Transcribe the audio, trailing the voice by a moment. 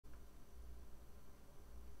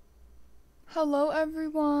Hello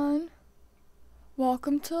everyone,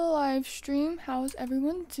 welcome to the live stream. How's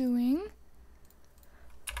everyone doing?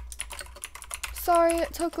 Sorry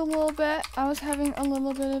it took a little bit. I was having a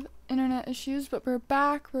little bit of internet issues, but we're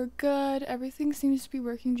back, we're good. Everything seems to be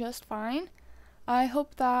working just fine. I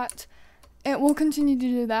hope that it will continue to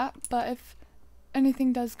do that, but if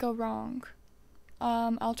anything does go wrong,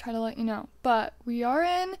 I'll try to let you know. But we are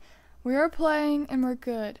in, we are playing, and we're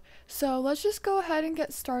good. So let's just go ahead and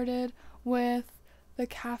get started with the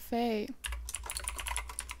cafe.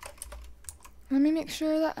 Let me make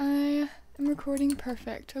sure that I am recording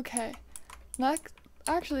perfect. Okay.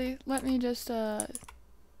 Actually, let me just shut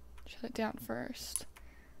it down first.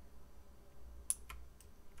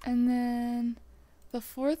 And then the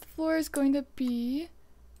fourth floor is going to be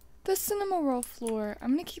the Cinnamoroll floor.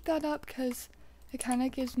 I'm going to keep that up because it kind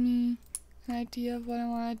of gives me an idea of what I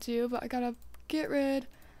want to do, but I gotta get rid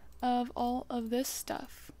of all of this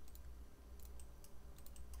stuff.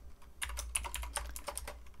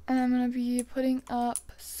 And I'm gonna be putting up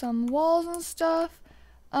some walls and stuff.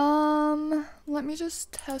 Let me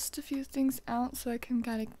just test a few things out so I can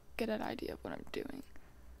kind of get an idea of what I'm doing.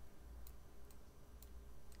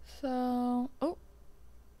 So,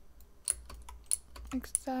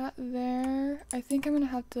 like that there. I think I'm gonna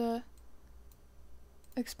have to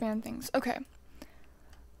expand things. Okay.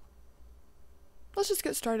 Let's just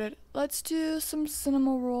get started. Let's do some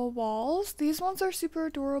Cinnamoroll walls. These ones are super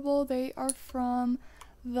adorable. They are from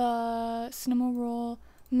the Cinnamoroll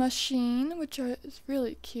Machine, which is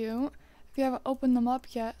really cute. If you haven't opened them up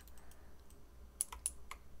yet.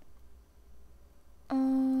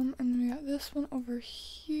 And then we got this one over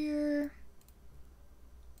here.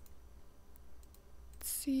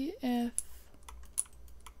 Let's see if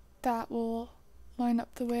that will line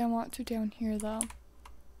up the way I want to down here though.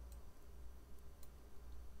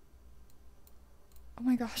 Oh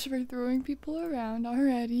my gosh, we're throwing people around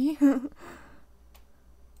already.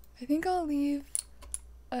 I think I'll leave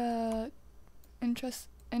entrance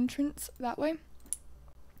that way.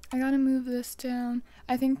 I gotta move this down.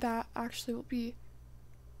 I think that actually will be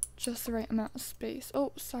just the right amount of space.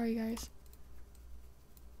 Oh, sorry guys.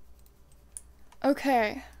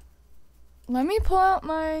 Okay. Let me pull out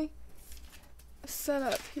my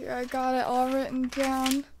setup here. I got it all written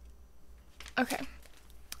down. Okay.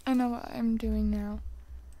 I know what I'm doing now.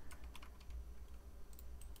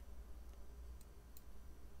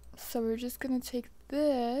 So we're just gonna take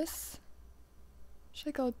this. Should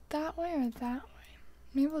I go that way or that way?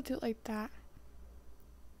 Maybe we'll do it like that.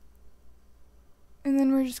 And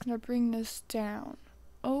then we're just gonna bring this down.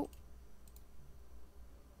 Oh.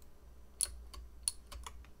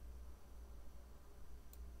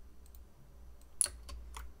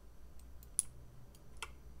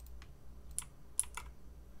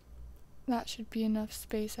 That should be enough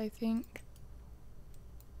space, I think.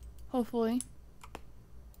 Hopefully.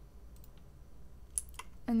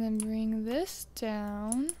 And then bring this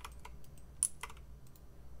down.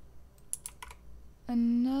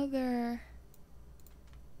 Another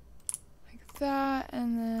like that,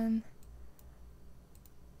 and then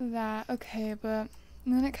that. Okay, but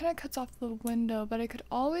then it kind of cuts off the window, but I could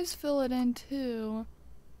always fill it in too.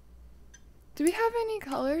 Do we have any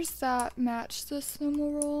colors that match the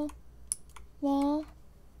Cinnamoroll wall?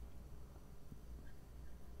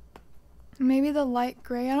 Maybe the light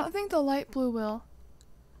gray. I don't think the light blue will.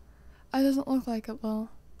 It doesn't look like it will.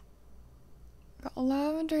 Got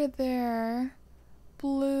lavender there.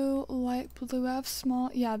 Blue, light blue. I have small.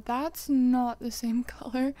 Yeah, that's not the same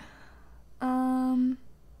color. I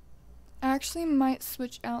actually might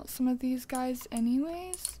switch out some of these guys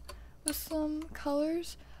anyways with some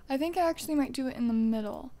colors. I think I actually might do it in the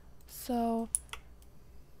middle. So,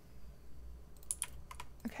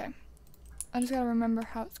 okay. I just gotta remember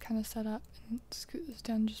how it's kind of set up and scoot this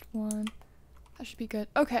down just one. That should be good.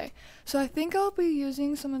 Okay, so I think I'll be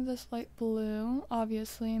using some of this light blue,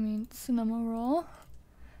 obviously, I mean Cinnamoroll.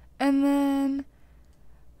 And then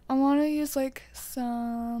I want to use like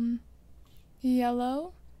some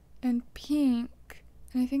yellow and pink,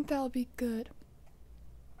 and I think that'll be good.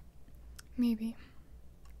 Maybe.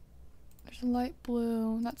 There's a light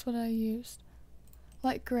blue, that's what I used.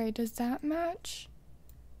 Light gray, does that match?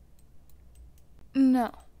 No.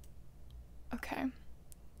 Okay.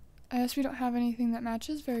 I guess we don't have anything that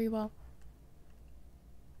matches very well.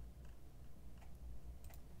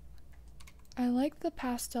 I like the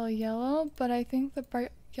pastel yellow, but I think the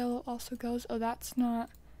bright yellow also goes. Oh, that's not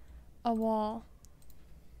a wall.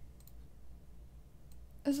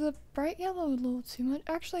 Is the bright yellow a little too much?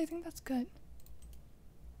 Actually, I think that's good.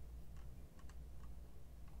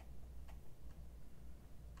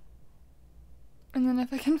 And then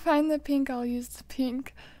if I can find the pink, I'll use the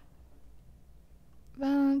pink.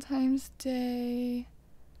 Valentine's Day.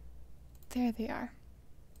 There they are.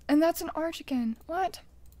 And that's an arch again. What?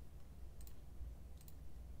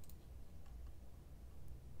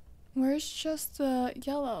 Where's just the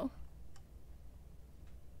yellow?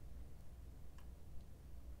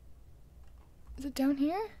 Is it down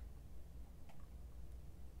here?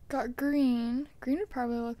 Got green. Green would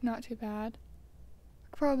probably look not too bad.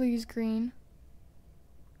 I could probably use green.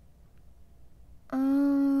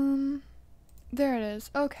 There it is.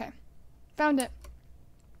 Okay. Found it.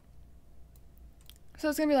 So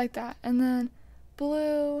it's gonna be like that. And then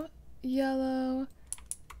blue, yellow,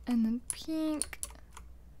 and then pink,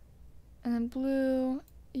 and then blue,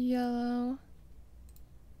 yellow,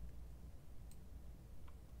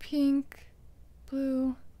 pink,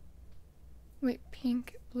 blue, wait,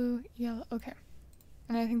 pink, blue, yellow, okay.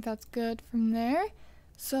 And I think that's good from there.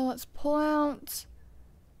 So let's pull out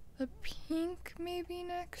the pink maybe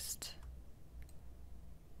next.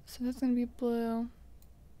 So that's gonna be blue.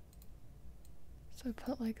 So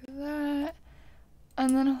put like that. And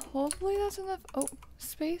then hopefully that's enough, oh,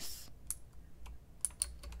 space.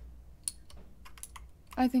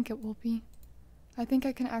 I think it will be. I think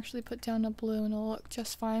I can actually put down a blue and it'll look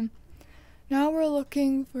just fine. Now we're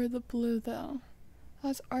looking for the blue though.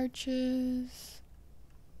 That's arches.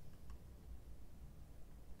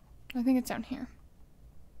 I think it's down here.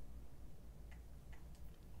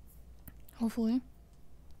 Hopefully.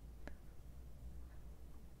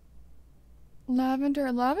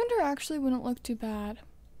 Lavender. Lavender actually wouldn't look too bad.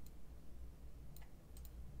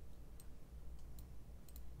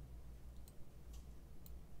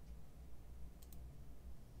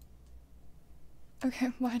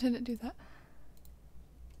 Okay, why did it do that?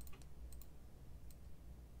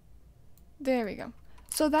 There we go.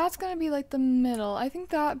 So that's gonna be like the middle. I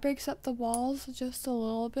think that breaks up the walls just a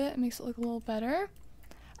little bit. It makes it look a little better.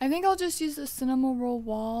 I think I'll just use the Cinnamoroll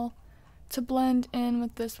wall to blend in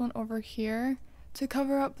with this one over here to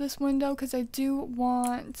cover up this window because I do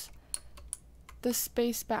want the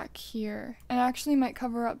space back here. And I actually might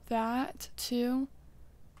cover up that too.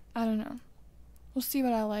 I don't know. We'll see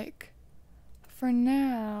what I like. For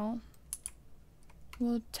now,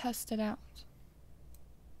 we'll test it out.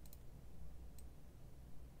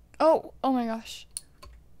 Oh my gosh.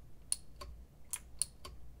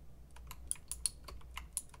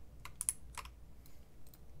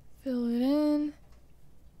 Fill it in.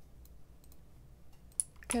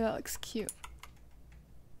 Okay, that looks cute.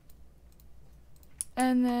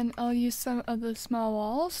 And then I'll use some of the small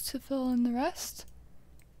walls to fill in the rest.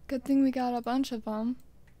 Good thing we got a bunch of them.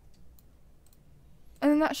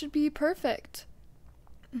 And then that should be perfect.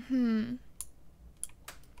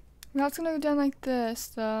 That's gonna go down like this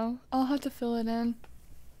though. I'll have to fill it in.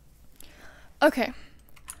 Okay.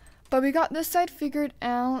 But we got this side figured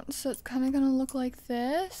out, so it's kind of gonna look like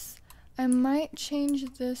this. I might change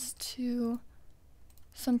this to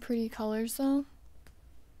some pretty colors though.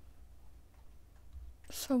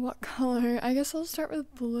 So what color? I guess I'll start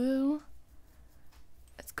with blue.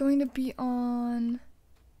 It's going to be on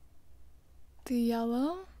the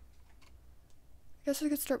yellow. I guess I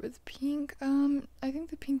could start with pink. I think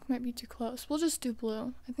the pink might be too close. We'll just do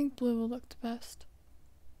blue. I think blue will look the best.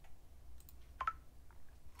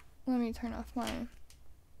 Let me turn off my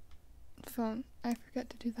phone. I forget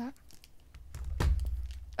to do that.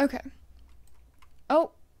 Okay.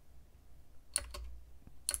 Oh!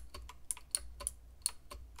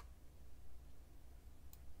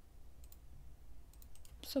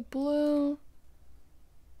 So blue.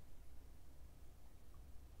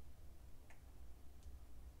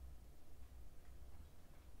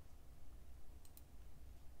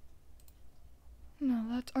 No,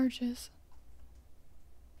 that's arches.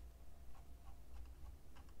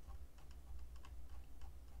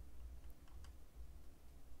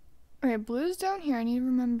 Okay, blue's down here. I need to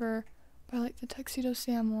remember by like the Tuxedo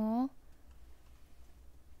Sam wall.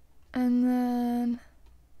 And then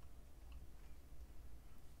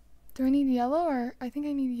do I need yellow or I think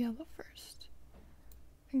I need yellow first.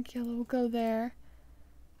 I think yellow will go there.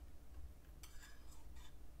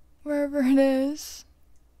 Wherever it is.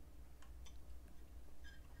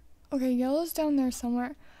 Okay, yellow's down there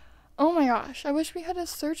somewhere. Oh my gosh, I wish we had a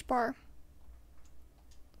search bar.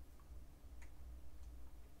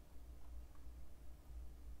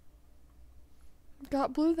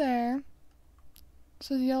 Got blue there.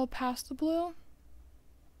 So the yellow past the blue.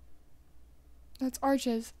 That's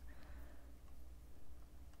arches.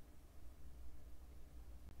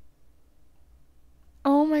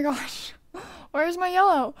 Oh my gosh. Where's my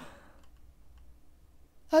yellow?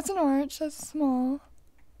 That's an arch. That's small.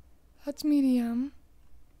 What's medium?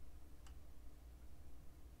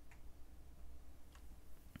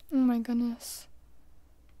 Oh my goodness.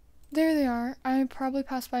 There they are. I probably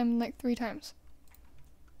passed by them like 3 times.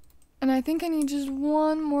 And I think I need just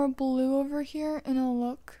one more blue over here and it'll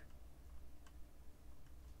look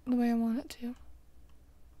the way I want it to.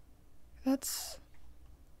 That's...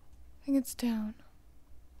 I think it's down.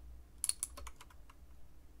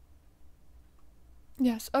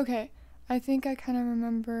 Yes, okay. I think I kind of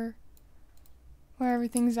remember where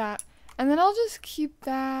everything's at. And then I'll just keep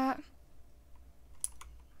that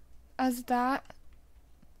as that.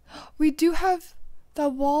 We do have the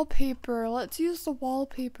wallpaper. Let's use the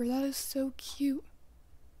wallpaper. That is so cute.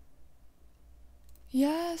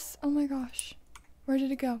 Yes. Oh my gosh. Where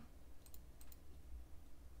did it go?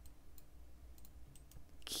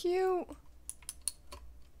 Cute.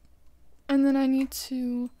 And then I need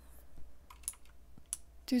to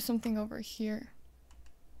do something over here.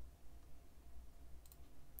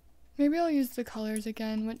 Maybe I'll use the colors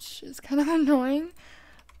again, which is kind of annoying,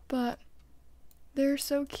 but they're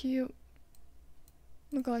so cute.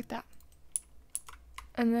 They'll go like that.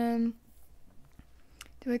 And then,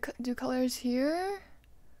 do I do colors here?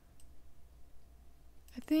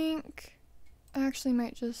 I think I actually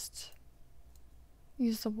might just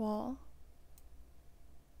use the wall.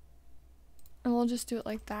 And we'll just do it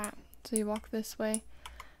like that. So you walk this way.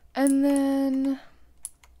 And then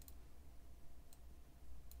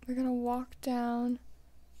we're gonna walk down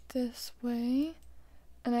this way.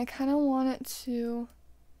 And I kind of want it to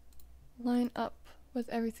line up with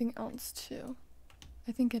everything else too.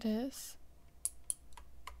 I think it is.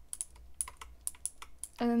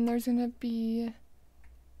 And then there's gonna be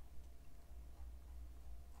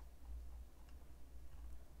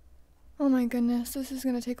oh my goodness, this is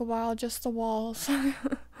gonna take a while, just the walls.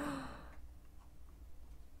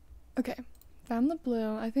 Okay, found the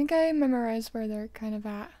blue. I think I memorized where they're kind of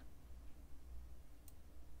at.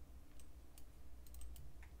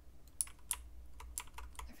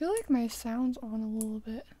 I feel like my sound's on a little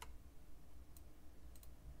bit.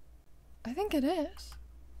 I think it is.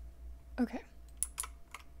 Okay.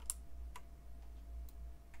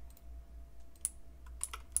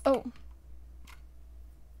 Oh.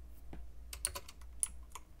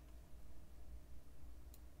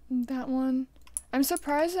 That one. I'm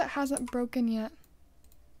surprised it hasn't broken yet.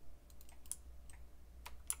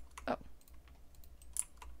 Oh.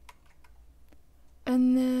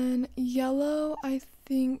 And then yellow, I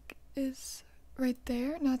think, is right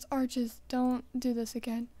there. No, it's arches. Don't do this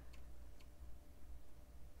again.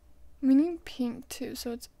 We need pink too,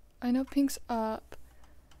 so it's, I know pink's up.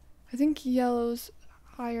 I think yellow's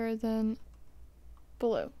higher than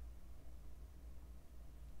blue.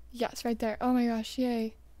 Yes, right there. Oh my gosh,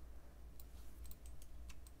 yay.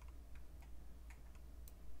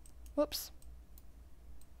 Whoops.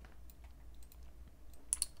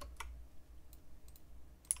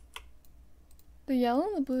 The yellow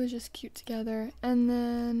and the blue is just cute together. And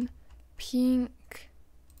then pink.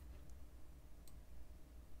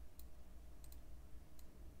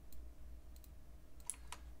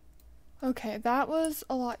 Okay, that was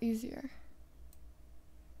a lot easier.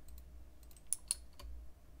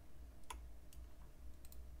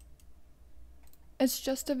 It's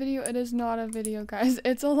just a video. It is not a video, guys.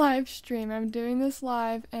 It's a live stream. I'm doing this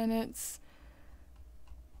live and it's...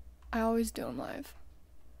 I always do them live.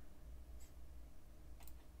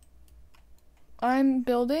 I'm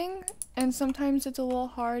building and sometimes it's a little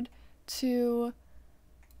hard to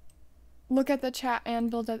look at the chat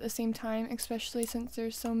and build at the same time, especially since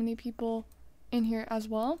there's so many people in here as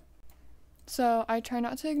well. So I try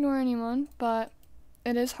not to ignore anyone, but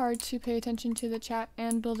it is hard to pay attention to the chat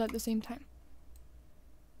and build at the same time.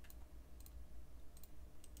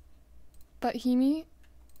 But Himi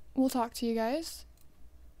will talk to you guys.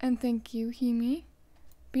 And thank you, Himi.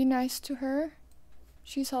 Be nice to her.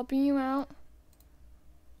 She's helping you out.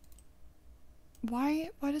 Why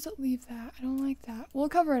does it leave that? I don't like that. We'll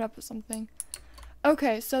cover it up with something.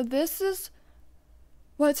 Okay, so this is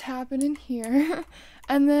what's happening here.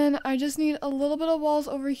 And then I just need a little bit of walls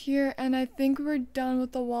over here. And I think we're done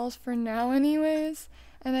with the walls for now anyways.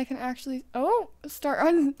 And I can actually, start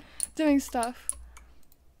on doing stuff.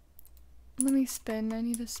 Let me spin. I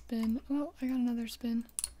need a spin. Oh, I got another spin.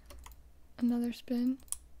 Another spin.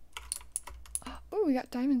 Oh, we got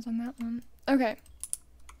diamonds on that one. Okay.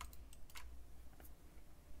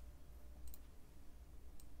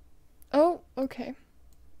 Oh, okay.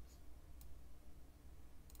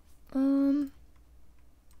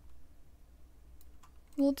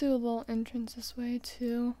 We'll do a little entrance this way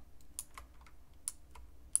too.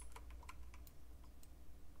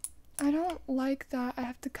 I don't like that I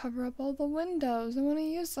have to cover up all the windows. I want to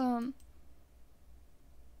use them.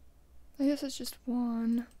 I guess it's just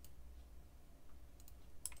one.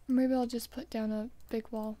 Or maybe I'll just put down a big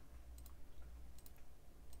wall.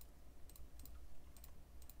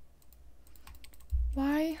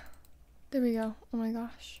 Why? There we go. Oh my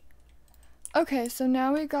gosh. Okay, so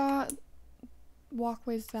now we got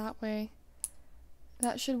walkways that way.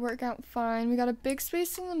 That should work out fine. We got a big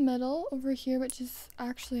space in the middle over here, which is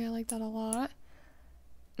actually, I like that a lot.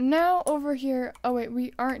 Now over here, oh wait,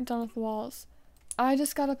 we aren't done with the walls. I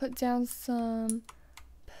just gotta put down some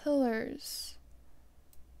pillars.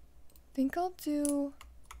 I think I'll do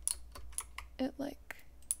it like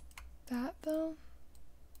that though.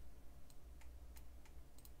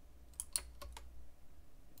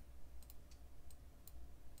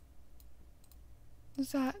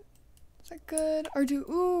 Is that good? Or do,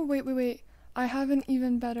 ooh, wait. I have an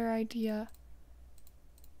even better idea.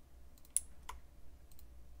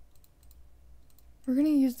 We're gonna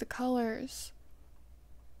use the colors.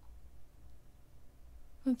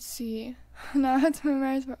 Let's see. Now I have to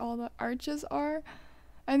memorize where all the arches are.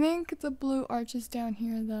 I think the blue arch is down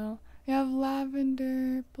here though. We have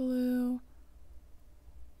lavender, blue.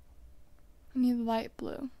 I need light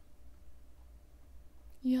blue.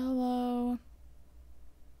 Yellow.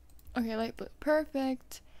 Okay, light blue.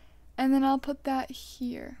 Perfect. And then I'll put that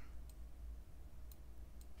here.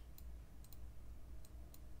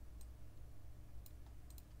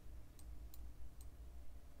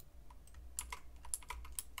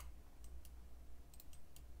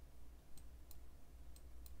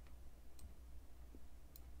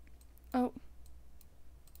 Oh.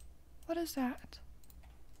 What is that?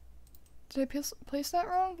 Did I place that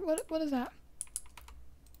wrong? What is that?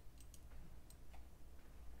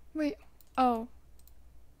 Wait. Oh.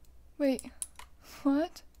 Wait.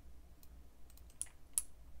 What?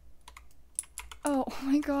 Oh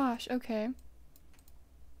my gosh. Okay.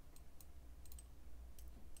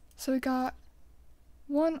 So we got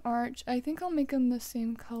one arch. I think I'll make them the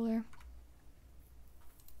same color.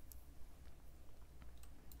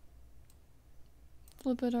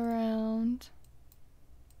 Flip it around.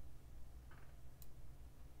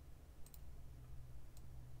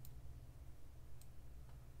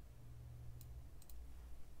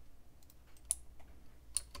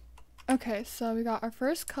 Okay, so we got our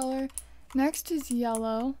first color. Next is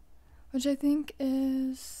yellow, which I think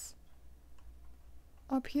is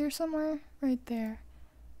up here somewhere. Right there.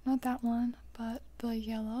 Not that one, but the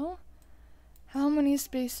yellow. How many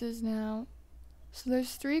spaces now? So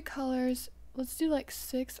there's 3 colors. Let's do like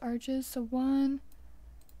 6 arches. So 1,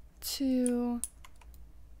 2.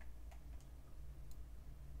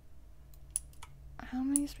 How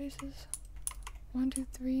many spaces? 1, 2,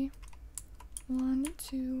 3. 1,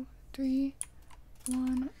 2, 3.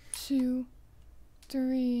 1, 2,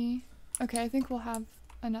 3. Okay, I think we'll have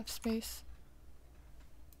enough space.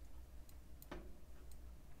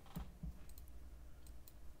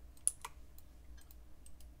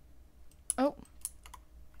 Oh.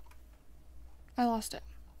 I lost it.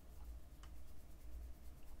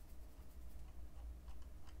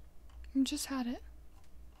 I just had it.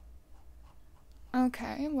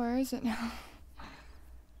 Okay, where is it now?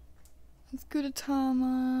 It's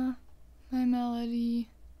Gudetama, my melody.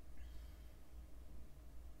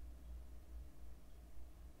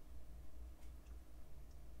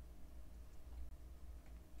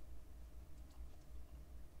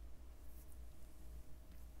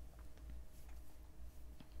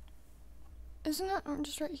 Isn't it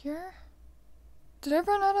just right here? Did I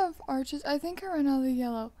run out of arches? I think I ran out of the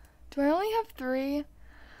yellow. Do I only have 3?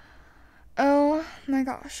 Oh my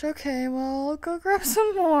gosh. Okay, well, I'll go grab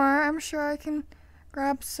some more. I'm sure I can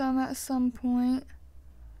grab some at some point.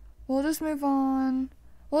 We'll just move on.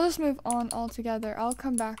 We'll just move on altogether. I'll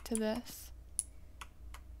come back to this.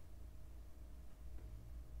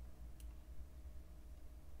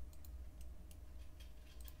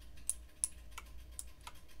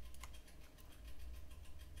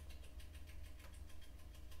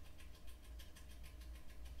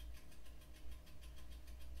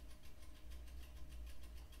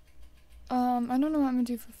 I don't know what I'm gonna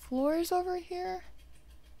do for floors over here.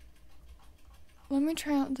 Let me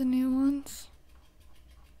try out the new ones.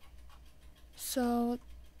 So,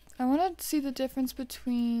 I want to see the difference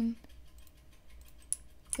between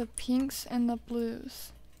the pinks and the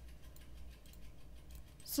blues.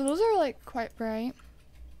 So those are like quite bright.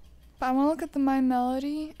 But I want to look at the My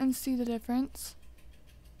Melody and see the difference.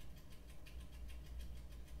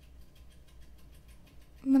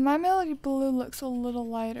 The My Melody blue looks a little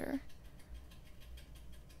lighter.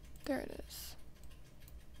 There it is.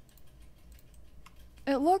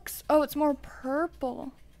 It looks, oh, it's more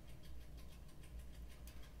purple.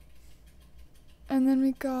 And then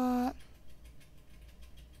we got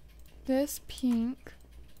this pink,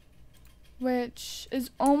 which is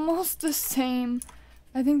almost the same.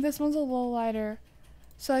 I think this one's a little lighter.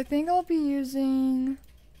 So I think I'll be using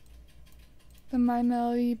the My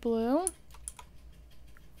Melody blue.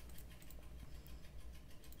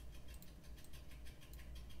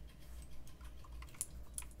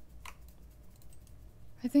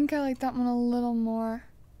 I think I like that one a little more.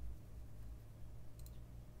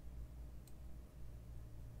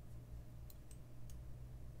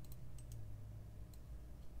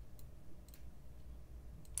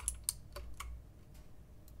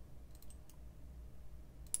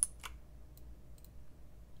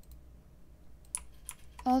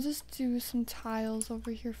 I'll just do some tiles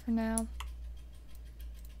over here for now.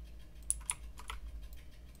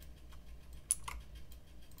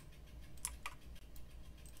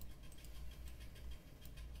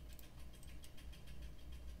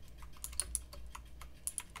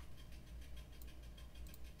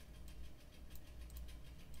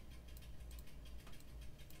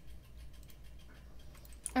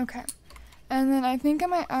 Okay, and then I think I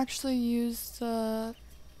might actually use the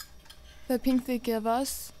pink they give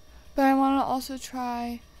us, but I want to also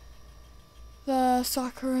try the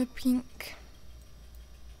Sakura pink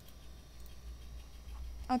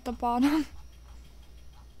at the bottom.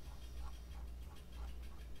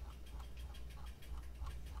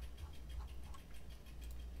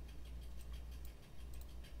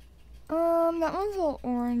 That one's a little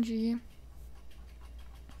orangey.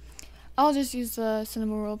 I'll just use the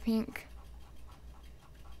Cinnamoroll pink.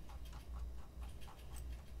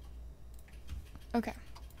 Okay.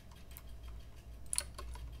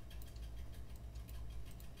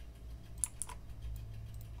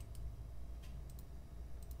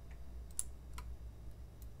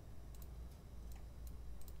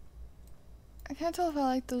 I can't tell if I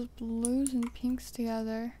like those blues and pinks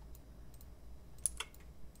together.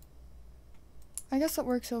 I guess it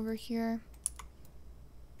works over here.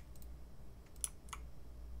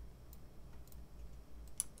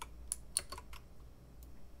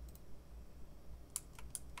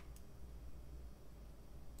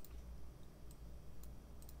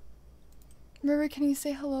 River, can you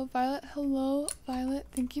say hello, Violet? Hello, Violet.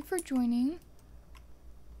 Thank you for joining.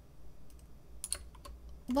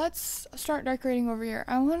 Let's start decorating over here.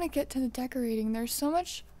 I want to get to the decorating. There's so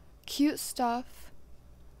much cute stuff.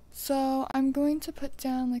 So I'm going to put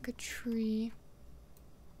down like a tree.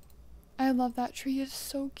 I love that tree. It's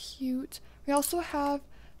so cute. We also have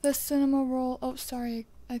the Cinnamoroll. Oh, sorry.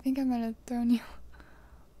 I think I might have thrown you.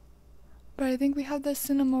 But I think we have the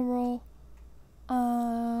Cinnamoroll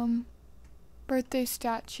birthday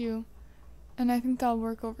statue, and I think that'll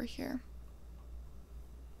work over here.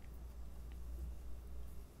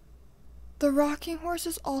 The rocking horse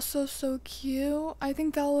is also so cute. I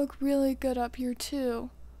think that'll look really good up here too.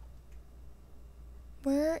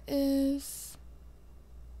 Where is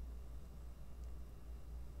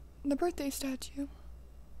the birthday statue?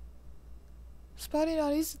 Spotty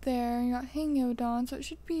Dotty's there. You got Hangyodan, so it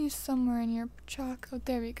should be somewhere in your chalk. Oh,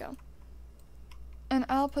 there we go. And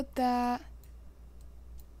I'll put that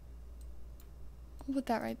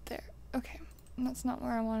right there. Okay, and that's not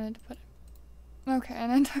where I wanted to put it. Okay,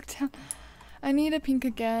 and I took down, I need a pink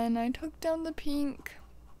again. I took down the pink.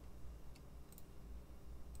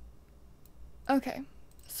 Okay,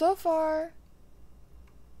 so far,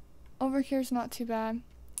 over here's not too bad.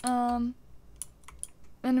 And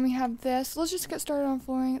then we have this. Let's just get started on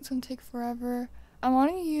flooring. It's gonna take forever. I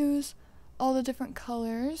want to use all the different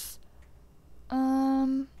colors.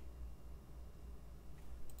 I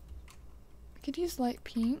could use light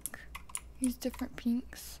pink. Use different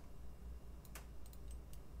pinks.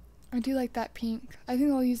 I do like that pink. I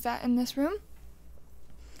think I'll use that in this room.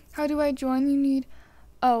 How do I join? You need...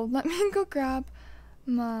 Oh, let me go grab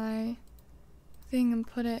my thing and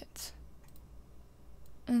put it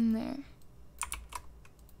in there.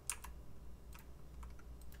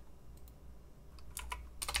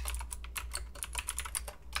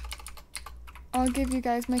 I'll give you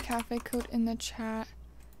guys my cafe code in the chat,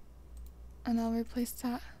 and I'll replace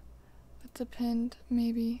that with the pinned,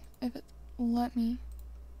 maybe, if it let me.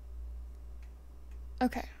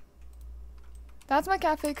 Okay. That's my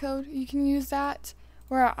cafe code. You can use that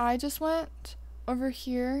where I just went, over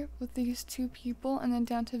here with these two people, and then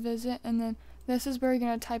down to visit, and then this is where you're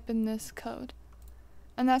going to type in this code.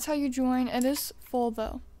 And that's how you join. It is full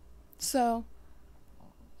though, so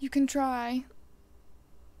you can try.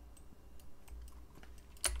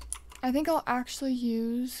 I think I'll actually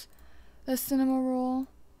use the Cinnamoroll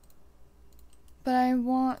but I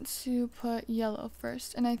want to put yellow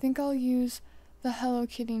first, and I think I'll use the Hello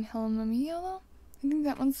Kitty and Hello Mummy yellow. I think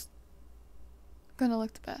that one's gonna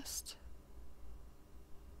look the best.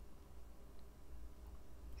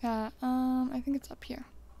 Yeah, I think it's up here.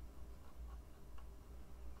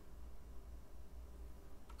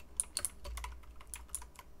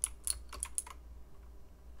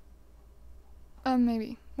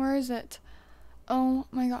 Maybe. Where is it? Oh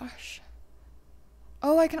my gosh.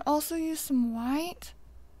 Oh, I can also use some white.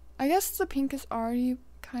 I guess the pink is already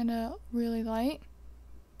kind of really light.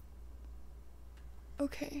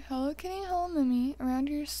 Okay, Hello Kitty and Hello Mummy around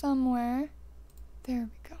here somewhere. There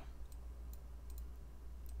we go.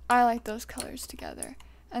 I like those colors together.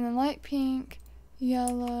 And then light pink,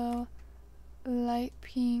 yellow, light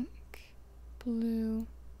pink, blue,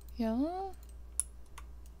 yellow?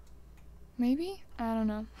 Maybe? I don't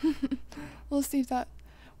know. We'll see if that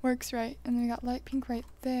works right. And then we got light pink right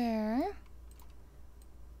there.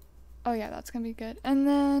 Oh yeah, that's gonna be good. And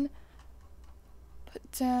then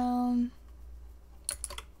put down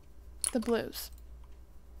the blues.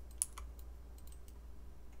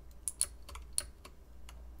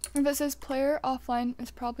 If it says player offline, it's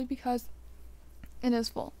probably because it is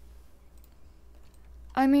full.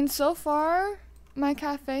 I mean, so far, my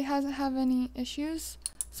cafe hasn't had any issues.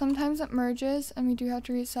 Sometimes it merges and we do have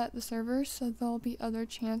to reset the server, so there'll be other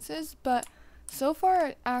chances, but so far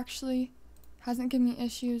it actually hasn't given me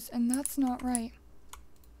issues, and that's not right.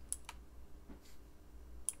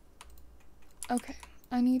 Okay,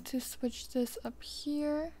 I need to switch this up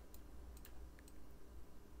here.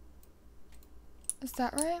 Is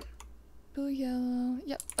that right? Blue, yellow,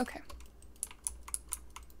 yep, okay.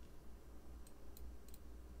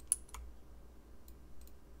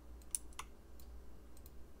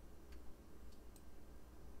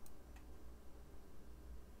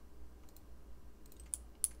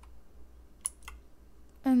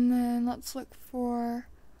 And then let's look for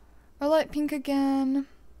our light pink again.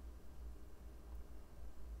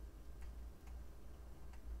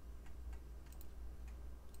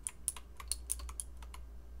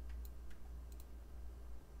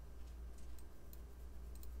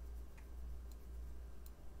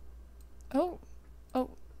 Oh,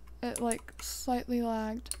 it like slightly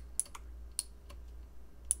lagged.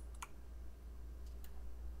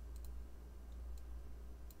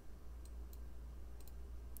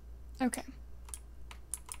 Okay.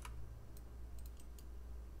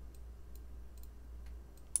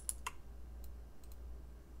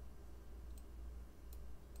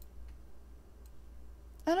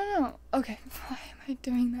 I don't know. Okay, why am I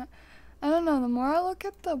doing that? I don't know. The more I look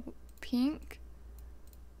at the pink,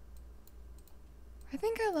 I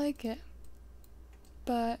think I like it.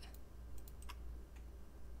 But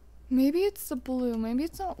maybe it's the blue. Maybe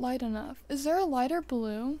it's not light enough. Is there a lighter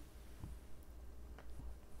blue?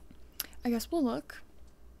 I guess we'll look.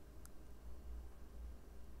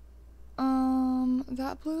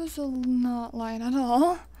 That blue is not light at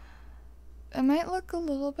all. It might look a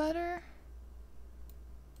little better.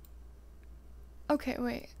 Okay,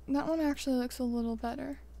 wait. That one actually looks a little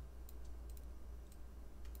better.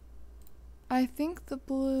 I think the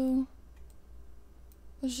blue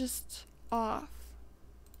was just off.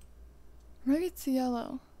 Maybe it's the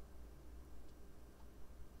yellow.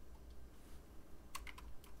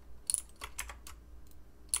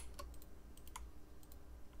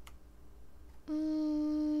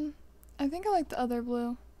 I think I like the other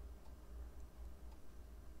blue.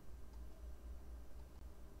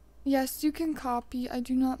 Yes, you can copy. I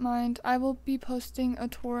do not mind. I will be posting a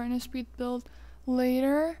tour and a speed build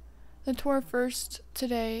later. The tour first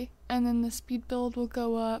today, and then the speed build will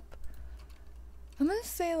go up. I'm gonna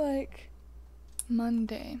say like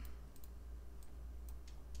Monday.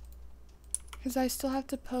 Because I still have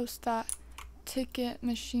to post that ticket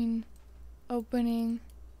machine opening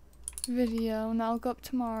video, and that'll go up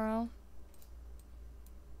tomorrow.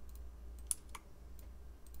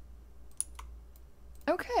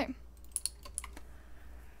 Okay.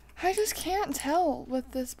 I just can't tell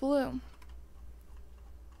with this blue.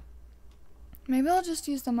 Maybe I'll just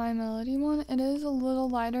use the My Melody one. It is a little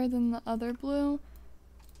lighter than the other blue,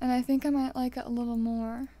 and I think I might like it a little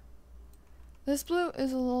more. This blue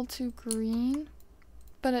is a little too green,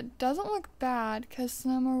 but it doesn't look bad because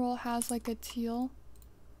Cinnamoroll has like a teal.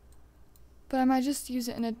 But I might just use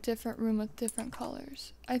it in a different room with different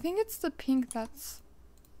colors. I think it's the pink that's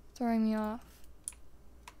throwing me off.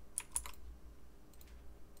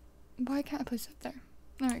 Why can't I place it there?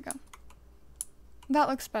 There we go. That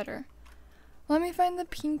looks better. Let me find the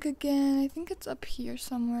pink again. I think it's up here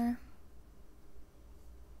somewhere.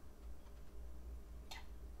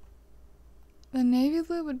 The navy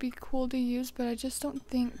blue would be cool to use, but I just don't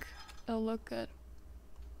think it'll look good.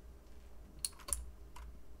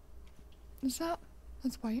 Is that?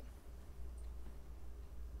 That's white.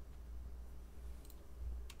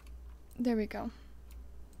 There we go.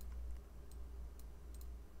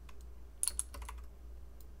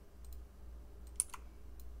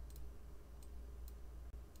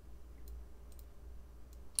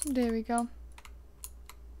 There we go.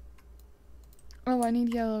 Oh, I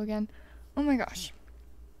need yellow again. Oh my gosh.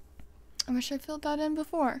 I wish I filled that in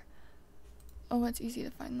before. Oh, it's easy to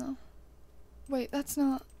find though. Wait, that's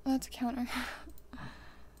not, that's a counter.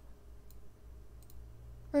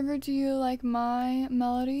 River, do you like my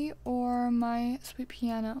melody or my sweet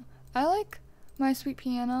piano? I like my sweet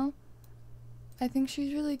piano. I think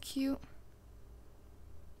she's really cute.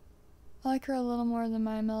 I like her a little more than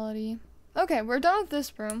my melody. Okay, we're done with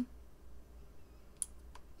this room.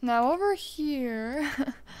 Now over here.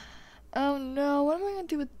 Oh no, what am I gonna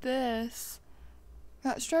do with this?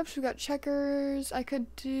 Got stripes, we got checkers. I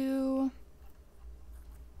could do...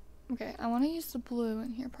 Okay, I want to use the blue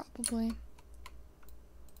in here probably.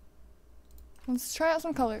 Let's try out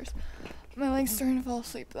some colors. My leg's starting to fall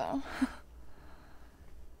asleep though.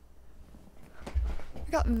 I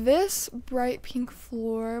got this bright pink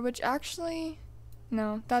floor, which actually...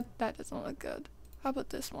 No, that doesn't look good. How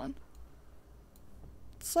about this one?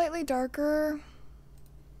 Slightly darker.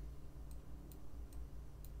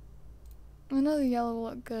 I know the yellow will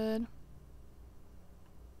look good.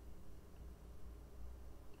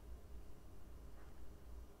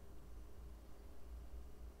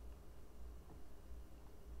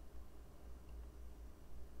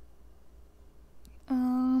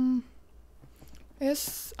 I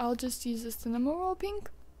guess I'll just use the Cinnamoroll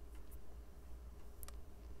pink.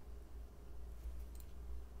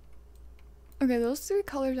 Okay, those three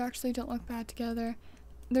colors actually don't look bad together.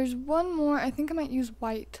 There's one more, I think I might use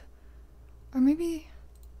white. Or maybe...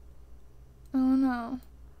 Oh no.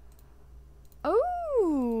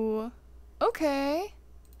 Oh! Okay.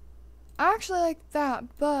 I actually like that,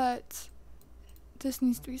 but this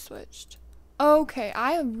needs to be switched. Okay,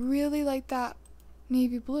 I really like that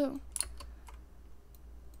navy blue.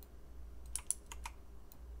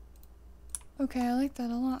 Okay, I like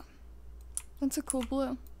that a lot. That's a cool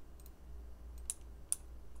blue.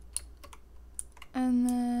 And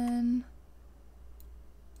then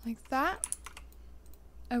like that.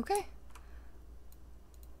 Okay.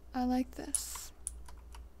 I like this.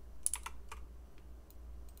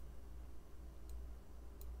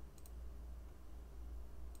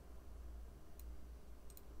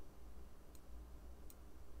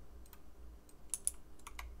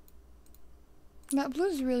 That blue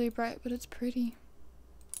is really bright, but it's pretty.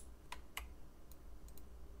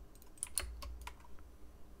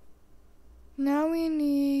 Now we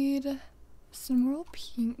need Cinnamoroll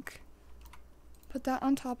pink. Put that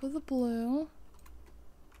on top of the blue.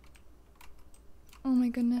 Oh my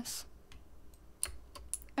goodness.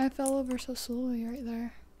 I fell over so slowly right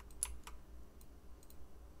there.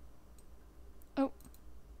 Oh.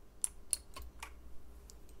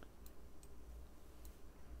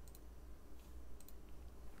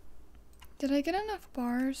 Did I get enough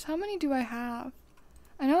bars? How many do I have?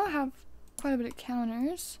 I know I have quite a bit of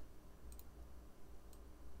counters.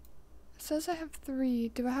 It says I have 3.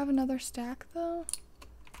 Do I have another stack though?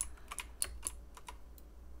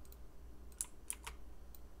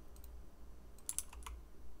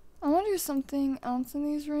 I want to do something else in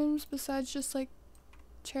these rooms besides just like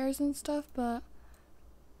chairs and stuff, but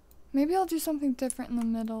maybe I'll do something different in the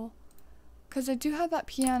middle. Because I do have that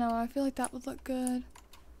piano. I feel like that would look good.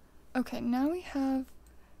 Okay, now we have...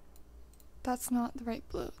 That's not the right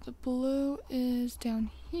blue. The blue is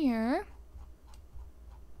down here.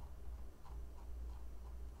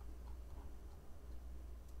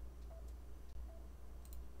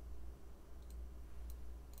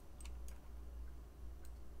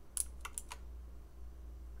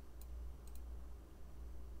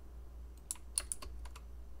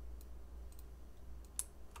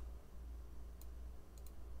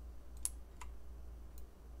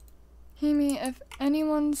 Himi, if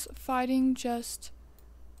anyone's fighting, just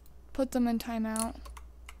put them in timeout.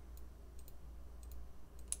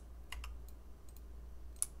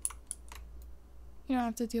 You don't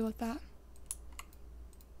have to deal with that.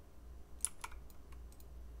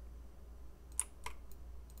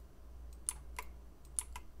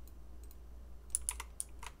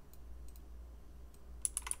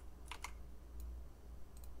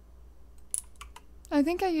 I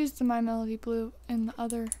think I used the My Melody blue in the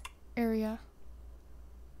other area.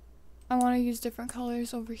 I want to use different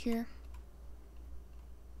colors over here.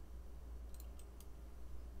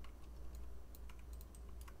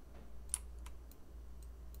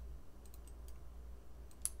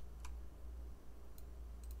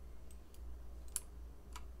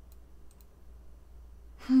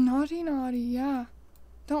 Naughty, naughty, yeah.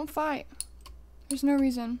 Don't fight. There's no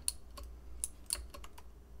reason.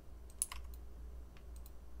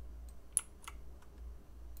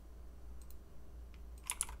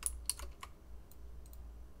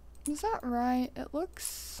 Is that right? It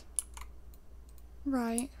looks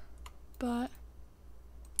right, but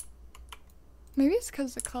maybe it's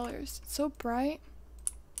because the colors. It's so bright.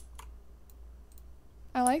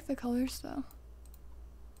 I like the colors though.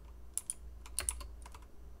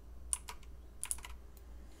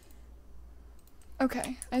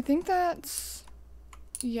 Okay, I think that's,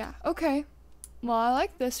 yeah, okay. Well, I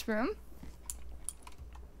like this room.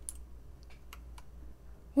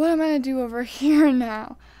 What am I gonna do over here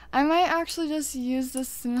now? I might actually just use the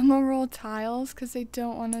Cinnamoroll tiles because I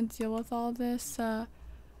don't want to deal with all this in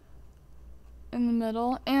the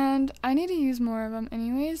middle. And I need to use more of them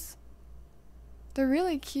anyways. They're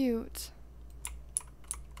really cute.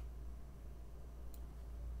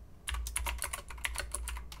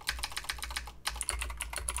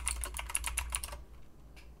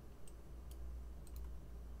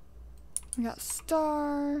 We got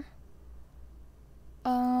star.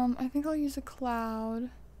 I think I'll use a cloud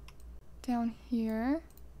down here.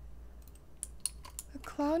 The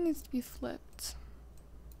cloud needs to be flipped.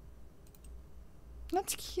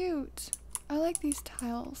 That's cute. I like these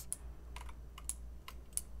tiles.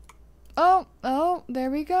 Oh,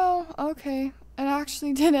 there we go. Okay, it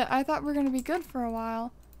actually did it. I thought we were gonna be good for a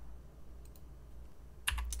while.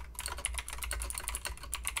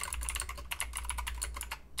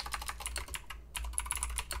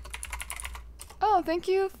 Oh, thank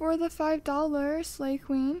you for the $5, Slay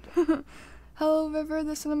Queen. Hello, River.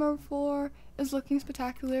 The Cinnamoroll floor is looking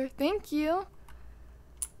spectacular. Thank you.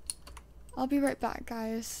 I'll be right back,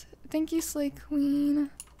 guys. Thank you, Slay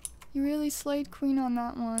Queen. You really slayed Queen on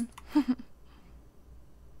that one.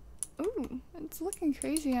 Ooh, it's looking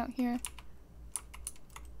crazy out here.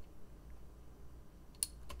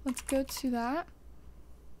 Let's go to that.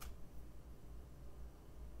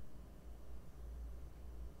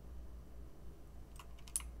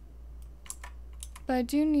 But I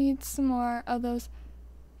do need some more of those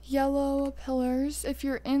yellow pillars. If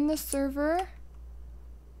you're in the server,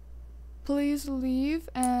 please leave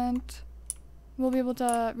and we'll be able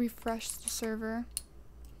to refresh the server.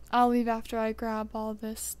 I'll leave after I grab all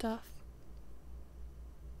this stuff.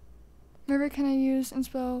 River, can I use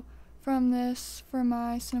inspo from this for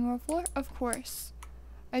my Cinnamoroll floor? Of course.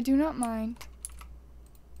 I do not mind.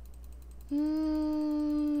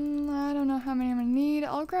 I don't know how many I'm gonna need.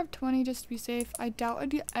 I'll grab 20 just to be safe. I doubt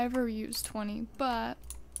I'd ever use 20, but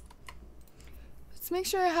let's make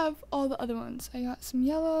sure I have all the other ones. I got some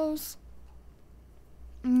yellows.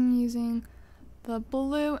 I'm using the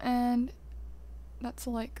blue and that's a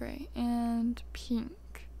light gray and pink.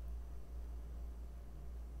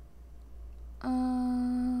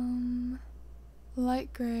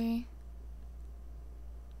 Light gray.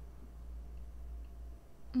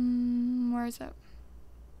 Where is it?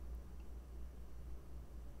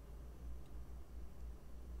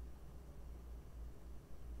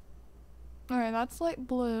 Alright, that's light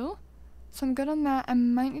blue. So I'm good on that. I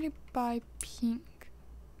might need to buy pink.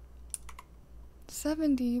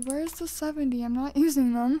 70. Where's the 70? I'm not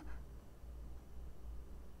using them.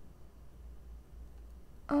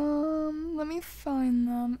 Let me find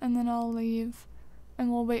them and then I'll leave.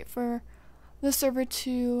 And we'll wait for the server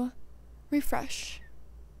to refresh.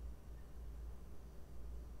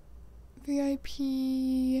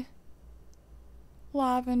 VIP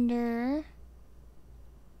lavender.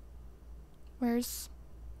 Where's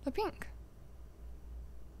the pink?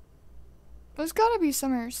 There's gotta be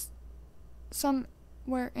somewhere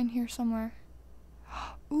in here somewhere.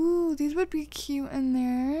 Ooh, these would be cute in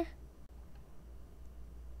there.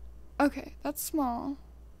 Okay, that's small.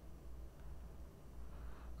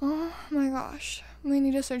 Oh my gosh, we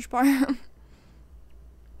need a search bar.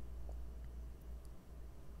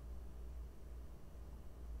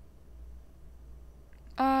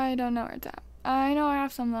 I don't know where it's at. I know I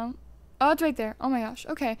have some though. Oh, it's right there. Oh my gosh.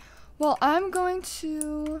 Okay. Well, I'm going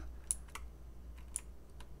to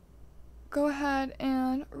go ahead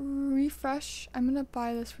and refresh. I'm gonna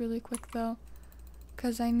buy this really quick though,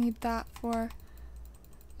 because I need that for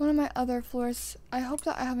one of my other floors. I hope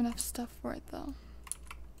that I have enough stuff for it though.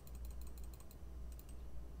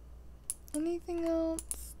 Anything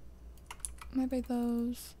else? Might buy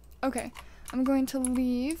those. Okay. I'm going to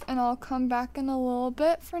leave and I'll come back in a little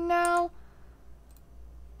bit. For now,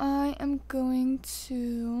 I am going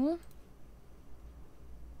to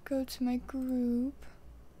go to my group.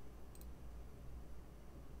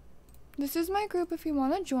 This is my group if you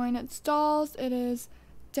want to join. It's dolls. It is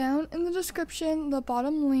down in the description, the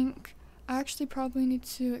bottom link. I actually probably need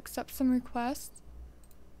to accept some requests.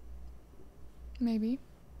 Maybe.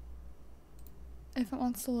 If it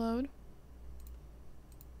wants to load.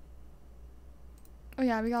 Oh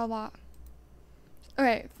yeah, we got a lot.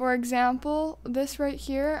 Okay, for example, this right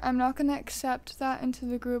here, I'm not going to accept that into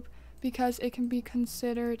the group because it can be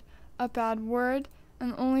considered a bad word.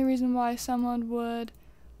 And the only reason why someone would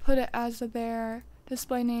put it as their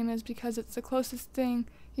display name is because it's the closest thing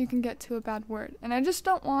you can get to a bad word. And I just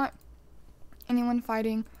don't want anyone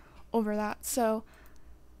fighting over that. So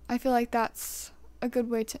I feel like that's a good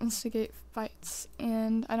way to instigate fights,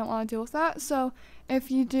 and I don't want to deal with that. So if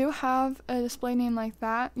you do have a display name like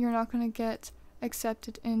that, you're not going to get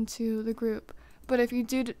accepted into the group. But if you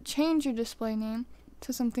do change your display name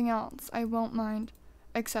to something else, I won't mind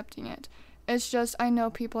accepting it. It's just I know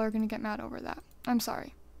people are going to get mad over that. I'm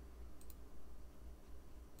sorry.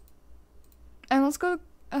 And let's go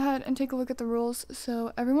ahead and take a look at the rules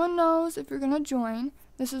so everyone knows if you're going to join.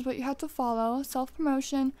 This is what you have to follow.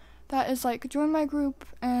 Self-promotion. That is like join my group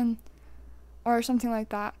and or something like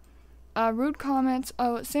that. Rude comments.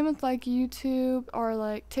 Oh, same with like YouTube or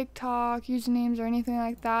like TikTok usernames or anything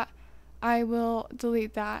like that. I will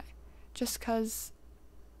delete that just because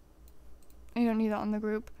you don't need that on the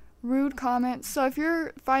group. Rude comments. So if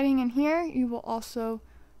you're fighting in here, you will also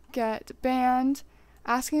get banned.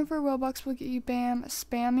 Asking for Robux will get you banned.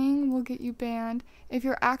 Spamming will get you banned. If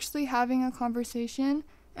you're actually having a conversation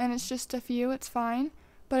and it's just a few, it's fine.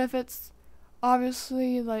 But if it's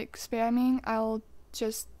obviously like spamming, I'll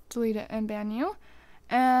just delete it and ban you.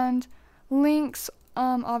 And links,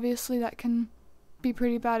 obviously that can be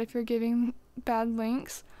pretty bad if you're giving bad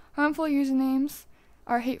links. Harmful usernames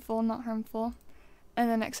are hateful, not harmful. And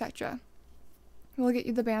then etc. We'll get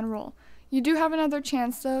you the ban rule. You do have another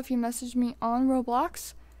chance though if you message me on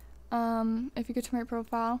Roblox. If you go to my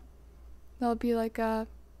profile, there'll be like a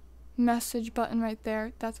message button right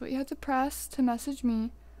there. That's what you have to press to message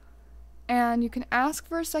me. And you can ask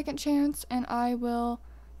for a second chance and I will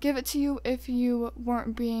give it to you if you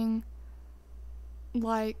weren't being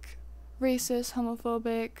like racist,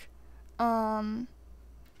 homophobic. I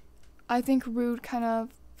think rude kind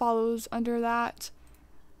of follows under that.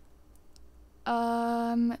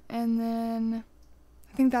 And then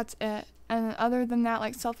I think that's it. And other than that,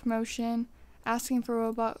 like self-promotion, asking for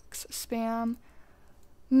Robux, spam,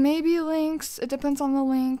 maybe links, it depends on the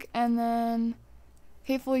link, and then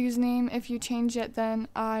hateful username. If you change it, then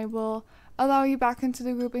I will allow you back into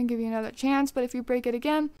the group and give you another chance, but if you break it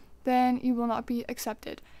again, then you will not be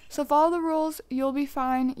accepted. So follow the rules, you'll be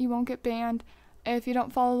fine, you won't get banned. If you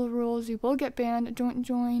don't follow the rules, you will get banned. Don't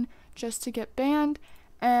join just to get banned.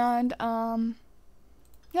 And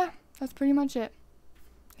yeah, that's pretty much it.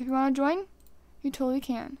 If you want to join, you totally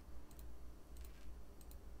can.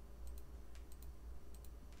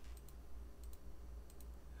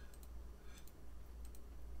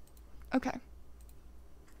 Okay.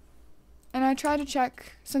 And I try to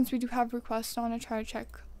check, since we do have requests on, I try to check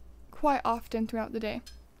quite often throughout the day.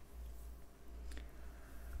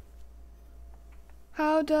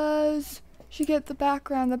 How does she get the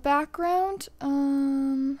background? The background,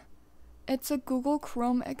 it's a Google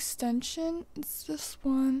Chrome extension. It's this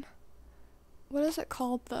one. What is it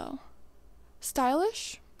called though?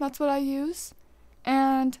 Stylish? That's what I use.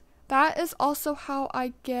 And that is also how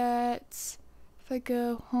I get, if I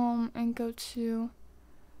go home and go to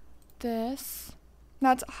this,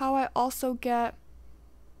 that's how I also get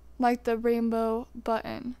like the rainbow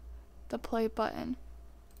button, the play button,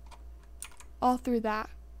 all through that.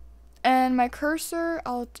 And my cursor,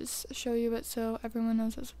 I'll just show you it so everyone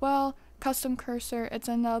knows as well. Custom cursor, it's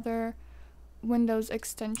another Windows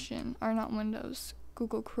extension, or not Windows,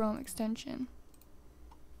 Google Chrome extension.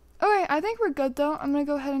 Okay, I think we're good though. I'm gonna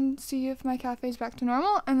go ahead and see if my cafe is back to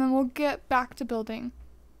normal, and then we'll get back to building.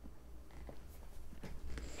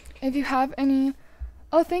 If you have any,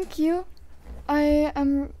 oh thank you.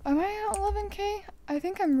 Am I at 11K? I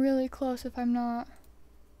think I'm really close if I'm not.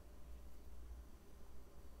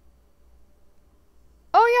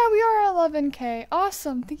 Oh yeah, we are at 11K.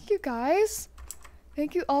 Awesome. Thank you guys.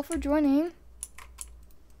 Thank you all for joining.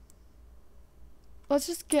 Let's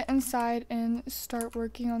just get inside and start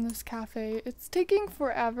working on this cafe. It's taking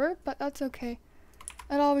forever, but that's okay.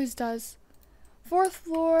 It always does. 4th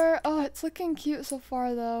floor. Oh, it's looking cute so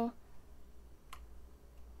far though.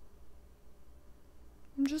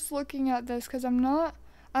 I'm just looking at this because I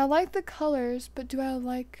like the colors, but do I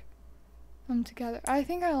like them together? I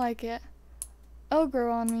think I like it. It'll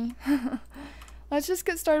grow on me. Let's just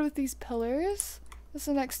get started with these pillars. That's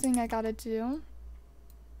the next thing I gotta do.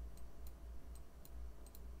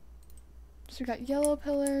 So we got yellow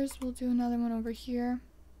pillars. We'll do another one over here.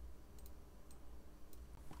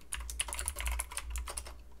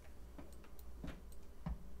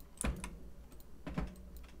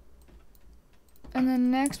 And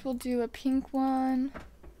then next we'll do a pink one.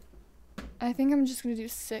 I think I'm just going to do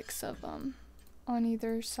 6 of them on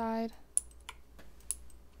either side.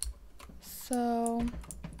 So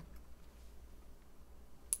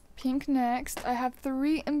pink next. I have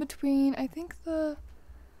 3 in between. I think the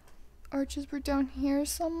arches were down here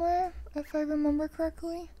somewhere, if I remember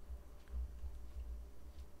correctly.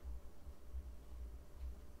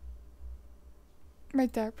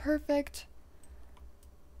 Right there, perfect.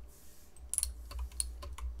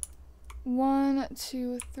 1,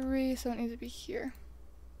 2, 3, so it needs to be here.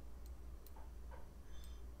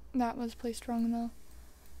 That was placed wrong though.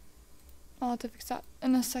 I'll have to fix that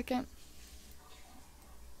in a second.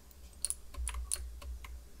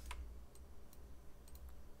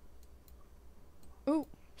 Ooh,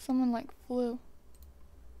 someone like flew.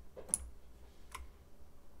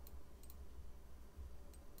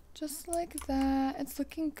 Just like that. It's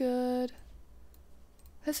looking good.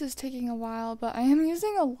 This is taking a while, but I am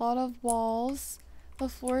using a lot of walls. The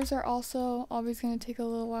floors are also always going to take a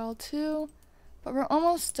little while too, but we're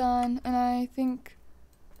almost done, and I think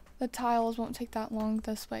the tiles won't take that long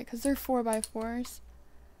this way because they're 4x4s.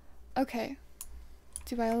 Okay.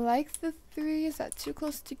 Do I like the 3? Is that too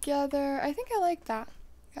close together? I think I like that.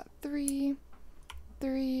 Got 3,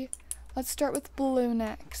 3. Let's start with blue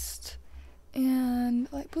next.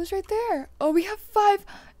 And light blue's right there. Oh, we have 5.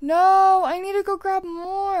 No, I need to go grab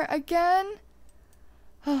more. Again?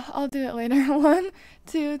 Oh, I'll do it later. 1,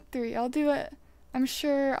 2, 3. I'll do it. I'm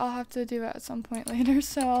sure I'll have to do it at some point later,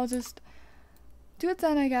 so I'll just do it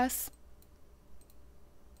then, I guess.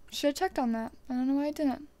 Should have checked on that. I don't know why I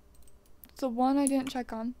didn't. It's the one I didn't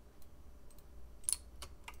check on.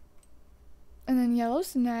 And then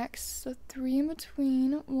yellow's next. So 3 in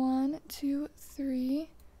between. 1, 2, 3.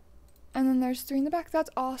 And then there's 3 in the back. That's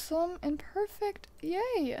awesome and perfect.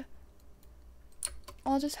 Yay!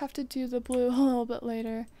 I'll just have to do the blue a little bit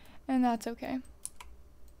later, and that's okay.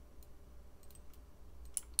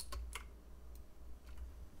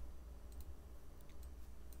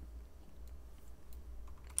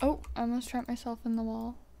 Oh, I almost trapped myself in the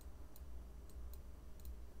wall.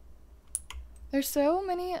 There's so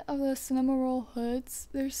many of the Cinnamoroll hoods.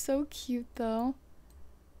 They're so cute though.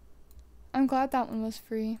 I'm glad that one was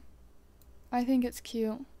free. I think it's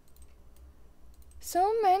cute.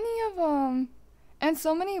 So many of them. And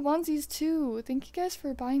so many onesies too. Thank you guys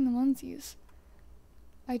for buying the onesies.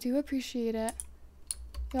 I do appreciate it.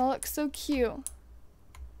 Y'all look so cute.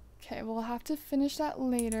 Okay, we'll have to finish that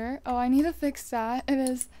later. Oh, I need to fix that. It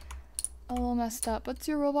is a little messed up. What's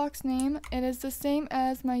your Roblox name? It is the same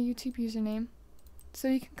as my YouTube username. So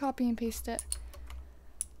you can copy and paste it.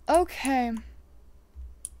 Okay.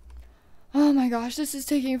 Oh my gosh, this is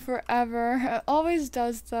taking forever. It always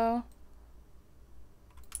does though.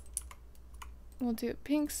 We'll do a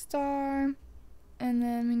pink star. And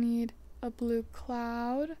then we need a blue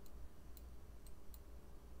cloud.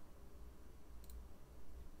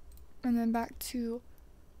 And then back to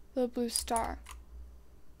the blue star.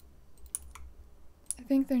 I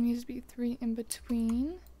think there needs to be 3 in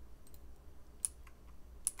between.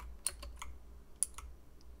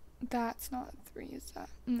 That's not 3, is that?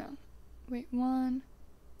 No. Wait, 1,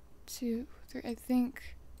 2, 3. I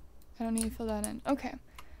think I don't need to fill that in. Okay.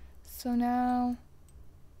 So now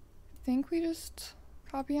I think we just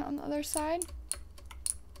copy it on the other side.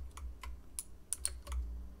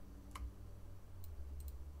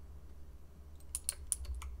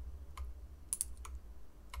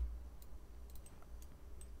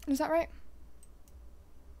 Is that right?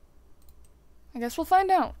 I guess we'll find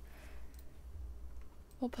out.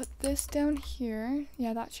 We'll put this down here.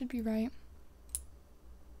 Yeah, that should be right.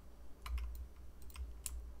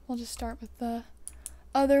 We'll just start with the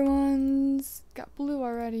other ones. Got blue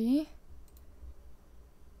already.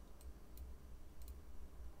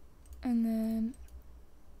 And then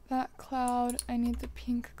that cloud, I need the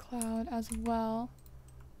pink cloud as well.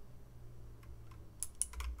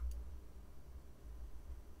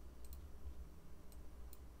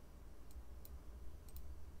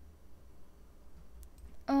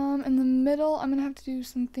 In the middle, I'm gonna have to do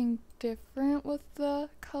something different with the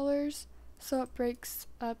colors so it breaks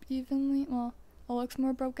up evenly. Well, it looks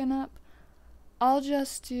more broken up. I'll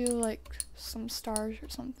just do like some stars or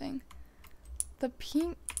something. The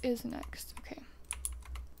pink is next. Okay.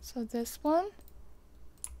 So this one.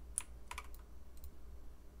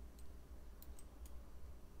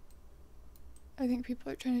 I think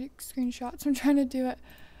people are trying to take screenshots. I'm trying to do it.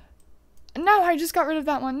 No, I just got rid of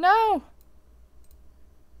that one. No!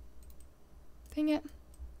 Dang it.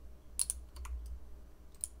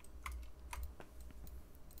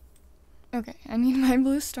 Okay, I need my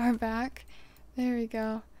blue star back. There we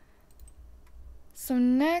go. So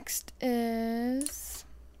next is,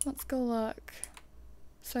 let's go look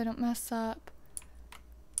so I don't mess up.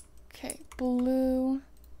 Okay, blue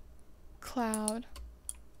cloud,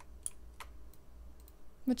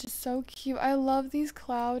 which is so cute. I love these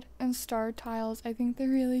cloud and star tiles. I think they're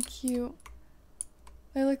really cute.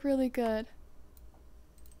 They look really good.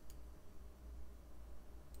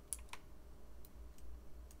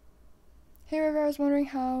 Hey Riivv3r, I was wondering,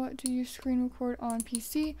 how do you screen record on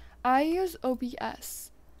PC? I use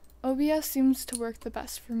OBS. OBS seems to work the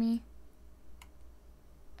best for me.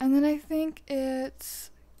 And then I think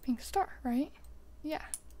it's pink star, right? Yeah.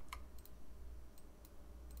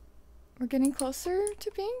 We're getting closer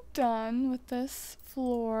to being done with this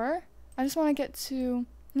floor. I just want to get to,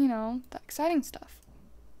 you know, the exciting stuff.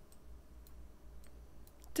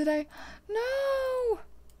 Did I? No!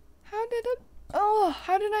 How did it? Oh,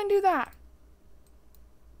 how did I do that?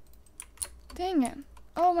 Dang it.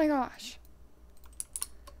 Oh my gosh.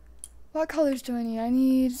 What colors do I need? I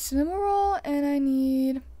need Cinnamoroll and I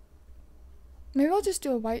need... Maybe I'll just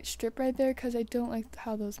do a white strip right there because I don't like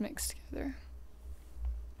how those mix together.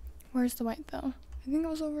 Where's the white though? I think it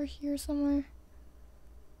was over here somewhere.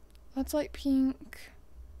 That's like pink.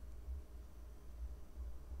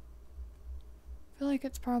 I feel like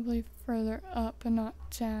it's probably further up and not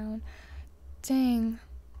down. Dang.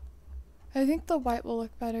 I think the white will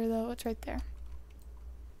look better though. It's right there.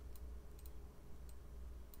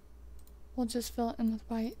 We'll just fill it in with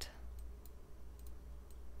white.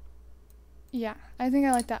 Yeah, I think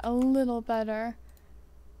I like that a little better.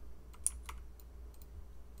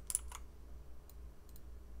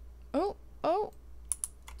 Oh, oh.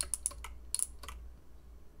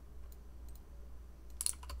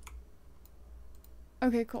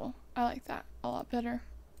 Okay, cool. I like that a lot better.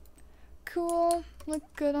 Cool. Look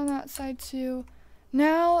good on that side too.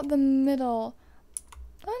 Now the middle.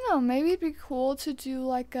 I don't know, maybe it'd be cool to do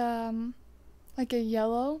like a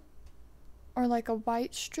yellow or like a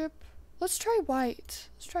white strip. Let's try white.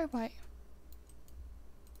 Let's try white.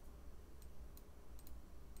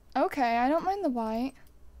 Okay, I don't mind the white.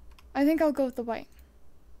 I think I'll go with the white.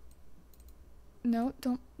 No,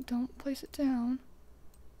 don't place it down.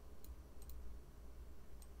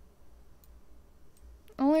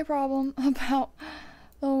 Only problem about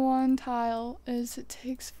the one tile is it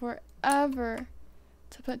takes forever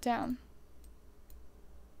to put down.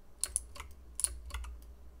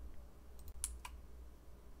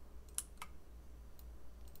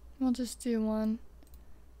 We'll just do one.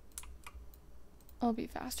 I'll be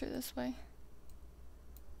faster this way.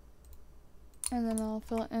 And then I'll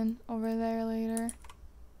fill it in over there later.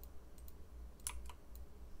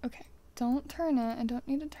 Okay, don't turn it. I don't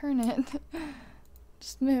need to turn it.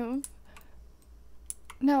 Just move.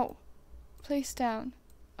 No. Place down.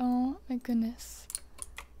 Oh my goodness.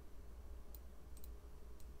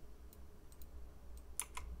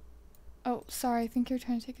 Oh, sorry. I think you're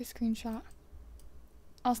trying to take a screenshot.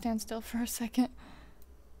 I'll stand still for a second.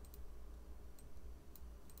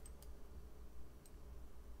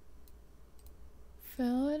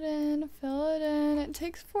 Fill it in, fill it in. It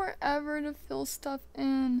takes forever to fill stuff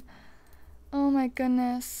in. Oh my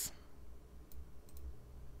goodness.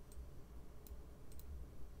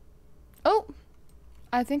 Oh!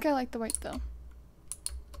 I think I like the white though.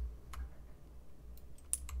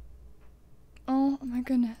 Oh my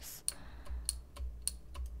goodness.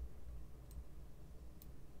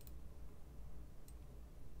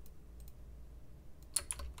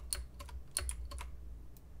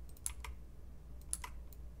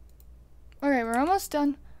 Okay, we're almost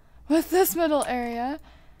done with this middle area.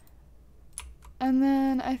 And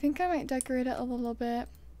then I think I might decorate it a little bit.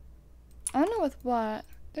 I don't know with what.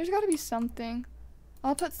 There's gotta be something.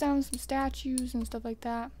 I'll put down some statues and stuff like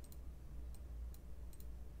that.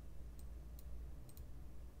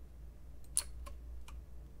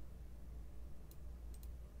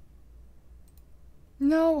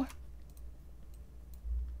 No!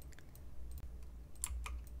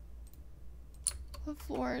 The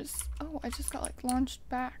floors. Oh, I just got like launched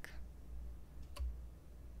back.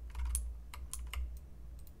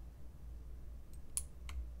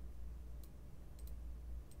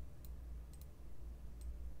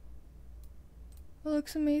 It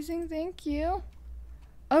looks amazing, thank you.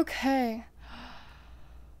 Okay.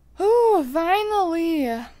 Oh,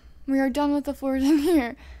 finally! We are done with the floors in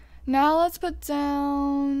here. Now let's put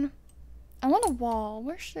down... I want a wall.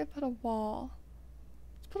 Where should I put a wall?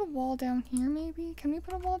 Let's put a wall down here, maybe? Can we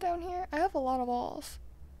put a wall down here? I have a lot of walls.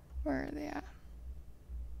 Where are they at?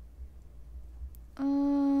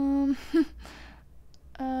 They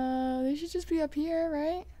should just be up here,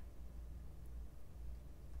 right?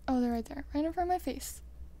 Oh, they're right there, right in front of my face.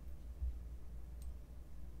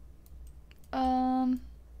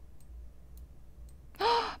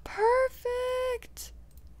 Perfect!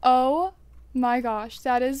 Oh my gosh,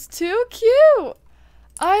 that is too cute!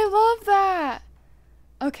 I love that!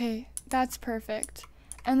 Okay, that's perfect.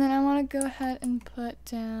 And then I want to go ahead and put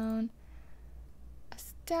down a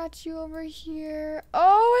statue over here.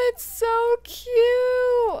 Oh, it's so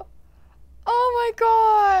cute! Oh my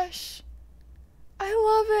gosh! I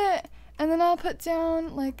love it! And then I'll put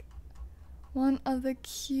down like one of the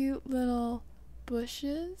cute little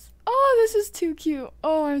bushes. Oh, this is too cute.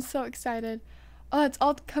 Oh, I'm so excited. Oh, it's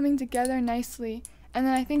all coming together nicely. And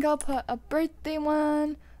then I think I'll put a birthday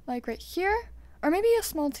one like right here. Or maybe a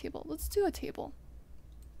small table. Let's do a table.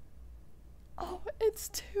 Oh, it's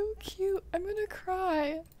too cute. I'm gonna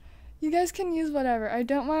cry. You guys can use whatever. I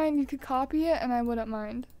don't mind. You could copy it and I wouldn't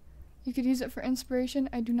mind. You could use it for inspiration.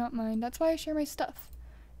 I do not mind. That's why I share my stuff.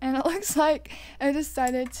 And it looks like I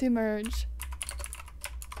decided to merge.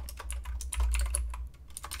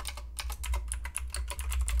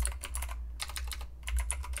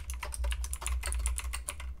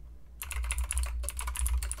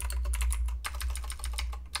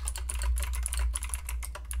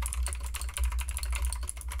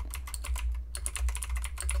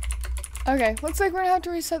 Okay, looks like we're gonna have to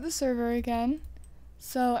reset the server again.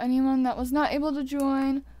 So anyone that was not able to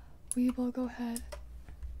join, we will go ahead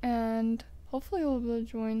and hopefully we'll be able to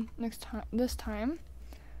join this time.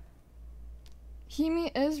 Himi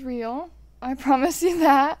is real. I promise you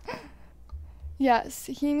that. Yes,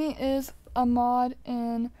 Himi is a mod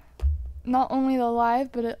in not only the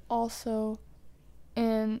live, but it also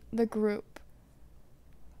in the group.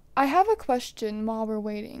 I have a question while we're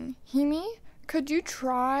waiting. Himi, could you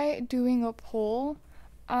try doing a poll?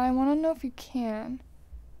 I want to know if you can.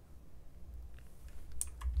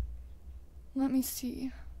 Let me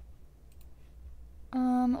see.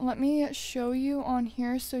 Let me show you on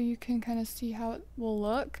here so you can kind of see how it will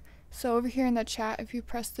look. So over here in the chat, if you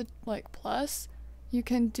press the like plus, you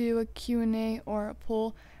can do a Q&A or a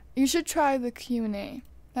poll. You should try the Q&A.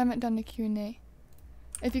 I haven't done the Q&A.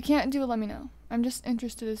 If you can't do it, let me know. I'm just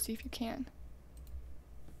interested to see if you can.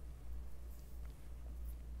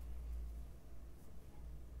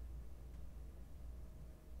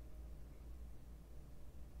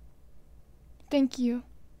 Thank you.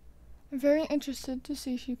 I'm very interested to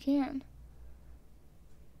see if you can.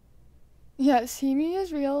 Yes, Himi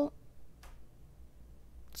is real.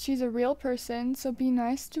 She's a real person, so be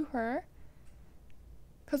nice to her.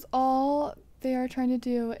 Because all they are trying to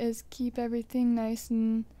do is keep everything nice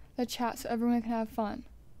in the chat so everyone can have fun.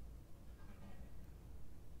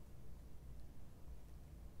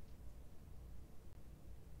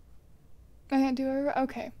 I can't do it?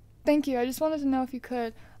 Okay. Thank you. I just wanted to know if you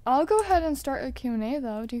could. I'll go ahead and start a Q&A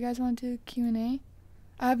though. Do you guys want to do a Q&A?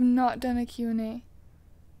 I have not done a Q&A.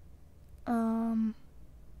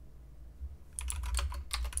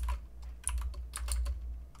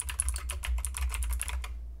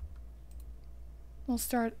 We'll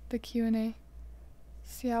start the Q&A.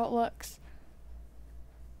 See how it looks.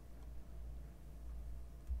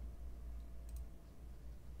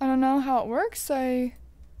 I don't know how it works. I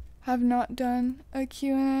have not done a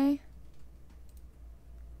Q&A.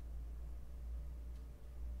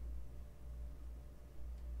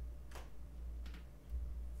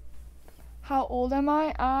 How old am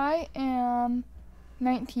I? I am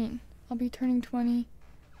 19. I'll be turning 20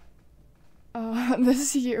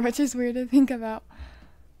 this year, which is weird to think about.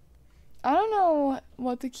 I don't know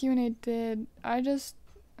what the Q&A did. I don't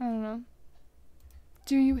know.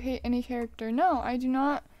 Do you hate any character? No, I do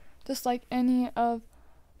not dislike any of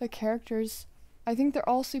the characters. I think they're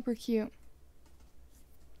all super cute.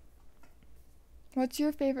 What's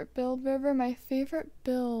your favorite build, River? My favorite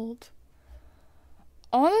build.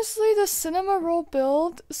 Honestly, the Cinnamoroll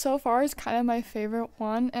build so far is kind of my favorite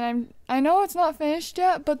one, and I know it's not finished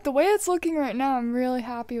yet, but the way it's looking right now, I'm really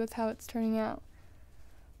happy with how it's turning out.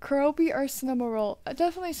 Riivv3r or Cinnamoroll?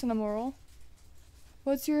 Definitely Cinnamoroll.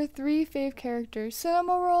 What's your 3 fave characters?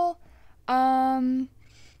 Cinnamoroll,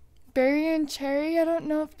 Berry and Cherry. I don't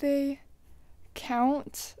know if they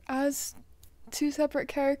count as 2 separate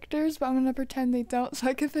characters, but I'm gonna pretend they don't, so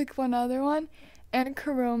I could pick one other one. And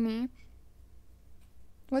Kuromi.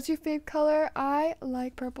 What's your fave color? I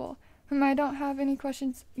like purple. I don't have any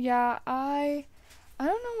questions. Yeah, I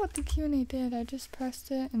don't know what the Q&A did. I just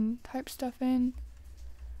pressed it and typed stuff in.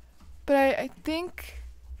 But I think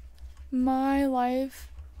my live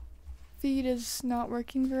feed is not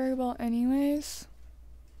working very well anyways.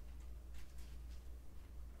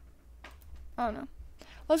 I don't know.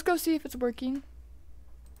 Let's go see if it's working.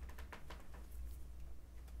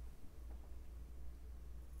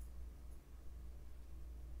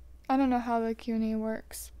 I don't know how the Q&A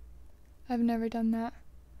works. I've never done that.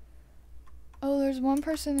 Oh, there's one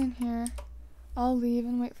person in here. I'll leave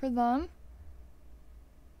and wait for them.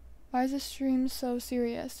 Why is this stream so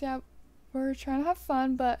serious? Yeah, we're trying to have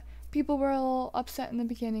fun, but people were a little upset in the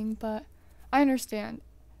beginning, but I understand.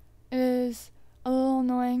 It is a little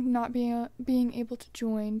annoying not being able to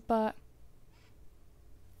join, but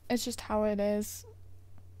it's just how it is.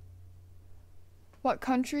 What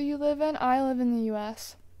country you live in? I live in the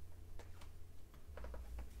US.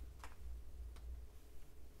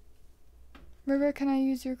 River, can I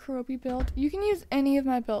use your Kurobi build? You can use any of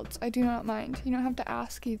my builds. I do not mind. You don't have to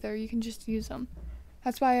ask either. You can just use them.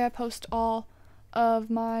 That's why I post all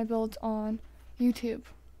of my builds on YouTube.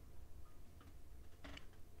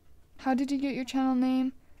 How did you get your channel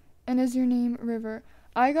name? And is your name River?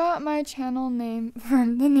 I got my channel name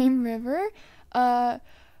from the name River. I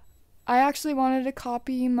actually wanted to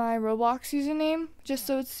copy my Roblox username just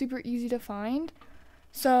so it's super easy to find.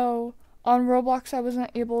 So on Roblox, I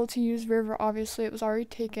wasn't able to use River, obviously, it was already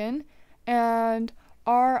taken, and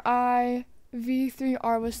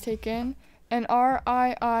Riivv3r was taken, and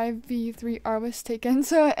Riivv3r was taken,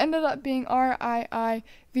 so it ended up being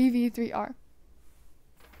Riivv3r.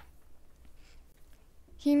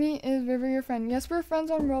 Himi, is River your friend? Yes, we're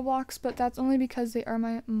friends on Roblox, but that's only because they are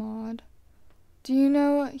my mod. Do you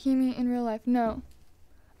know Himi in real life? No,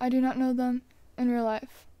 I do not know them in real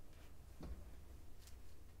life.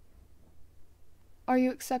 Are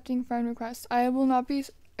you accepting friend requests? I will not be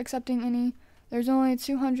accepting any. There's only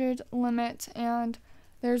 200 limit, and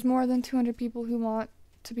there's more than 200 people who want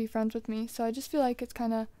to be friends with me, so I just feel like it's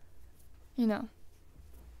kind of, you know,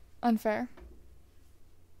 unfair.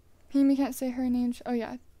 Himi can't say her name. Oh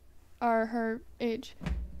yeah, or her age.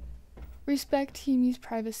 Respect Himi's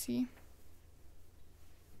privacy.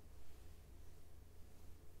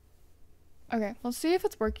 Okay, let's see if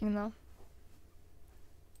it's working though.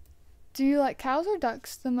 Do you like cows or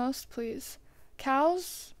ducks the most, please?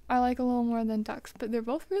 Cows I like a little more than ducks, but they're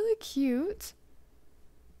both really cute.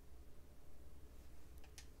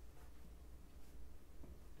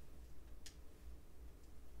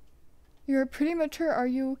 You're pretty mature, are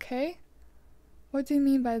you okay? What do you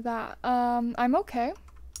mean by that? I'm okay.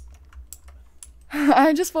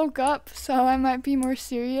 I just woke up, so I might be more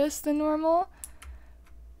serious than normal.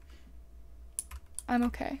 I'm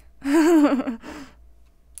okay.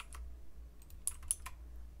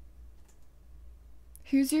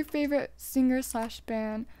 Who's your favorite singer /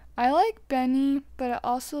 band? I like Benny, but I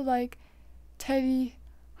also like Teddy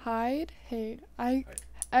Hyde.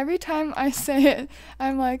 Every time I say it,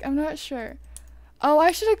 I'm like, I'm not sure. Oh,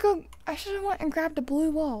 I should have went and grabbed a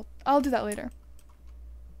blue wall. I'll do that later.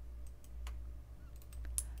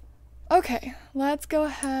 Okay, let's go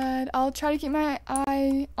ahead. I'll try to keep my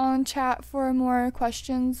eye on chat for more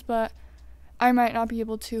questions, but I might not be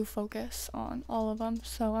able to focus on all of them,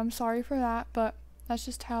 so I'm sorry for that, but that's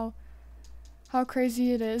just how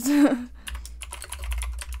crazy it is.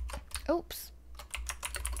 Oops.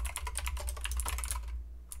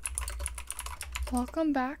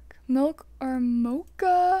 Welcome back. Milk or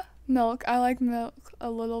mocha? Milk. I like milk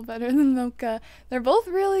a little better than mocha. They're both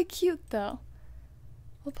really cute though.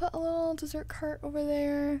 We'll put a little dessert cart over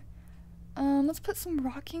there. Let's put some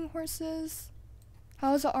rocking horses.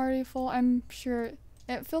 How is it already full? I'm sure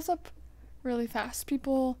it fills up really fast.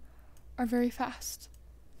 People are very fast.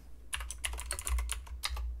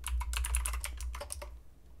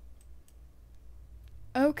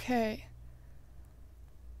 Okay.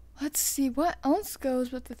 Let's see what else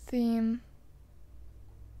goes with the theme.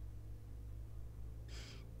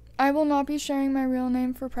 I will not be sharing my real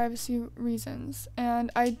name for privacy reasons,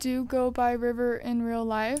 and I do go by River in real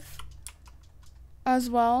life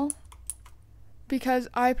as well because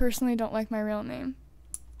I personally don't like my real name.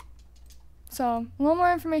 So, a little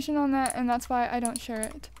more information on that, and that's why I don't share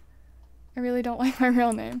it. I really don't like my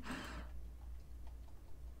real name.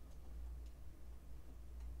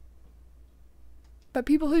 But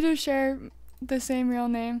people who do share the same real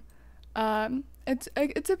name, it's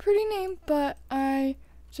a pretty name, but I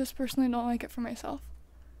just personally don't like it for myself.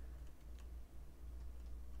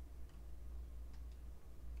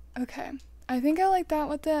 Okay, I think I like that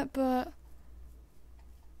with it, but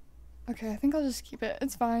okay, I think I'll just keep it.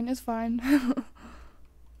 It's fine, it's fine.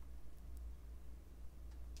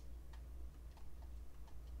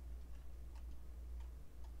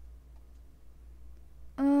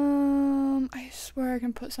 I swear I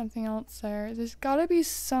can put something else there. There's gotta be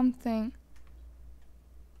something.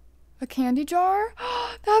 A candy jar?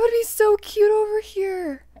 That would be so cute over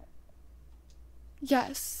here.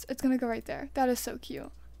 Yes, it's gonna go right there. That is so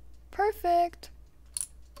cute. Perfect.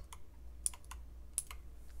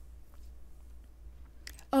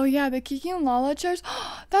 Oh yeah, the Kiki and Lala chairs.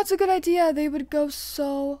 That's a good idea. They would go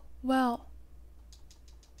so well.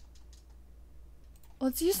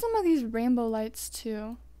 Let's use some of these rainbow lights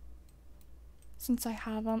too, since I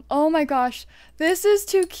have them. Oh my gosh, this is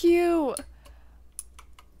too cute.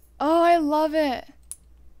 Oh, I love it.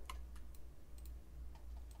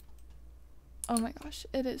 Oh my gosh,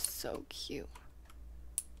 it is so cute.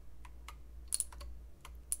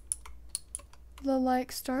 The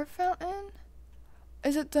like star fountain?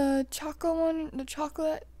 Is it the chocolate one? The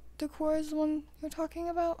chocolate decor is the one you're talking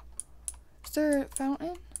about? Is there a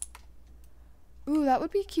fountain? Ooh, that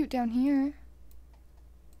would be cute down here.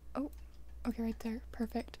 Oh, okay, right there.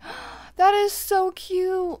 Perfect. That is so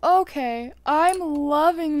cute. Okay, I'm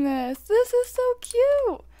loving this. This is so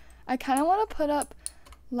cute. I kind of want to put up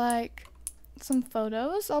like some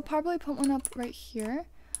photos. I'll probably put one up right here.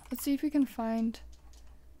 Let's see if we can find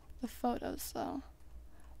the photos though.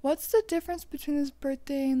 What's the difference between this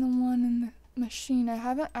birthday and the one in the machine? I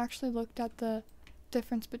haven't actually looked at the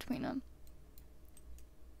difference between them.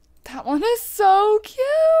 That one is so cute.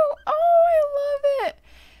 Oh, I love it.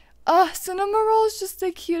 Cinnamoroll is just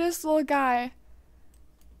the cutest little guy.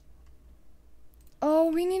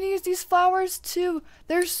 Oh, we need to use these flowers too.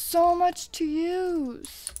 There's so much to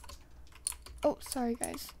use. Oh, sorry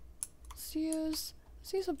guys. Let's use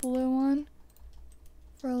a blue one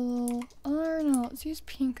for a little, oh no, let's use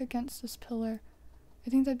pink against this pillar.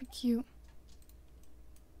 I think that'd be cute.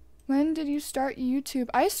 When did you start YouTube?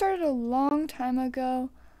 I started a long time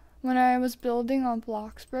ago when I was building on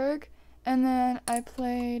Bloxburg, and then I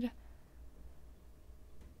played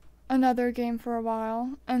another game for a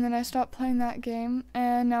while, and then I stopped playing that game,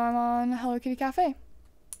 and now I'm on Hello Kitty Cafe,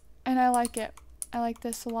 and I like it. I like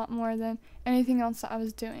this a lot more than anything else that I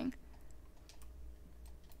was doing.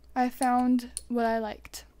 I found what I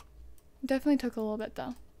liked. Definitely took a little bit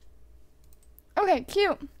though. Okay,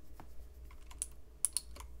 cute.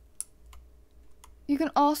 You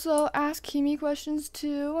can also ask Kimi questions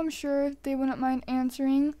too. I'm sure they wouldn't mind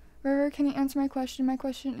answering. Riivv3r, can you answer my question? My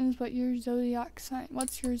question is, what your zodiac sign?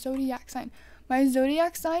 What's your zodiac sign? My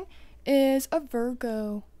zodiac sign is a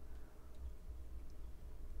Virgo.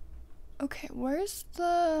 Okay, where's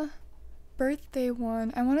the birthday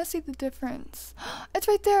one? I want to see the difference. It's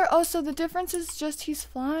right there. Oh, so the difference is just he's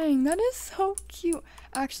flying. That is so cute.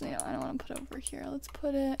 Actually, no, I don't want to put it over here. Let's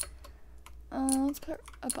put it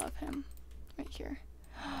above him. Right here.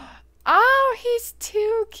 Oh, he's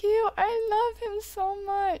too cute. I love him so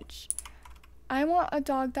much. I want a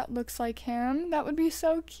dog that looks like him. That would be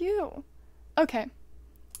so cute. Okay.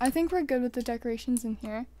 I think we're good with the decorations in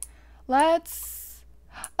here. Let's...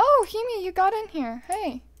 Oh, Himi, you got in here.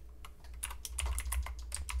 Hey.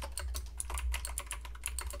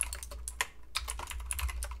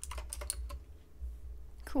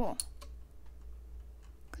 Cool.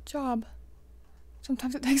 Good job.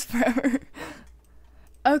 Sometimes it takes forever.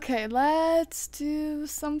 Okay, let's do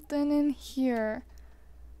something in here.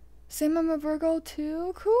 Same, I'm a Virgo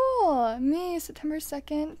too? Cool. Me, September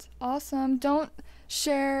 2nd. Awesome. Don't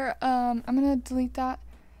share, I'm gonna delete that.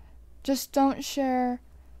 Just don't share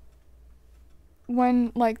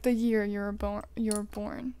when, like, the year you were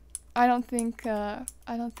born. I don't think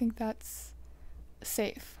that's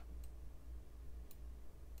safe.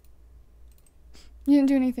 You didn't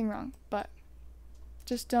do anything wrong, but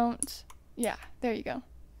just don't, yeah, there you go.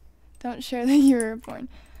 Don't share the year you were born.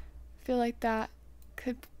 I feel like that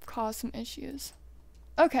could cause some issues.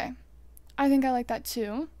 Okay, I think I like that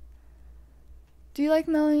too. Do you like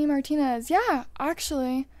Melanie Martinez? Yeah,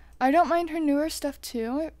 actually, I don't mind her newer stuff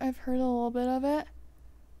too. I've heard a little bit of it.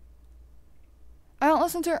 I don't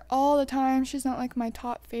listen to her all the time. She's not like my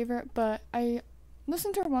top favorite, but I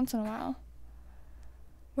listen to her once in a while.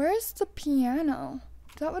 Where's the piano?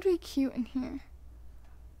 That would be cute in here.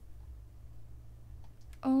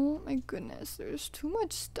 Oh my goodness, there's too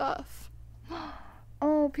much stuff.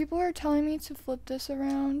 Oh, people are telling me to flip this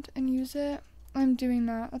around and use it. I'm doing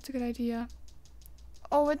that. That's a good idea.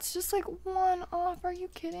 Oh, it's just like one off. Are you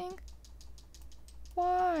kidding?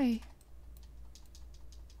 Why?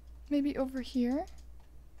 Maybe over here?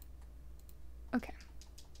 Okay.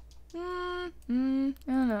 I don't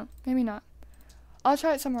know. Maybe not. I'll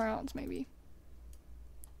try it somewhere else, maybe.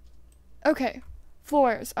 Okay.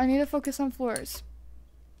 Floors. I need to focus on floors.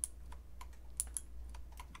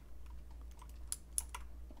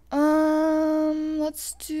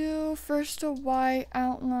 Let's do first a white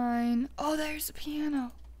outline. Oh, there's the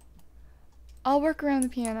piano. I'll work around the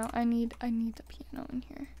piano. I need the piano in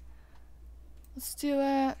here. Let's do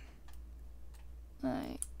it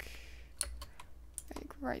like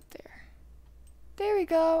right there. There we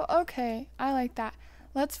go. Okay, I like that.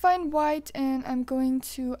 Let's find white, and I'm going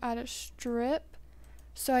to add a strip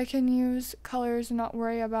so I can use colors and not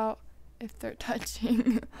worry about if they're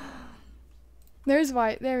touching. There's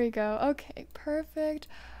white. There we go. Okay, perfect.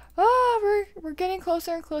 Oh, we're getting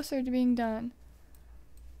closer and closer to being done.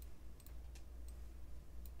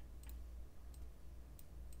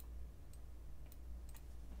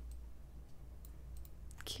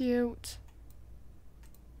 Cute.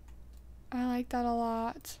 I like that a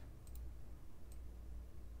lot.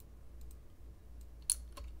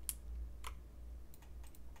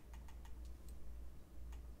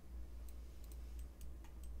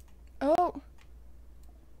 Oh.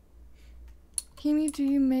 Kimi, do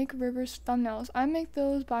you make Riivv3r's thumbnails? I make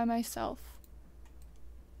those by myself.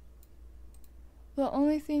 The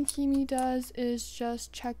only thing Kimi does is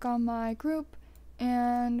just check on my group,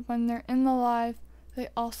 and when they're in the live, they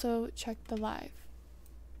also check the live.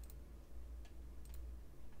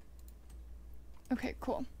 Okay,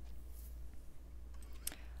 cool.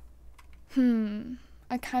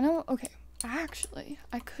 I kind of, okay, actually,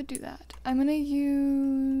 I could do that. I'm gonna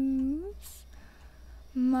use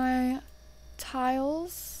my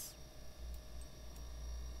tiles,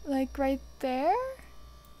 like right there,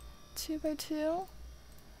 2 by 2.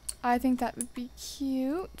 I think that would be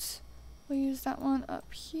cute. We'll use that one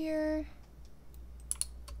up here.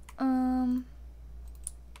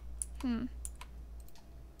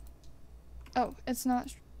 Oh, it's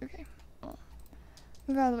not, okay. Well,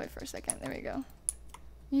 move out of the way for a second. There we go.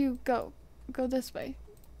 You go this way.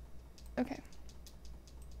 Okay.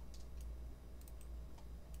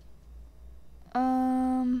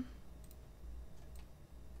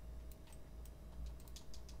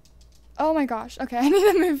 Oh my gosh. Okay, I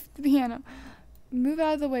need to move the piano. Move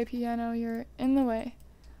out of the way, piano. You're in the way.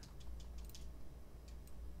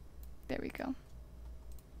 There we go.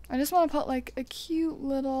 I just want to put like a cute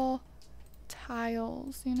little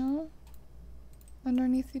tiles, you know,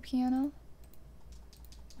 underneath the piano.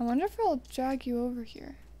 I wonder if it'll drag you over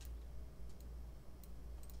here.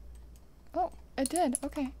 Oh, it did.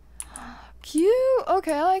 Okay. Cute.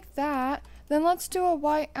 Okay, I like that. Then let's do a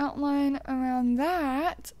white outline around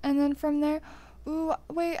that, and then from there, ooh,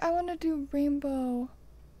 wait, I want to do rainbow.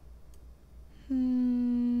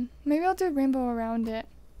 Maybe I'll do rainbow around it.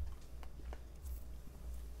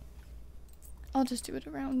 I'll just do it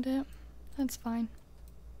around it. That's fine.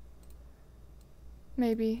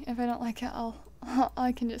 Maybe. If I don't like it,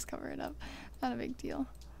 I can just cover it up. Not a big deal.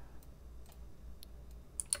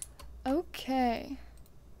 Okay.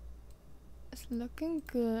 It's looking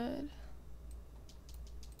good.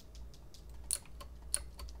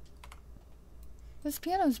 This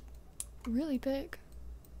piano's really big.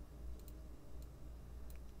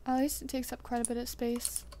 At least it takes up quite a bit of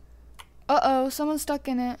space. Uh-oh, someone's stuck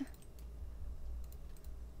in it.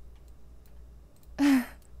 Here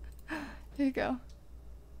you go.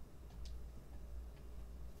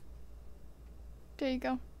 There you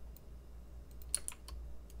go.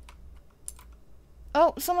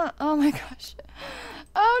 Oh, someone, oh my gosh.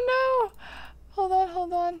 Oh no!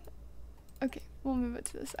 Hold on. Okay, we'll move it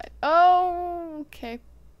to the side. Oh, okay.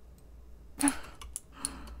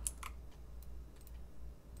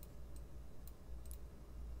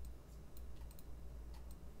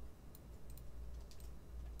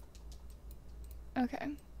 Okay,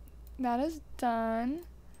 that is done.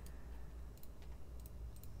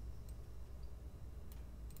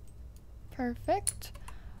 Perfect.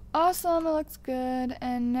 Awesome, it looks good.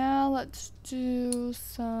 And now let's do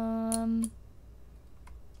some,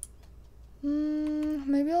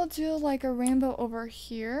 maybe I'll do like a rainbow over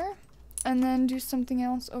here, and then do something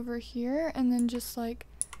else over here, and then just like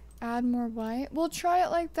add more white. We'll try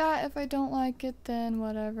it like that. If I don't like it, then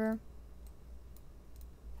whatever.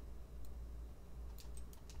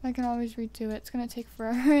 I can always redo it. It's gonna take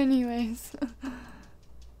forever anyways.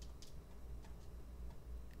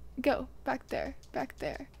 Go. Back there. Back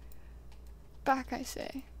there. Back, I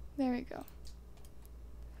say. There we go.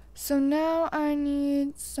 So now I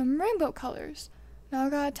need some rainbow colors. Now I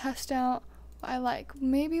gotta test out what I like.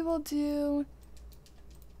 Maybe we'll do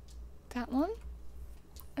that one.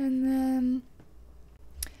 And then,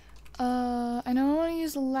 I know I want to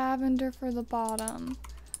use lavender for the bottom.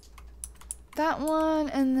 That one,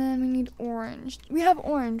 and then we need orange. We have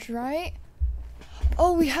orange, right?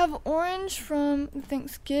 Oh, we have orange from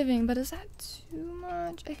Thanksgiving, but is that too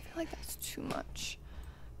much? I feel like that's too much.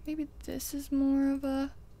 Maybe this is more of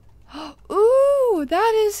a... Ooh,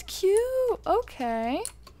 that is cute. Okay.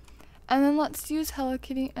 And then let's use Hello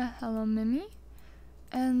Kitty and Hello Mimi.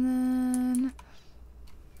 And then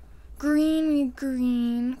green, we need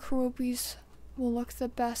green. Karopi's will look the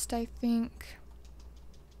best, I think.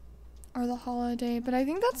 Or the holiday, but I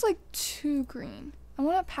think that's like too green. I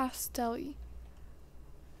want it pastel-y.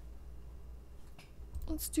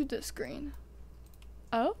 Let's do this green.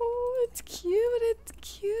 Oh, it's cute, it's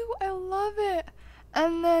cute. I love it.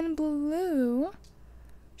 And then blue.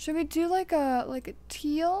 Should we do like a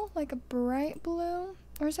teal, like a bright blue?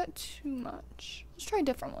 Or is that too much? Let's try a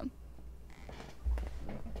different one.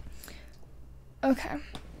 Okay.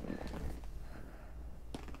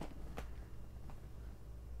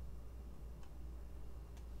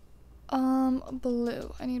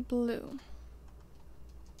 Blue. I need blue.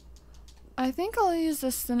 I think I'll use the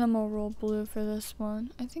Cinnamoroll blue for this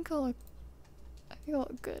one. I think it'll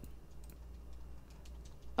look good.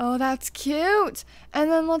 Oh, that's cute. And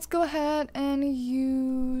then let's go ahead and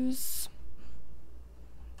use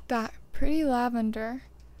that pretty lavender.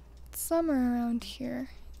 It's somewhere around here.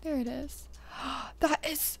 There it is. That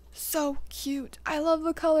is so cute. I love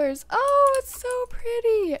the colors. Oh, it's so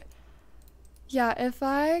pretty. Yeah, if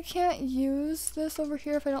I can't use this over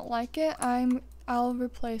here, if I don't like it, I'll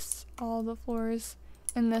replace all the floors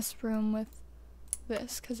in this room with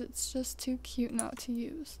this because it's just too cute not to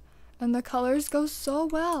use. And the colors go so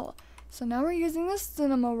well. So now we're using this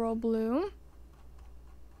Cinnamoroll blue.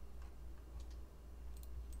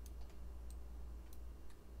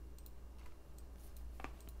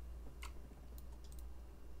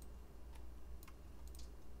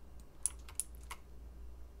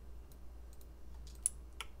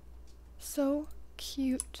 So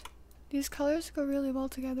cute. These colors go really well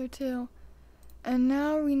together too. And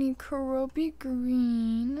now we need Karopi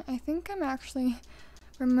green. I think I'm actually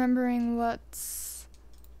remembering what's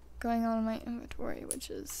going on in my inventory, which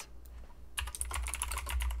is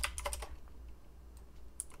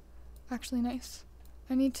actually nice.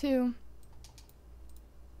 I need to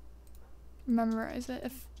memorize it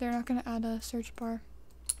if they're not going to add a search bar.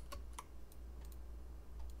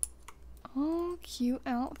 Oh, cute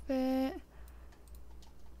outfit.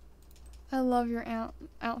 I love your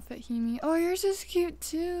outfit, Himi. Oh, yours is cute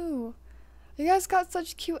too. You guys got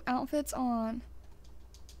such cute outfits on.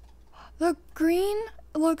 The green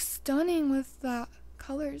looks stunning with that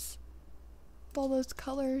colors. With all those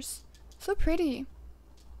colors. So pretty.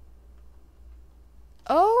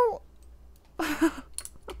 Oh!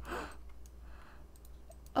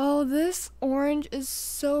 Oh, this orange is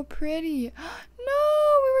so pretty. No,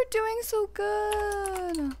 we were doing so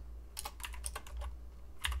good.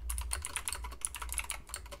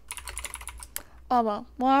 Oh well,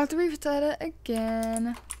 we'll have to reset it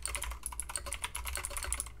again.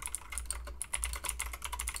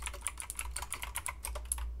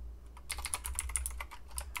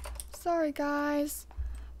 Sorry guys.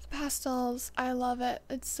 The pastels, I love it.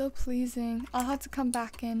 It's so pleasing. I'll have to come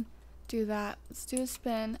back and do that. Let's do a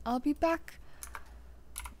spin. I'll be back.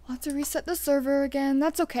 I'll have to reset the server again.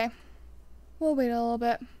 That's okay. We'll wait a little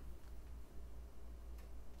bit.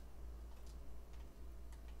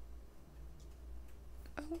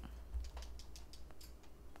 Oh.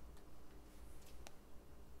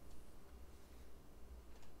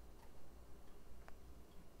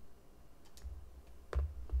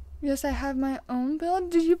 Yes, I have my own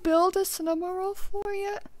build. Did you build a Cinnamoroll floor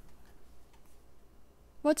yet?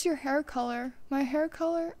 What's your hair color? My hair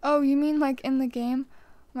color? Oh, you mean like in the game?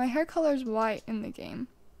 My hair color is white in the game.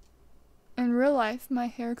 In real life, my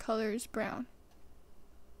hair color is brown.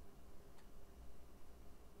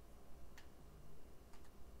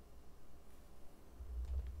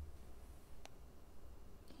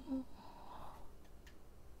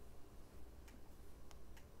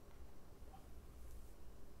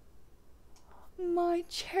 My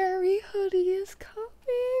cherry hoodie is coming.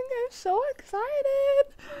 I'm so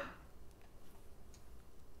excited.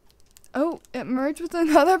 Oh, it merged with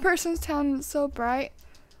another person's town. It's so bright.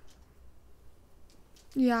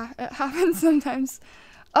 Yeah, it happens sometimes.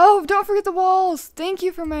 Oh, don't forget the walls. Thank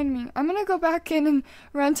you for reminding me. I'm gonna go back in and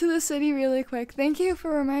run to the city really quick. Thank you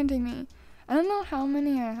for reminding me. I don't know how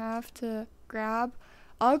many I have to grab.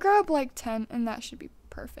 I'll grab like 10 and that should be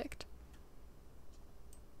perfect.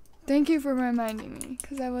 Thank you for reminding me,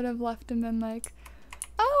 because I would have left and been like,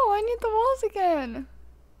 oh, I need the walls again.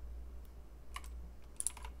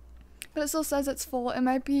 But it still says it's full. It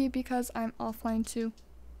might be because I'm offline too.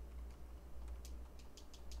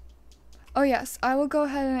 Oh yes, I will go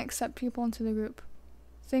ahead and accept people into the group.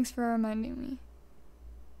 Thanks for reminding me.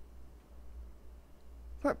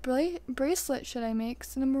 What bracelet should I make?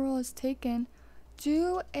 Cinnamoroll is taken.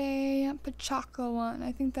 Do a Pachaco one.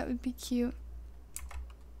 I think that would be cute.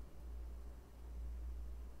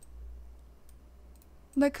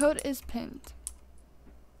 The code is pinned.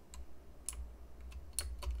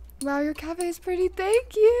 Wow, your cafe is pretty.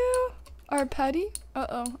 Thank you. Or petty?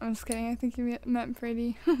 Uh-oh, I'm just kidding. I think you meant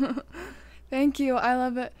pretty. Thank you. I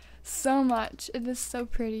love it so much. It is so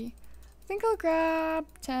pretty. I think I'll grab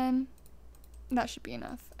 10. That should be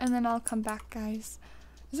enough. And then I'll come back, guys.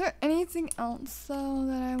 Is there anything else, though,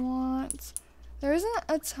 that I want? There isn't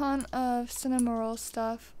a ton of Cinnamoroll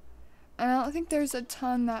stuff. And I don't think there's a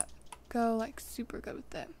ton that go, like, super good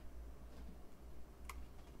with it.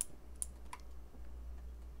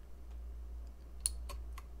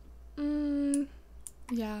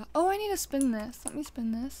 Yeah. Oh, I need to spin this. Let me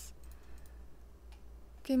spin this.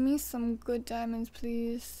 Give me some good diamonds,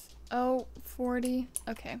 please. Oh, 40.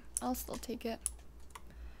 Okay, I'll still take it.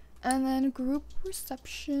 And then group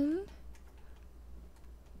reception.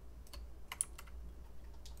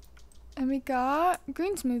 And we got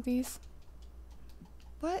green smoothies.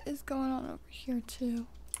 What is going on over here, too?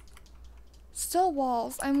 Still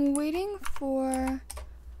walls. I'm waiting for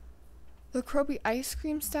the Croby ice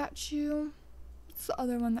cream statue. What's the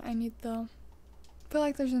other one that I need, though? I feel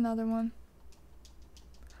like there's another one.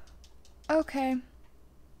 Okay.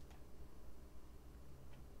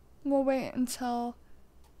 We'll wait until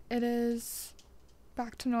it is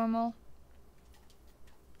back to normal.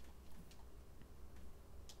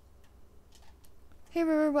 Hey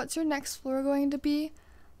River, what's your next floor going to be?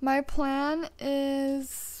 My plan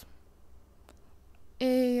is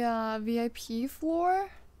a VIP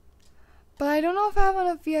floor, but I don't know if I have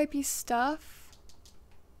enough VIP stuff.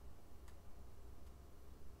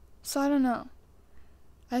 So I don't know.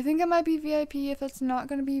 I think it might be VIP. If it's not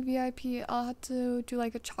going to be VIP, I'll have to do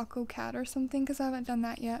like a Choco Cat or something because I haven't done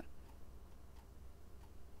that yet.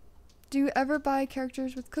 Do you ever buy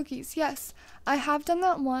characters with cookies? Yes, I have done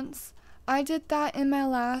that once. I did that in my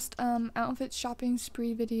last outfit shopping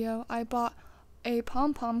spree video. I bought a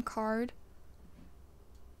pom-pom card.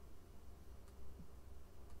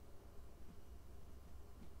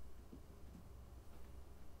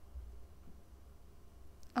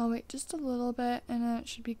 I'll wait just a little bit and then it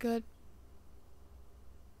should be good.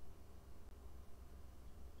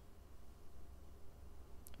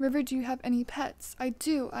 River, do you have any pets? I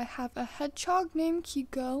do. I have a hedgehog named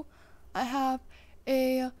Kiko. I have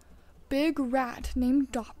a big rat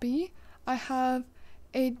named Doppy. I have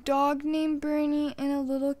a dog named Bernie and a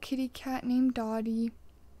little kitty cat named Dottie.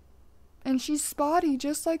 And she's spotty,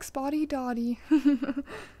 just like Spotty Dottie.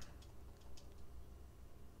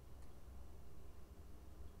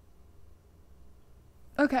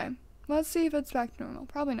 Okay, let's see if it's back to normal.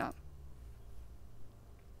 Probably not.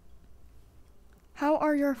 How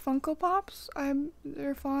are your Funko Pops?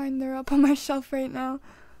 They're fine. They're up on my shelf right now.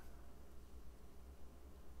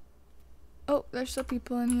 Oh, there's still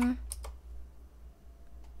people in here.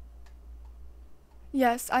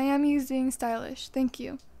 Yes, I am using Stylish. Thank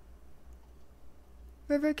you.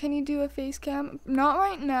 River, can you do a face cam? Not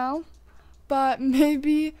right now, but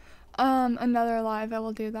maybe another live I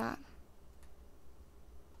will do that.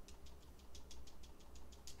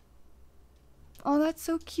 Oh, that's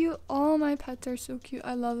so cute. All my pets are so cute.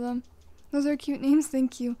 I love them. Those are cute names.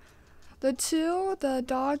 Thank you. The two, the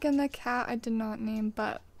dog and the cat, I did not name,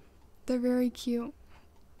 but they're very cute.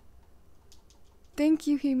 Thank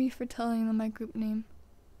you, Hebe, for telling them my group name.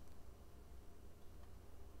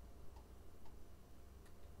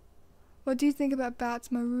 What do you think about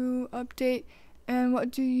Cinnamoroll update, and what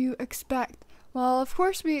do you expect? Well, of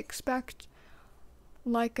course we expect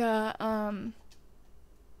like a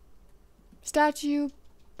statue,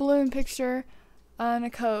 balloon picture, and a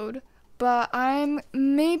code. But I'm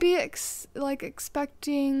maybe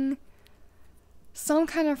expecting some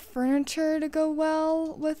kind of furniture to go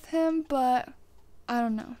well with him, but I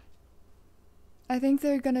don't know. I think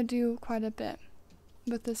they're gonna do quite a bit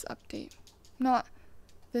with this update. Not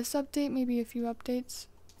this update, maybe a few updates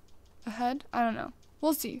ahead. I don't know.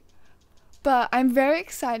 We'll see. But I'm very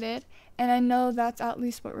excited, and I know that's at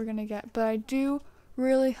least what we're gonna get. But I do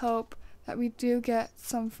really hope that we do get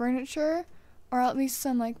some furniture, or at least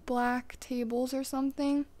some like black tables or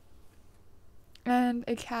something, and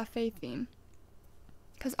a cafe theme.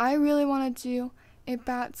 Because I really want to do a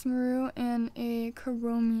Cinnamoroll and a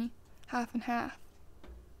Kuromi half and half.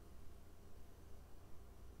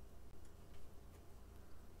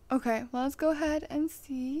 Okay, well, let's go ahead and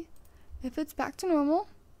see if it's back to normal.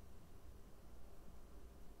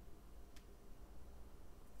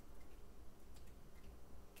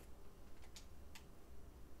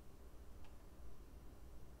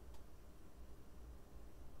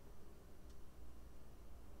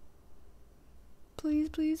 Please,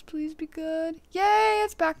 please, please be good. Yay,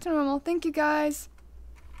 it's back to normal. Thank you, guys.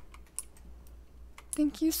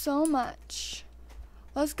 Thank you so much.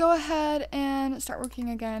 Let's go ahead and start working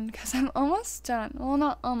again because I'm almost done. Well,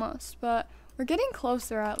 not almost, but we're getting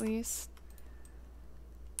closer at least.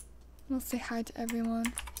 We'll say hi to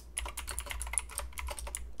everyone.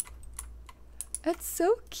 It's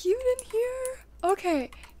so cute in here. Okay,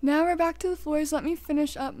 now we're back to the floors. Let me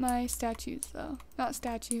finish up my statues though. Not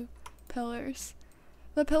statue, pillars.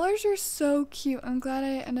 The pillars are so cute. I'm glad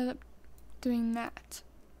I ended up doing that.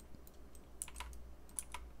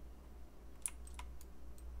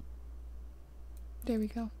 There we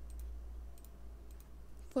go.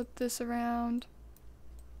 Flip this around.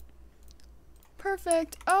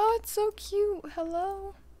 Perfect. Oh, it's so cute.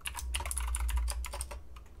 Hello.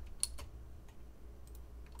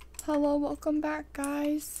 Hello, welcome back,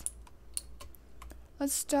 guys.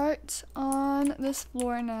 Let's start on this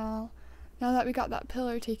floor now. Now that we got that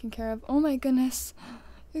pillar taken care of. Oh my goodness.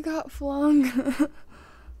 It got flung.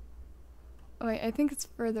 Oh, wait, I think it's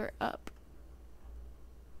further up.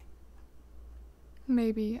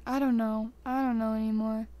 Maybe. I don't know. I don't know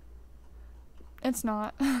anymore. It's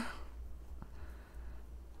not.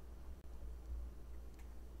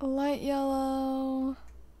 Light yellow.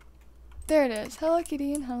 There it is. Hello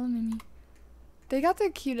Kitty and hello Mimi. They got the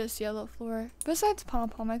cutest yellow floor. Besides Pom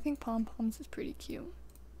Pom, I think Pom Pom's is pretty cute.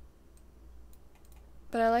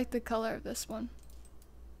 But I like the color of this one.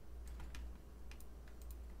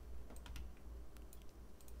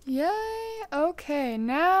 Yay! Okay,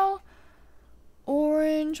 now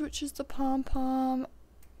orange, which is the Pom Pom.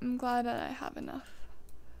 I'm glad that I have enough.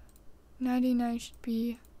 99 should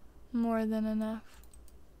be more than enough.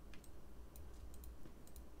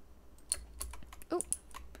 Oh.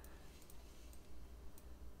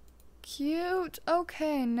 Cute.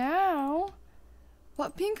 Okay, now,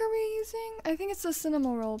 what pink are we using? I think it's the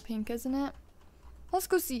Cinnamoroll pink, isn't it? Let's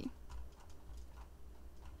go see.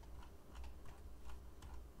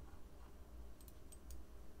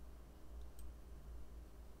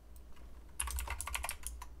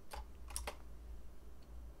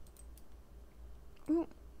 Ooh.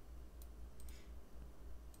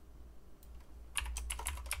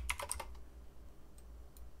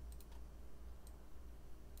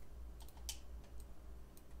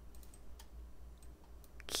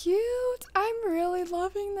 Cute. I'm really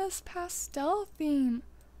loving this pastel theme.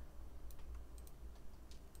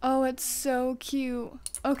 Oh, it's so cute.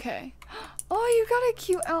 Okay. Oh, you got a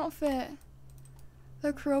cute outfit.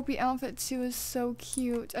 The Keroppi outfit too is so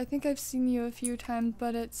cute. I think I've seen you a few times,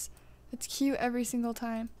 but it's cute every single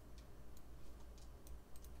time.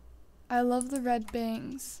 I love the red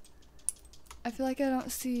bangs. I feel like I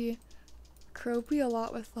don't see Keroppi a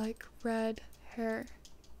lot with like red hair.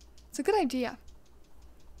 It's a good idea.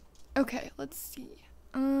 Okay, let's see.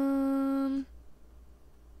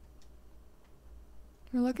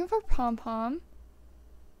 We're looking for Pom Pom.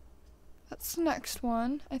 That's the next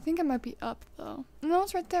one. I think it might be up though. No,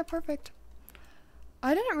 it's right there. Perfect.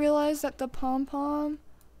 I didn't realize that the Pom Pom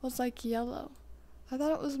was like yellow. I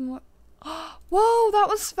thought it was more. Whoa, that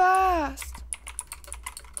was fast.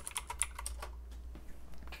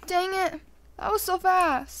 Dang it. That was so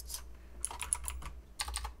fast.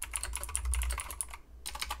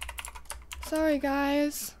 Sorry,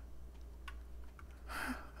 guys.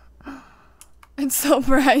 It's so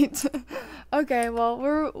bright. Okay, well,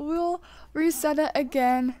 we'll reset it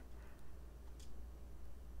again.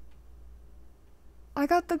 I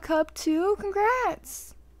got the cup too.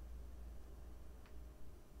 Congrats.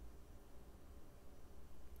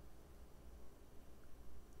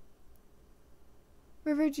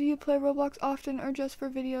 Riivv3r, do you play Roblox often or just for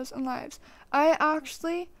videos and lives? I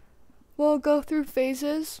actually will go through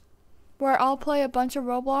phases where I'll play a bunch of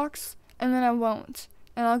Roblox and then I won't.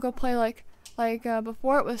 And I'll go play like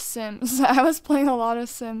before it was Sims. I was playing a lot of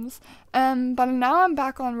Sims. But now I'm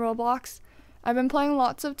back on Roblox. I've been playing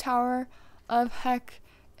lots of Tower of Heck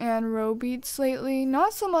and Roblox lately.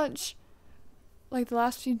 Not so much like the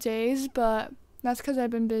last few days, but that's because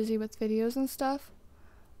I've been busy with videos and stuff.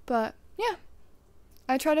 But yeah,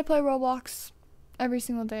 I try to play Roblox every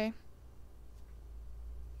single day.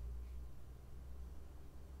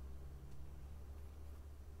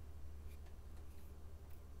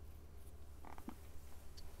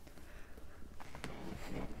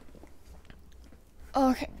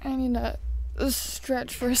 Okay, I need to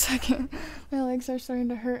stretch for a second. My legs are starting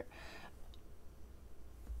to hurt.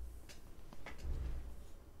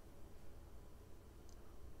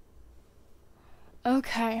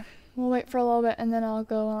 Okay, we'll wait for a little bit and then I'll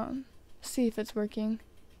go see if it's working.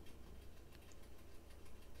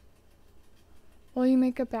 Will you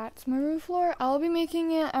make a Batsma floor? I'll be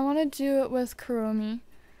making it. I want to do it with Kuromi.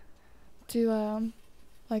 Do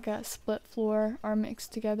like a split floor are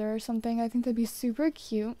mixed together or something. I think that'd be super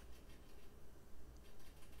cute.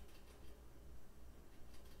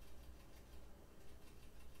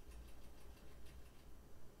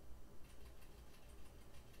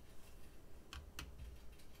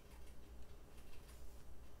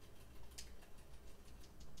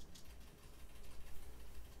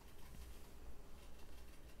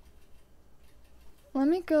 Let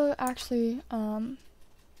me go actually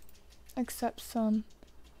accept some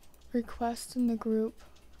requests in the group.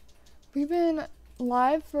 We've been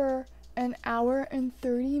live for an hour and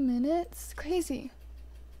 30 minutes. Crazy.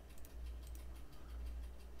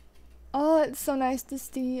 Oh, it's so nice to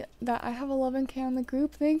see that I have 11K on the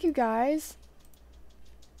group. Thank you guys.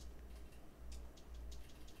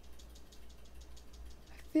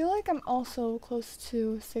 I feel like I'm also close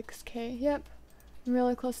to 6K. Yep. I'm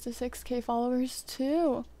really close to 6K followers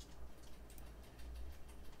too.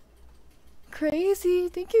 Crazy.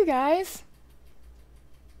 Thank you guys.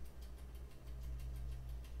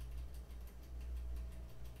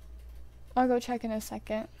 I'll go check in a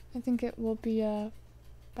second. I think it will be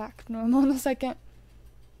back to normal in a second.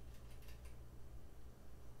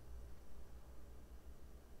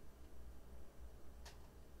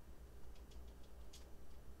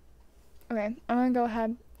 Okay, I'm gonna go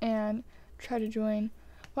ahead and try to join.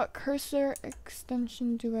 What cursor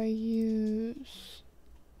extension do I use?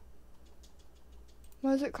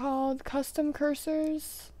 What is it called? Custom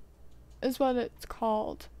cursors is what it's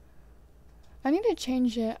called. I need to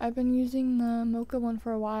change it. I've been using the Mocha one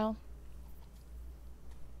for a while.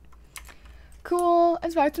 Cool,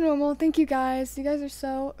 it's back to normal. Thank you guys. You guys are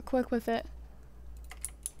so quick with it.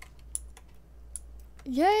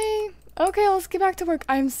 Yay! Okay, let's get back to work.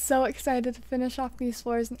 I'm so excited to finish off these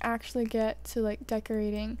floors and actually get to like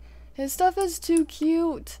decorating. His stuff is too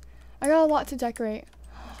cute. I got a lot to decorate.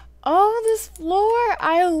 Oh, this floor!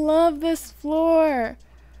 I love this floor.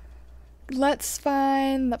 Let's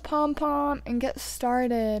find the pom-pom and get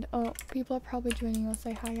started. Oh, people are probably joining. I'll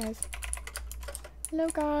say hi, guys. Hello,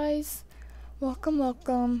 guys. Welcome,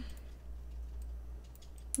 welcome.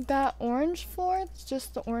 That orange floor, it's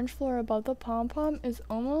just the orange floor above the pom-pom, is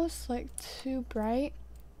almost like too bright,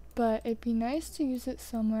 but it'd be nice to use it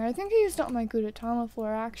somewhere. I think I used it on my Gudetama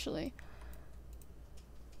floor, actually.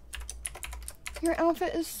 Your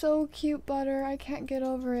outfit is so cute, Butter. I can't get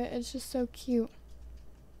over it. It's just so cute.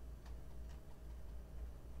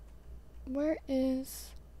 Where is...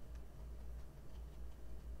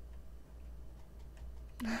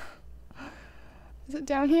 Is it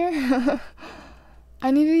down here? I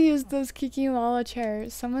need to use those Kiki Lala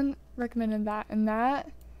chairs. Someone recommended that, and that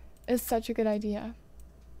is such a good idea.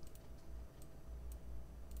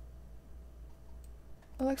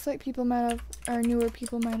 It looks like people might have, or newer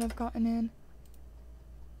people might have gotten in.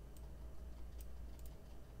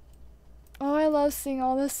 Oh, I love seeing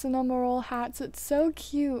all the Cinnamoroll hats. It's so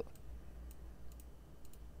cute.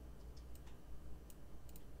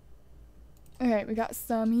 Okay, we got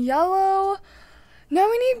some yellow. Now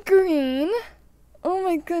we need green. Oh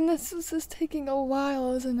my goodness, this is taking a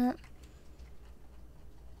while, isn't it?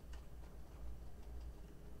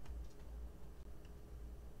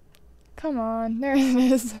 Come on, there it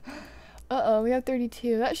is. Uh-oh, we have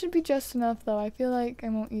 32. That should be just enough, though. I feel like I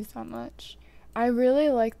won't use that much. I really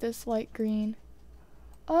like this light green.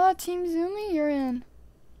 Oh, Team Zumi, you're in.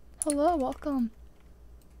 Hello, welcome.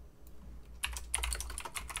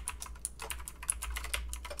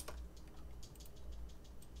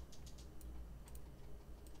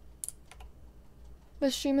 The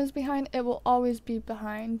stream is behind. It will always be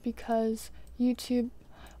behind because YouTube...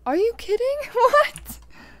 Are you kidding? What?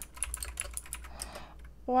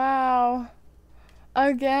 Wow.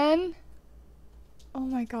 Again? Oh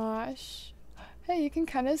my gosh. Hey, you can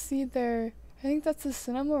kind of see there. I think that's a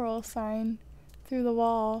Cinnamoroll sign through the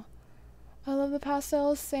wall. I love the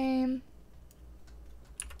pastels. Same.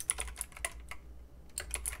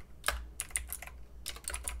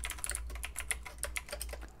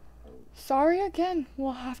 Sorry again.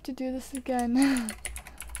 We'll have to do this again.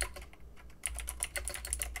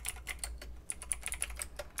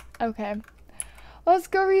 Okay. Let's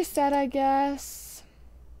go reset, I guess.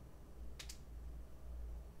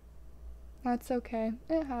 That's okay.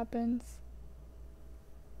 It happens.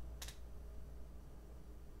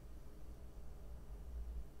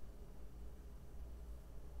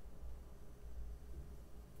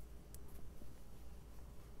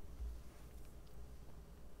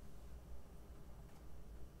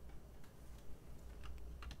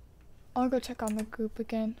 I'll go check on the group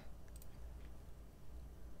again.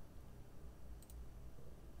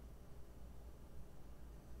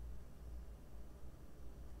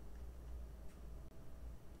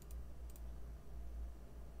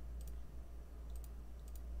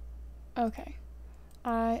 Okay.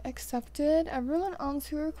 I accepted everyone else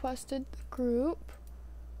who requested the group.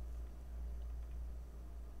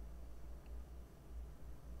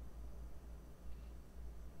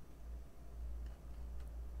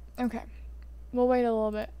 Okay. We'll wait a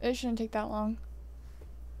little bit. It shouldn't take that long.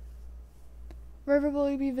 Riivv3r, will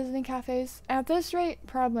you be visiting cafes? At this rate,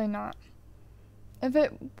 probably not. If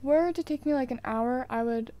it were to take me like an hour, I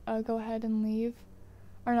would go ahead and leave.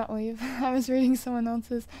 Or not leave. I was reading someone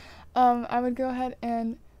else's. I would go ahead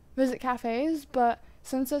and visit cafes, but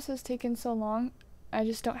since this has taken so long, I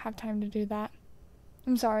just don't have time to do that.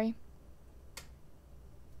 I'm sorry.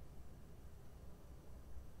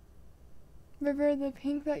 Riivv3r, the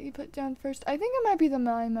pink that you put down first. I think it might be the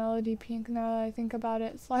My Melody pink now that I think about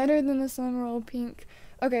it. It's lighter than the Cinnamoroll pink.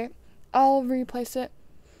 Okay, I'll replace it.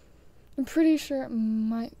 I'm pretty sure it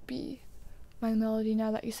might be My Melody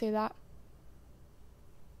now that you say that.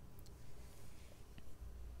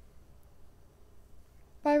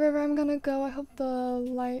 Bye, Riivv3r, I'm gonna go. I hope the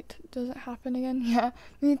light doesn't happen again. Yeah,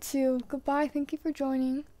 me too. Goodbye, thank you for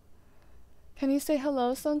joining. Can you say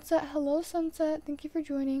hello, Sunset? Hello, Sunset. Thank you for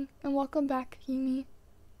joining. And welcome back, Kimi.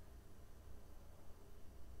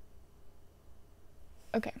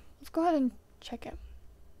 Okay, let's go ahead and check it.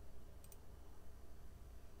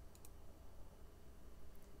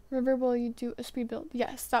 Riivv3r, will you do a speed build?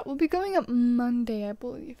 Yes, that will be going up Monday, I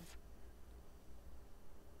believe.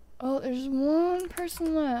 Oh, there's one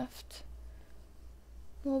person left.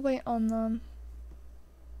 We'll wait on them.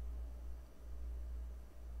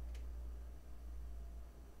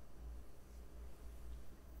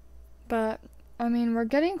 But, I mean, we're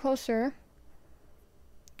getting closer.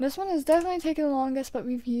 This one is definitely taking the longest, but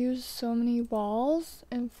we've used so many walls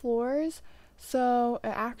and floors, so it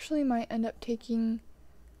actually might end up taking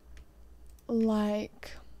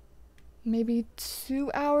like maybe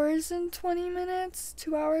 2 hours and 20 minutes,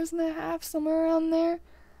 2 hours and a half, somewhere around there.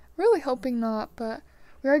 Really hoping not, but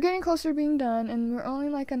we are getting closer to being done, and we're only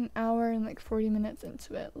like an hour and like 40 minutes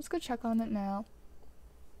into it. Let's go check on it now.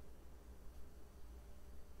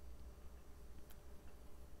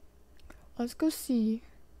 Let's go see.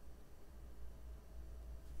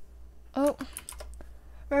 Oh,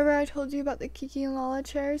 Riivv3r, I told you about the Kiki and Lala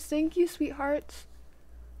chairs. Thank you, sweethearts.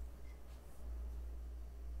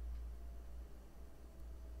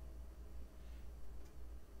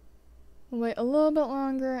 We'll wait a little bit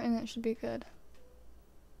longer and it should be good.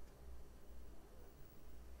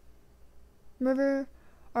 Riivv3r,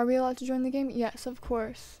 are we allowed to join the game? Yes, of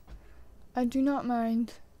course. I do not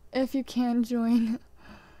mind if you can join.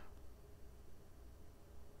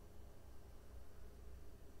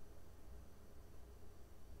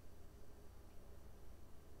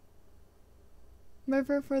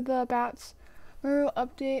 Riivv3r, for the bats. Riivv3r,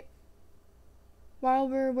 update. While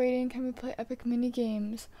we're waiting, can we play epic mini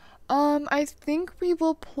games? I think we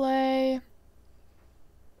will play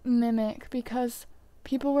Mimic because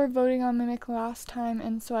people were voting on Mimic last time,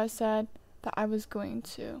 and so I said that I was going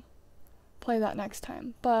to play that next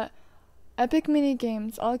time. But epic mini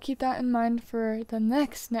games, I'll keep that in mind for the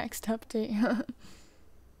next update.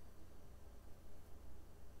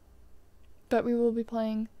 But we will be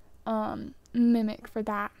playing Mimic for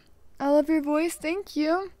that. I love your voice, thank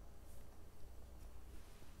you.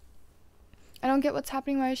 I don't get what's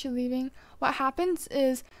happening. Why is she leaving? What happens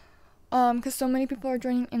is, because so many people are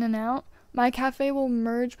joining in and out, my cafe will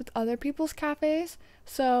merge with other people's cafes,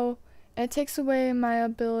 so it takes away my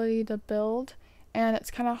ability to build, and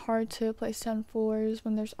it's kind of hard to place down floors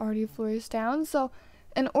when there's already floors down. So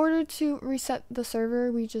in order to reset the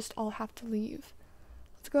server, we just all have to leave.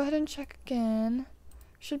 Let's go ahead and check again.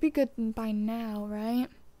 Should be good by now, right?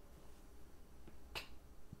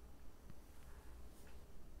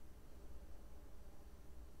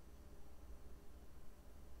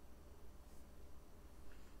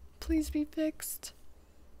 Please be fixed.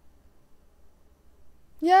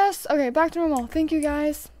 Yes! Okay, back to normal. Thank you,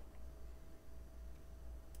 guys.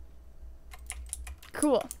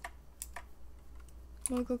 Cool.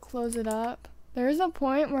 We'll go close it up. There is a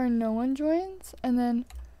point where no one joins, and then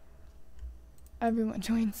everyone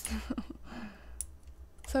joins.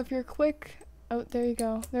 So if you're quick, oh, there you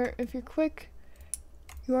go. If you're quick,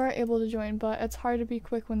 you are able to join, but it's hard to be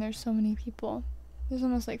quick when there's so many people. There's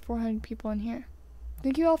almost like 400 people in here.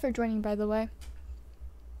 Thank you all for joining, by the way.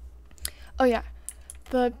 Oh yeah,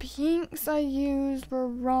 the pinks I used were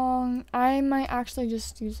wrong. I might actually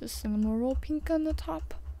just use the Cinnamoroll pink on the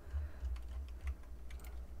top.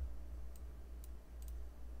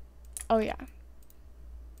 Oh yeah,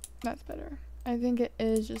 that's better. I think it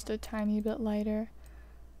is just a tiny bit lighter.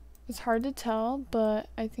 It's hard to tell, but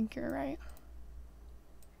I think you're right.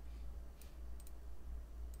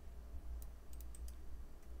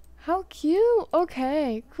 How cute.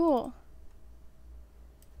 Okay, cool.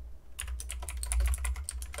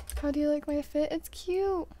 How do you like my fit? It's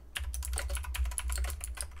cute.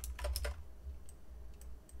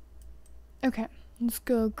 Okay, let's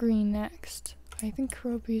go green next. I think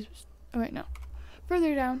Kurobi's was, oh wait, no.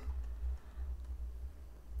 Further down.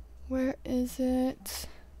 Where is it?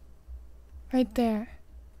 Right there.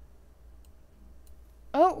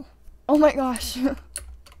 Oh! Oh my gosh.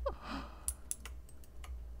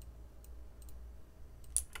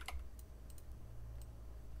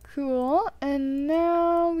 Cool. And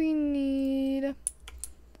now we need...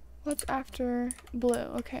 What's after blue?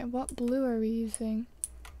 Okay, what blue are we using?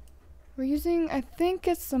 We're using, I think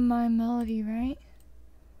it's the My Melody, right?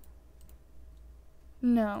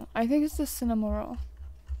 No, I think it's the Cinnamoroll.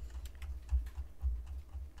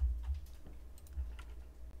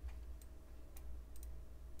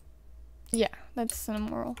 Yeah, that's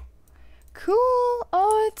Cinnamoroll. Cool!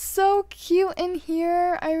 Oh, it's so cute in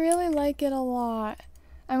here. I really like it a lot.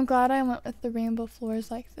 I'm glad I went with the rainbow floors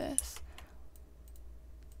like this.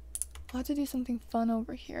 I'll have to do something fun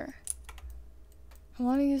over here. I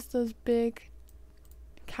want to use those big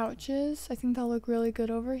couches. I think they'll look really good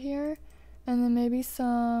over here. And then maybe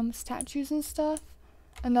some statues and stuff.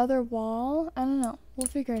 Another wall. I don't know. We'll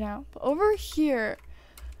figure it out. But over here,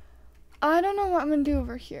 I don't know what I'm going to do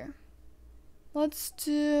over here. Let's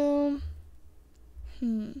do...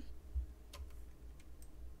 I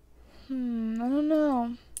don't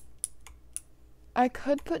know. I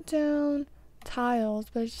could put down tiles,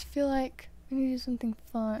 but I just feel like I need to do something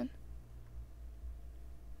fun.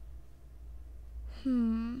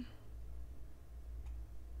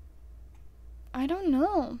 I don't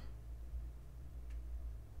know.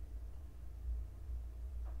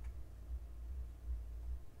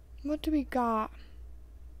 What do we got?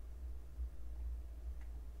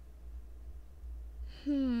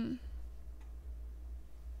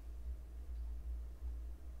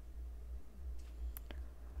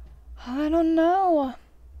 I don't know.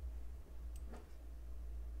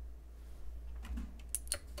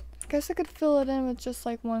 I guess I could fill it in with just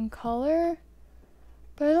like one color,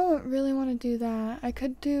 but I don't really want to do that. I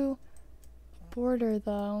could do a border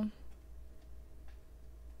though.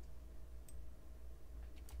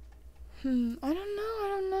 I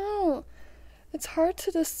don't know. It's hard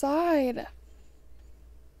to decide.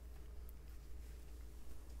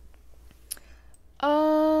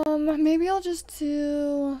 Maybe I'll just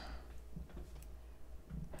do...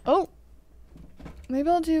 Oh! Maybe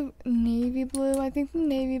I'll do navy blue. I think the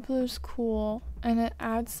navy blue is cool and it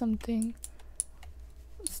adds something.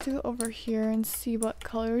 Let's do it over here and see what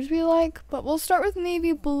colors we like. But we'll start with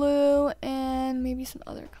navy blue and maybe some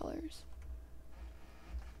other colors.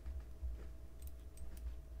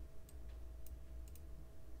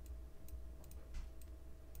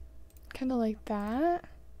 Kind of like that.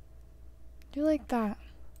 Do like that.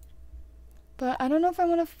 But I don't know if I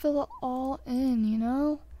want to fill it all in, you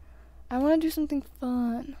know? I want to do something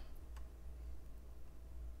fun.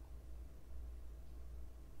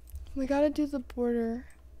 We gotta do the border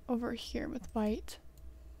over here with white.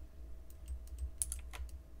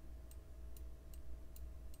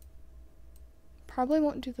 Probably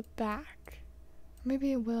won't do the back.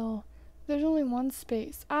 Maybe it will. There's only one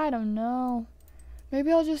space. I don't know.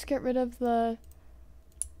 Maybe I'll just get rid of the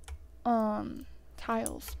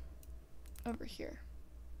tiles over here.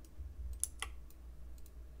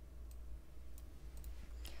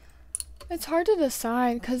 It's hard to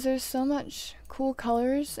decide because there's so much cool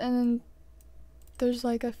colors and then there's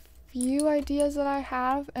like a few ideas that I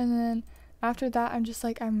have and then after that I'm just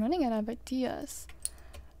like I'm running out of ideas.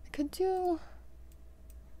 I could do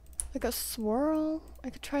like a swirl.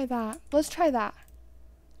 I could try that. Let's try that.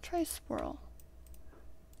 Try a swirl.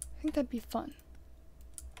 I think that'd be fun.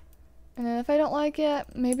 And then if I don't like it,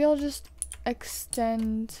 maybe I'll just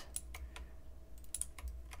extend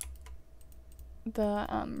the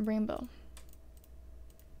rainbow.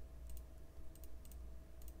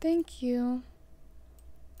 Thank you.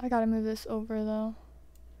 I gotta move this over though.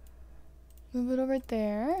 Move it over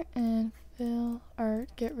there and fill or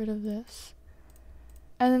get rid of this.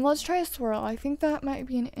 And then let's try a swirl. I think that might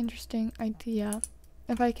be an interesting idea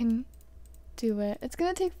if I can do it. It's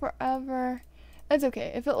gonna take forever. It's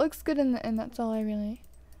okay. If it looks good in the end, that's all I really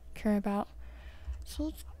care about. So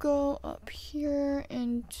let's go up here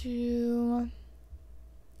and do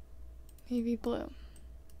navy blue.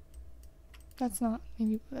 That's not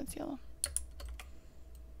navy blue, that's yellow.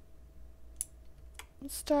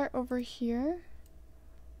 Let's start over here.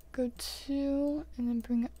 Go 2 and then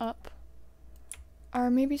bring it up.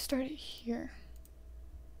 Or maybe start it here.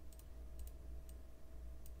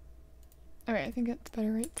 Alright, I think it's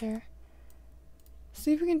better right there.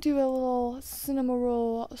 See if we can do a little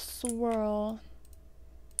Cinnamoroll swirl.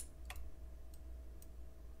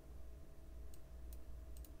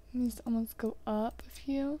 It needs to almost go up a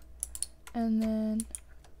few. And then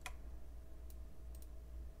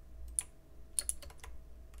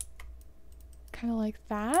kind of like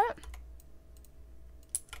that.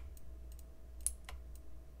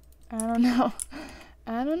 I don't know.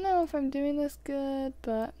 I don't know if I'm doing this good,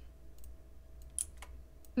 but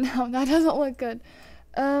no, that doesn't look good.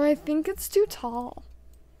 I think it's too tall.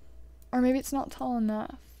 Or maybe it's not tall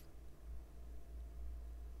enough.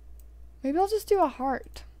 Maybe I'll just do a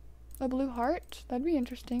heart. A blue heart? That'd be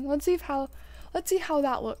interesting. Let's see how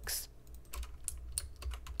that looks.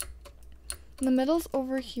 The middle's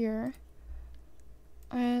over here.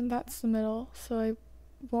 And that's the middle. So I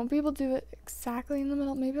won't be able to do it exactly in the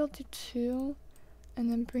middle. Maybe I'll do 2 and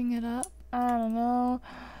then bring it up. I don't know.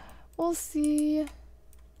 We'll see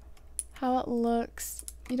how it looks.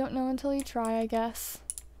 You don't know until you try, I guess.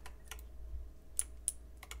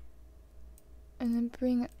 And then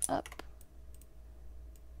bring it up.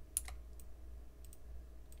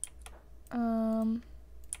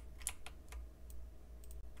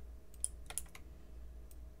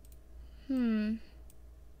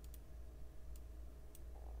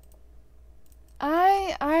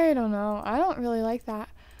 I don't know. I don't really like that.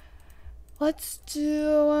 Let's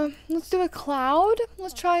do a cloud.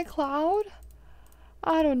 Let's try a cloud.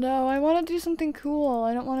 I don't know. I want to do something cool.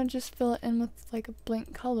 I don't want to just fill it in with like a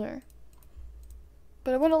blank color.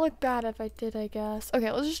 But it wouldn't look bad if I did, I guess.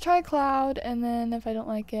 Okay, let's just try a cloud, and then if I don't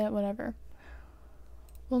like it, whatever.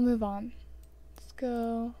 We'll move on. Let's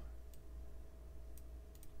go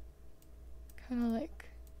kind of like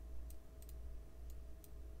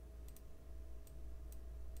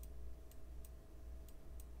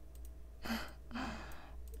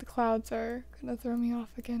the clouds are gonna throw me off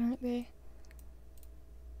again, aren't they?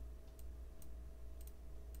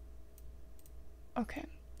 Okay.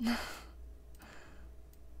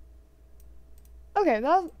 Okay,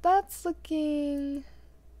 that's looking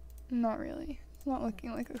not really. It's not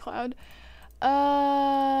looking like a cloud.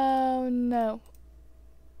 No.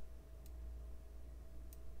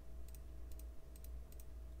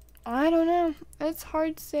 I don't know. It's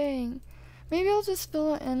hard saying. Maybe I'll just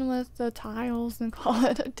fill it in with the tiles and call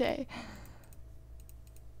it a day.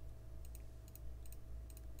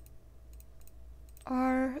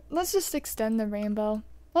 Or let's just extend the rainbow.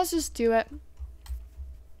 Let's just do it.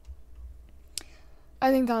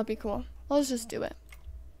 I think that'll be cool. Let's just do it.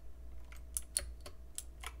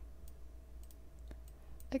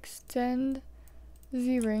 Extend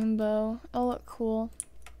the rainbow. It'll look cool.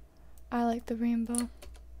 I like the rainbow.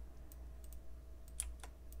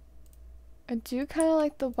 I do kind of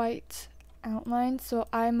like the white outline, so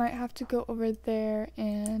I might have to go over there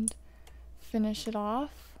and finish it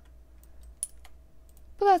off.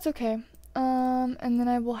 But that's okay. And then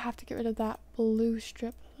I will have to get rid of that blue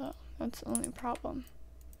strip though. That's the only problem.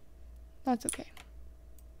 That's okay.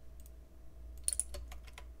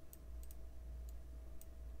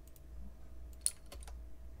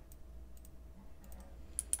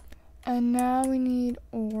 And now we need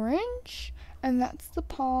orange, and that's the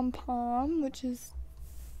pom-pom, which is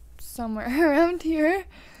somewhere around here.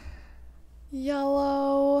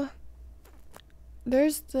 Yellow.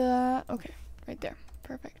 There's the, okay, right there.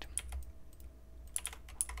 Perfect.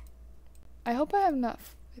 I hope I have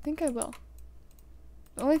enough. I think I will.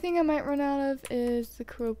 The only thing I might run out of is the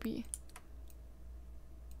croupy.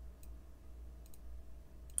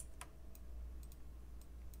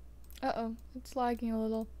 Uh-oh, it's lagging a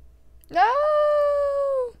little. No!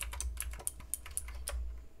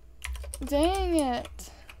 Dang it.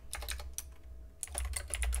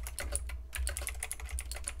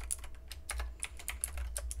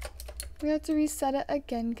 We have to reset it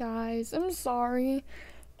again, guys. I'm sorry.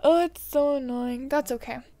 Oh, it's so annoying. That's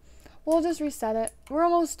okay. We'll just reset it. We're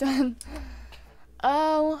almost done.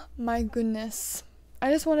 Oh my goodness.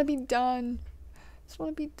 I just want to be done. Just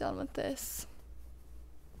want to be done with this.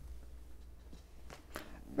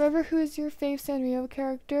 Riivv3r, who is your fave Sanrio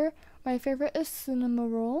character? My favorite is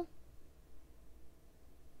Cinnamoroll.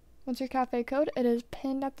 What's your cafe code? It is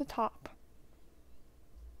pinned at the top.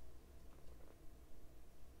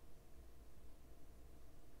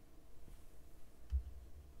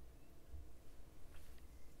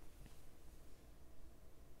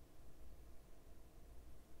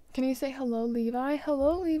 Can you say hello, Levi?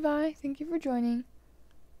 Hello, Levi. Thank you for joining.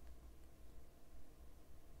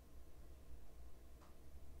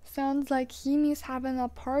 Sounds like Himi's having a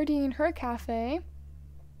party in her cafe.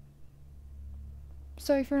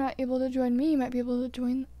 So if you're not able to join me, you might be able to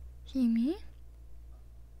join Himi.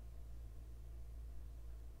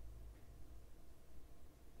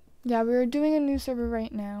 Yeah, we're doing a new server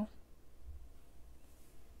right now.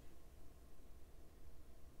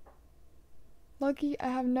 Lucky I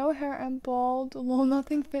have no hair and bald. Lol,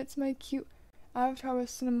 nothing fits my cute avatar with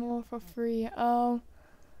Cinnamoroll for free. Oh,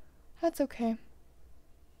 that's okay.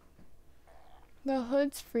 The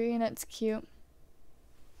hood's free and it's cute.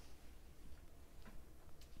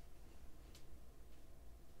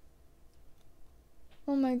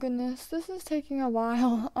 Oh my goodness, this is taking a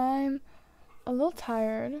while. I'm a little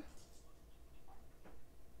tired.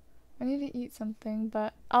 I need to eat something,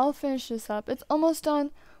 but I'll finish this up. It's almost done.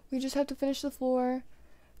 We just have to finish the floor,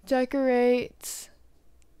 decorate,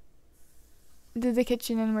 do the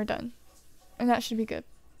kitchen, and we're done. And that should be good.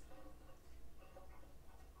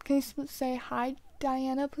 Can you say hi,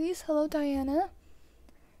 Diana, please? Hello, Diana.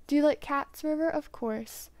 Do you like cats, River? Of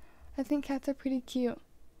course. I think cats are pretty cute.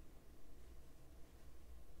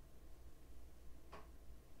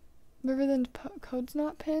 River, the code's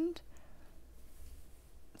not pinned?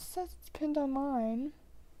 It says it's pinned on mine.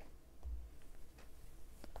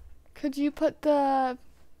 Could you put the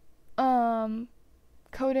code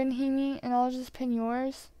in, Himi, and I'll just pin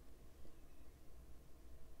yours?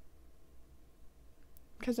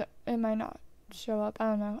 Because it might not show up. I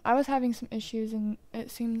don't know. I was having some issues and it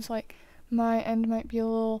seems like my end might be a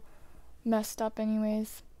little messed up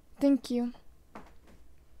anyways. Thank you.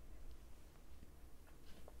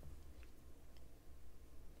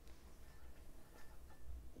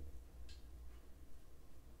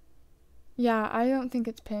 Yeah, I don't think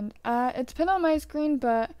it's pinned. It's pinned on my screen,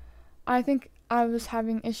 but I think I was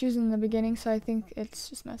having issues in the beginning, so I think it's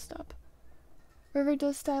just messed up. River,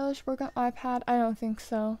 does stylish work on iPad? I don't think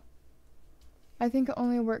so. I think it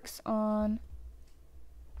only works on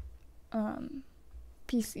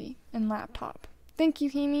PC and laptop. Thank you,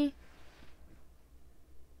 Himi.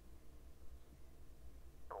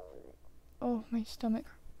 Oh, my stomach.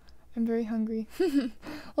 I'm very hungry.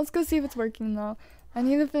 Let's go see if it's working though. I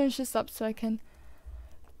need to finish this up so I can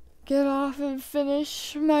get off and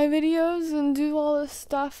finish my videos and do all this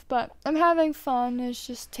stuff, but I'm having fun. It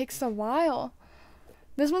just takes a while.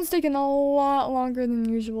 This one's taking a lot longer than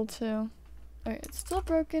usual too. Okay, it's still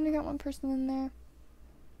broken. I got one person in there.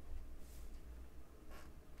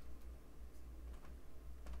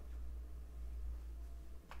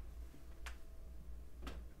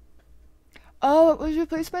 Oh, it was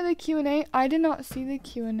replaced by the Q&A. I did not see the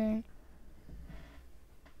Q&A.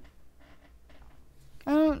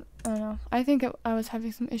 I don't know. I think I was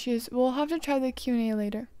having some issues. We'll have to try the Q&A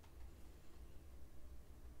later.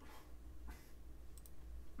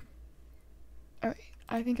 Alright,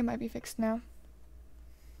 I think it might be fixed now.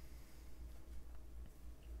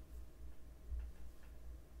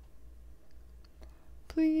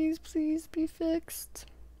 Please, please be fixed.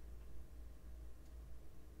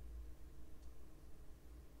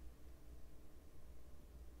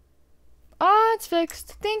 Ah, it's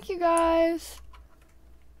fixed. Thank you, guys.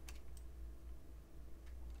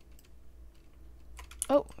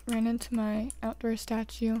 Oh, ran into my outdoor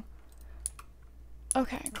statue.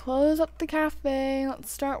 Okay, close up the cafe.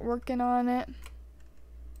 Let's start working on it.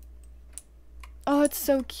 Oh, it's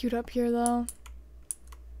so cute up here, though.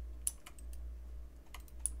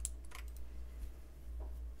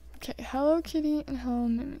 Okay, Hello Kitty and Hello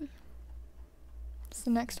Mimi. It's the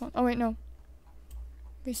next one. Oh, wait, no.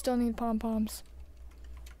 We still need pom-poms.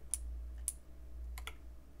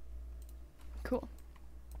 Cool.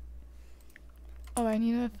 Oh, I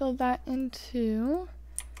need to fill that in too.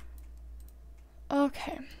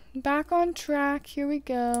 Okay, back on track. Here we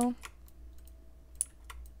go.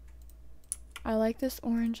 I like this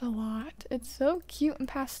orange a lot. It's so cute and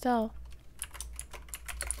pastel.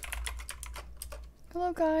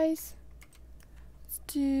 Hello, guys. Let's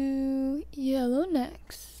do yellow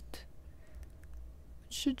next.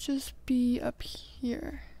 It should just be up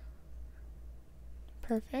here.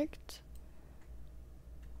 Perfect.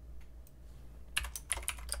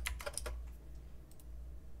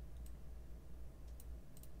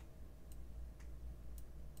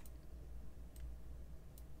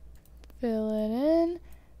 Fill it in.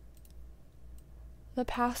 The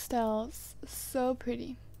pastels, so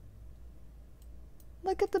pretty.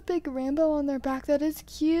 Look at the big rainbow on their back. That is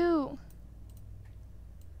cute.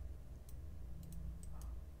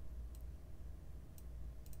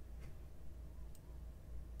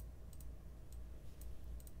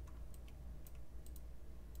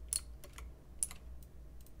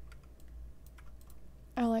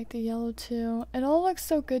 I like the yellow too. It all looks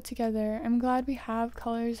so good together. I'm glad we have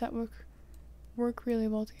colors that work really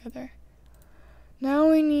well together. Now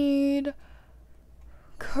we need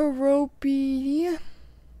Karopi,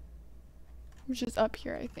 which is up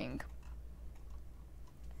here, I think.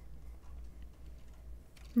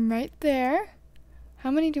 Right there.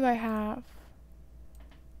 How many do I have?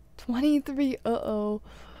 23. Uh-oh.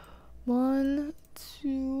 1,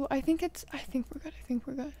 2. I think we're good. I think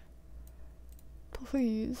we're good.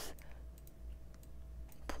 Please.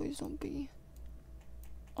 Please don't be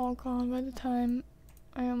all gone by the time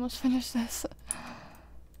I almost finish this.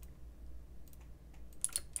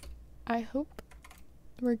 I hope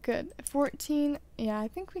we're good. 14. Yeah, I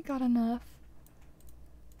think we got enough.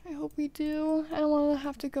 I hope we do. I don't want to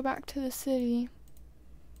have to go back to the city.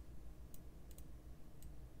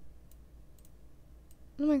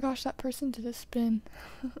 Oh my gosh, that person did a spin.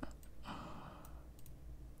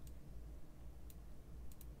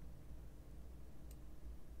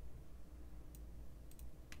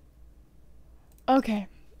 Okay,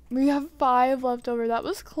 we have 5 left over. That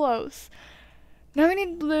was close. Now we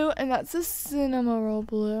need blue, and that's a Cinnamoroll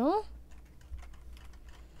blue.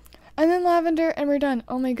 And then lavender, and we're done.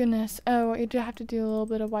 Oh my goodness. Oh, you do have to do a little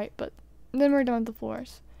bit of white, but then we're done with the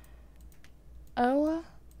floors. Oh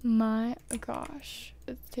my gosh.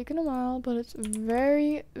 It's taken a while, but it's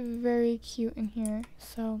very, very cute in here.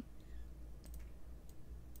 So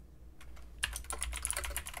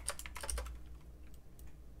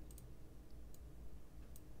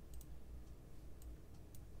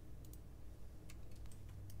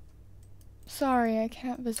sorry, I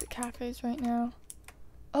can't visit cafes right now.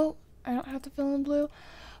 Oh, I don't have to fill in blue.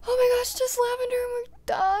 Oh my gosh, just lavender and we're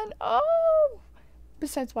done. Oh!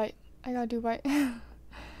 Besides white. I gotta do white.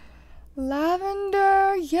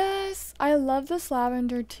 Lavender, yes! I love this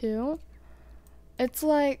lavender too. It's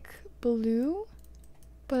like blue,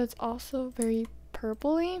 but it's also very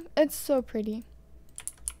purpley. It's so pretty.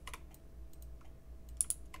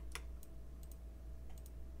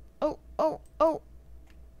 Oh, oh, oh!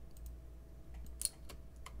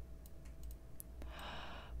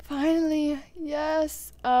 Finally,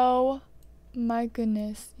 yes. Oh my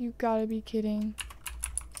goodness, you gotta be kidding.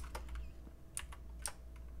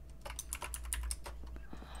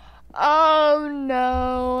 Oh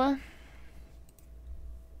no.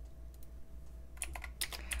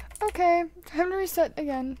 Okay, time to reset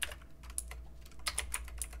again.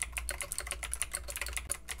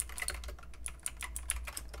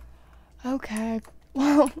 Okay,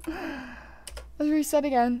 well, let's reset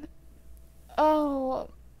again. Oh.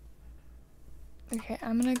 Okay,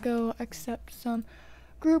 I'm gonna go accept some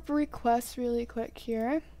group requests really quick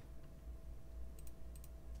here.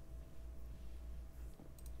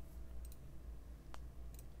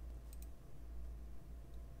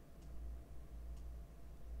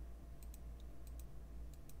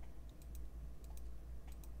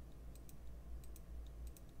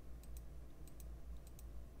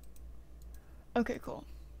 Okay, cool.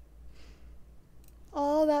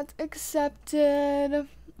 Oh, that's accepted.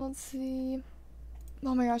 Let's see.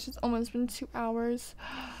 Oh my gosh, it's almost been 2 hours.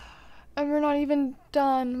 And we're not even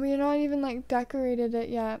done. We're not even like decorated it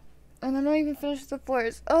yet. And I'm not even finished the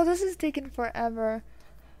floors. Oh, this is taking forever.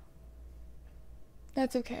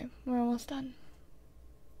 That's okay. We're almost done.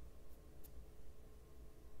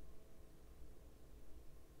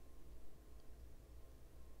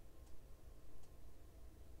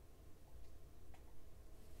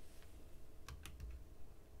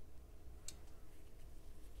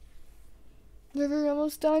 Are we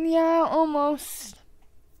almost done? Yeah, almost.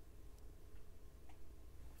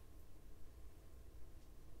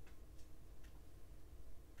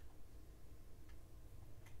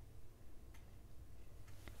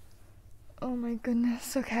 Oh my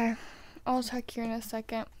goodness. Okay. I'll check here in a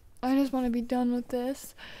second. I just want to be done with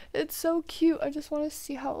this. It's so cute. I just want to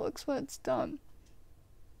see how it looks when it's done.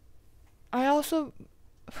 I also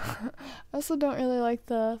don't really like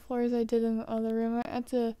the floors I did in the other room. I had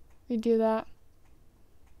to redo that.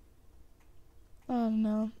 I don't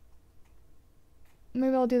know.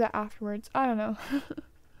 Maybe I'll do that afterwards. I don't know.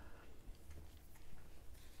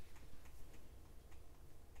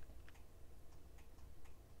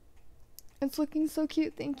 It's looking so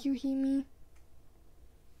cute. Thank you, Himi.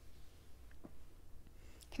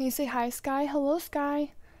 Can you say hi, Sky? Hello,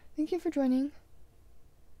 Sky. Thank you for joining.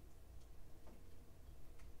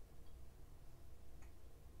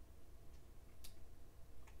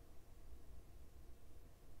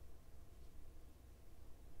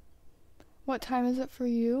 What time is it for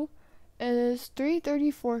you? It is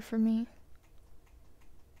 3:34 for me.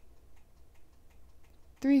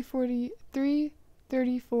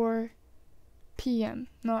 3:34 p.m.,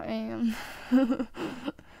 not a.m. Okay,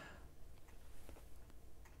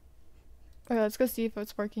 let's go see if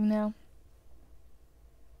it's working now.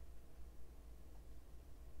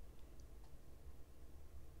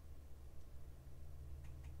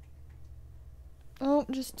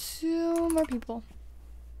 just 2 more people.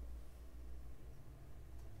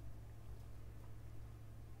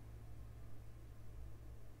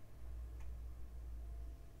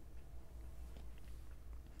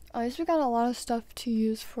 At least we got a lot of stuff to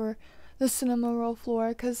use for the Cinnamoroll floor,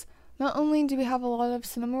 because not only do we have a lot of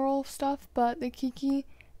Cinnamoroll stuff, but the Kiki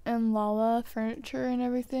and Lala furniture and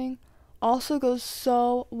everything also goes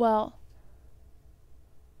so well.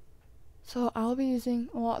 So I'll be using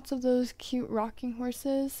lots of those cute rocking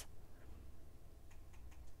horses.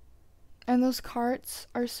 And those carts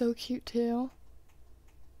are so cute too.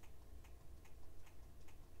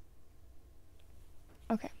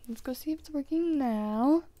 Okay, let's go see if it's working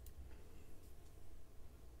now.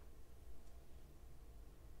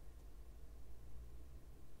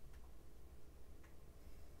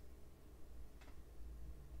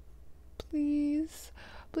 Please,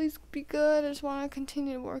 please be good. I just want to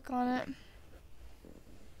continue to work on it.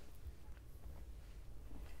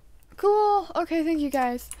 Cool. Okay, thank you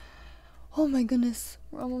guys. Oh my goodness,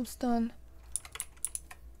 we're almost done.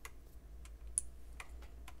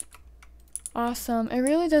 Awesome. It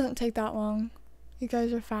really doesn't take that long. You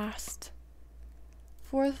guys are fast.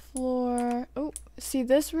 4th floor. Oh, see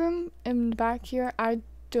this room in the back here? I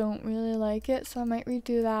don't really like it, so I might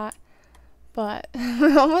redo that. But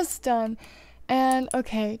we're almost done. And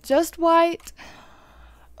okay, just white.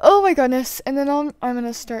 Oh my goodness. And then I'm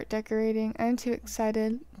gonna start decorating. I'm too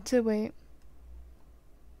excited to wait.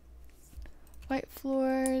 White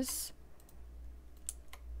floors.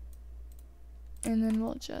 And then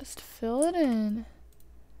we'll just fill it in.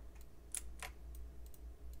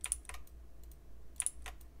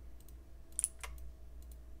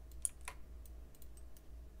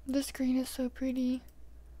 This green is so pretty.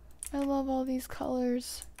 I love all these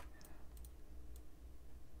colors.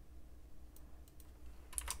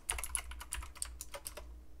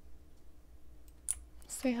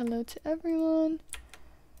 Say hello to everyone.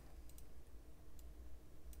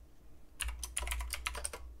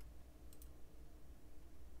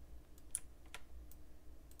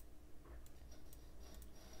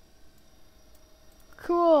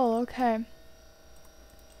 Cool, okay.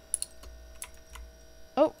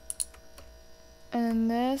 Oh.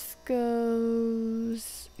 And this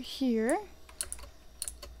goes here.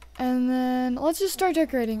 And then let's just start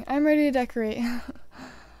decorating. I'm ready to decorate.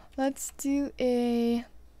 Let's do a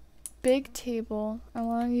big table. I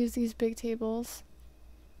want to use these big tables.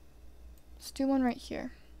 Let's do one right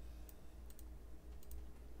here.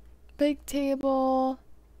 Big table.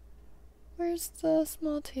 Where's the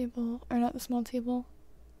small table? Or not the small table.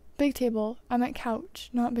 Big table. I meant couch,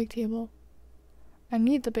 not big table. I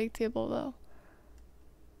need the big table though.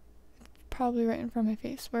 It's probably right in front of my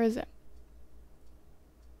face. Where is it?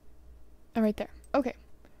 Oh, right there. Okay.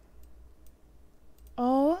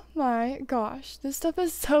 Oh my gosh. This stuff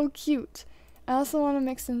is so cute. I also want to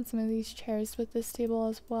mix in some of these chairs with this table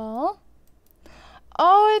as well.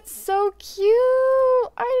 Oh, it's so cute.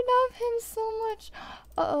 I love him so much.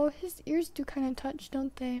 Uh-oh, his ears do kind of touch,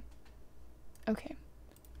 don't they? Okay.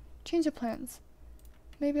 Change of plans.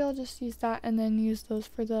 Maybe I'll just use that and then use those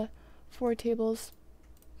for the 4 tables.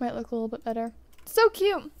 Might look a little bit better. So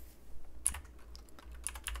cute.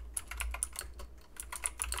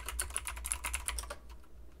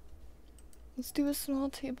 Let's do a small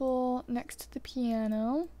table next to the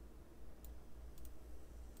piano.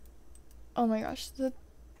 Oh my gosh, the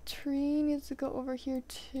tree needs to go over here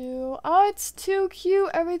too. Oh, it's too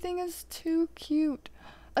cute. Everything is too cute.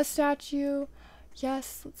 A statue.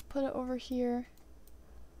 Yes, let's put it over here.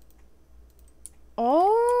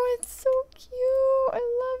 Oh, it's so cute. I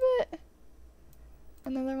love it.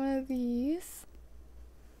 Another one of these.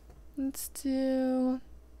 Let's do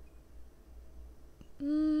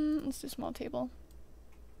small table.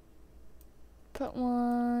 Put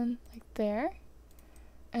one like there.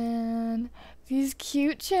 And these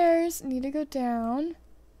cute chairs need to go down.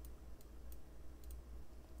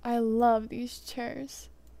 I love these chairs.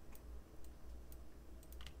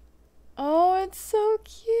 Oh, it's so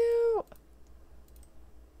cute.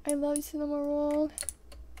 I love Cinnamoroll.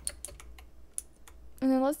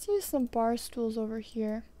 And then let's use some bar stools over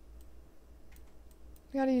here.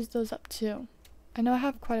 We gotta use those up too. I know I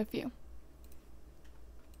have quite a few.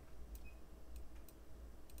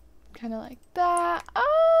 Kind of like that.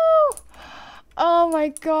 Oh! Oh my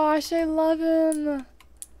gosh, I love him.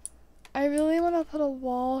 I really want to put a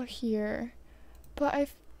wall here, but I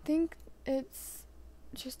think it's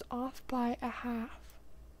just off by a half,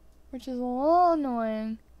 which is a little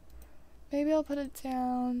annoying. Maybe I'll put it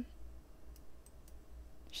down.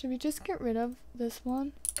 Should we just get rid of this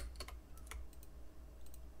one?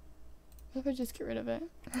 What if I just get rid of it?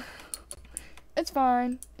 It's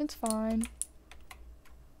fine. It's fine.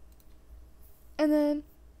 And then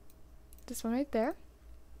this one right there.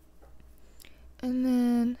 And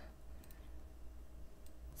then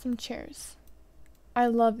some chairs. I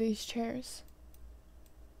love these chairs.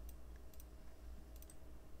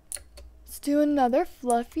 Let's do another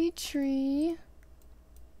fluffy tree.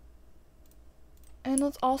 And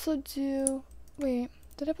let's also do, wait,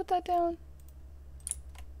 did I put that down?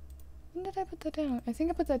 When did I put that down? I think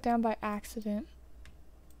I put that down by accident.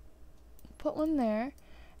 Put one there.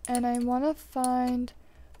 And I want to find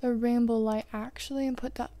the rainbow light actually and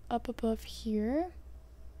put that up above here.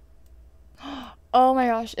 Oh my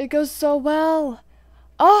gosh, it goes so well.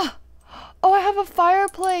 Oh, I have a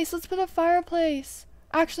fireplace. Let's put a fireplace.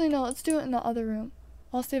 Actually, no, let's do it in the other room.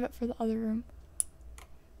 I'll save it for the other room.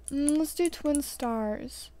 Let's do twin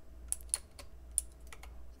stars.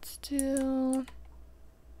 Let's do...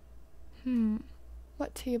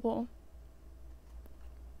 what table?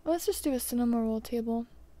 Let's just do a Cinnamoroll table.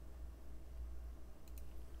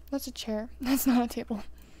 That's a chair. That's not a table.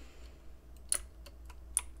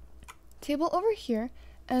 Table over here.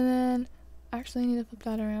 And then... actually, I need to flip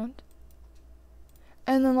that around.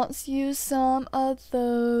 And then let's use some of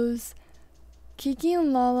those Kiki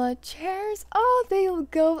and Lala chairs. Oh, they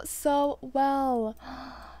go so well.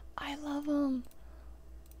 I love them.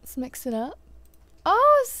 Let's mix it up.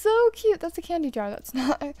 Oh, so cute. That's a candy jar. That's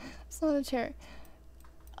not a chair.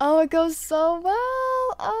 Oh, it goes so well.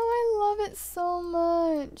 Oh, I love it so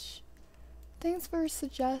much. Thanks for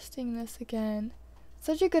suggesting this again.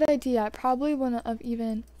 Such a good idea. I probably wouldn't have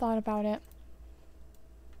even thought about it.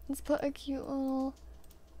 Let's put a cute little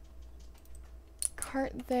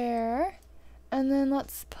cart there. And then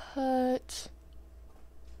let's put...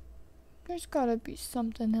 there's gotta be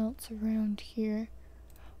something else around here.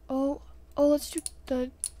 Oh, let's do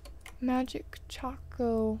the magic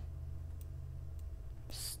choco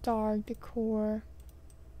star decor.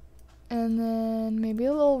 And then maybe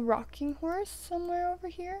a little rocking horse somewhere over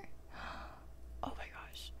here. Oh my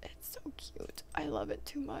gosh, it's so cute. I love it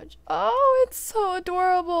too much. Oh, it's so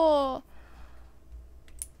adorable.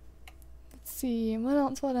 Let's see, what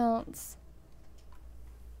else?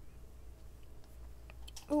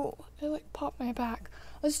 Oh, I like popped my back.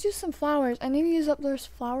 Let's do some flowers. I need to use up those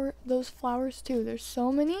flowers too. There's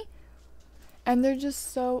so many. And they're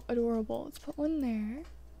just so adorable. Let's put one there.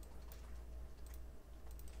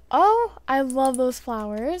 Oh, I love those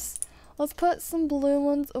flowers. Let's put some blue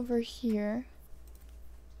ones over here.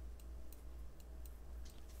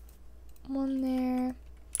 One there.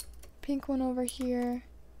 Pink one over here.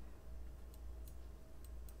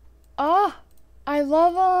 Oh, I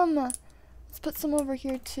love them. Let's put some over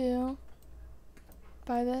here too.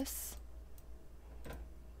 By this.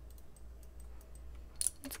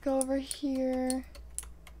 Let's go over here.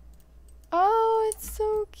 Oh, it's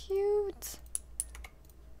so cute.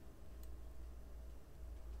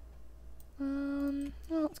 What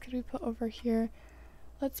else could we put over here?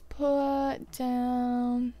 Let's put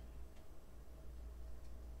down...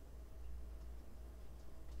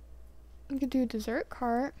 we could do a dessert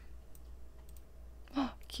cart.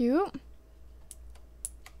 Oh, cute.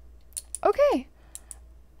 Okay.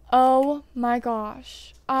 Oh my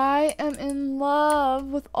gosh. I am in love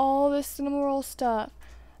with all this Cinnamoroll stuff.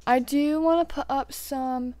 I do want to put up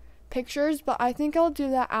some pictures, but I think I'll do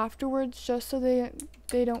that afterwards just so they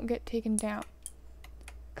don't get taken down.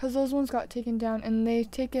 Because those ones got taken down and the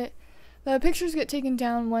pictures get taken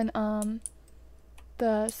down when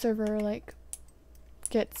the server like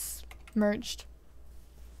gets merged.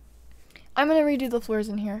 I'm going to redo the floors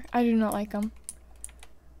in here. I do not like them.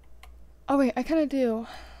 Oh wait, I kind of do.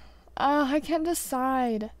 I can't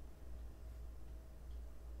decide.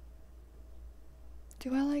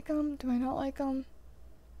 Do I like them? Do I not like them?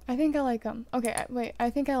 I think I like them. Okay, wait, I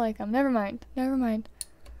think I like them. Never mind.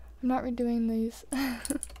 I'm not redoing these.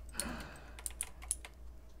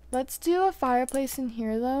 Let's do a fireplace in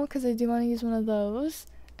here though, because I do want to use one of those.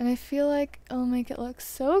 And I feel like it'll make it look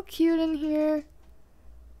so cute in here.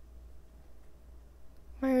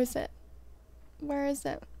 Where is it? Where's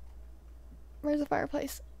the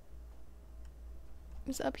fireplace?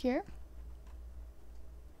 Is it up here?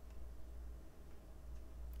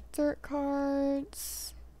 Dirt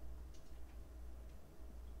cards.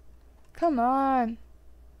 Come on.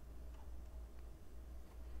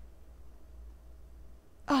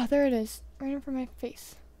 Oh, there it is. Right in front of my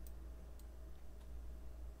face.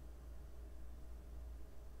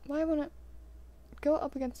 Why won't it go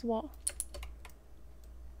up against the wall?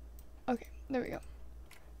 Okay, there we go.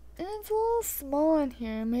 And it's a little small in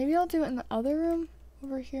here. Maybe I'll do it in the other room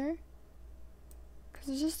over here. Because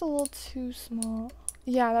it's just a little too small.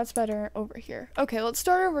 Yeah, that's better over here. Okay, let's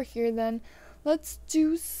start over here then. Let's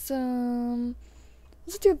do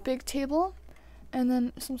a big table and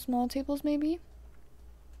then some small tables maybe.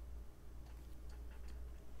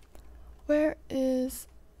 Where is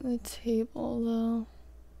the table though?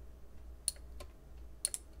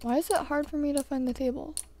 Why is it hard for me to find the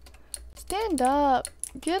table? Stand up.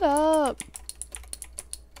 Get up.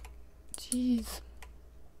 Jeez.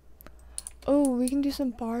 Oh, we can do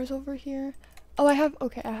some bars over here. Oh, I have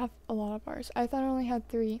a lot of bars. I thought I only had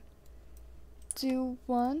 3. Do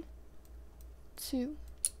 1, 2.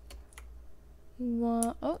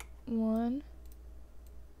 1,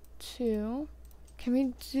 2. Can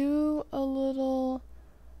we do a little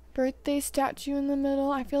birthday statue in the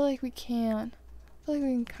middle? I feel like we can. I feel like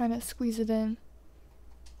we can kind of squeeze it in.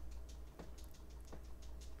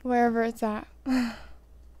 Wherever it's at.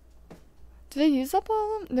 Did I use up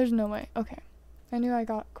all of them? There's no way. Okay. I knew I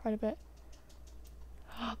got quite a bit.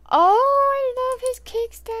 Oh, I love his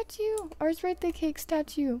cake statue. Or his birthday cake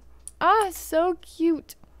statue. Ah, so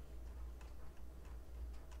cute.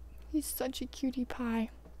 He's such a cutie pie.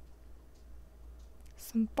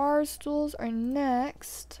 Some bar stools are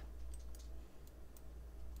next.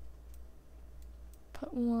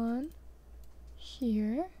 Put one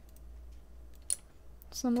here.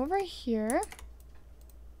 Some over here.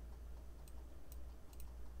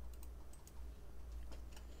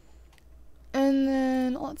 And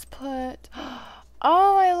then let's put,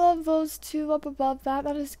 oh, I love those 2 up above that.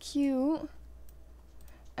 That is cute.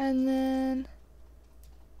 And then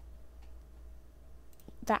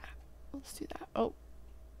that. Let's do that. Oh.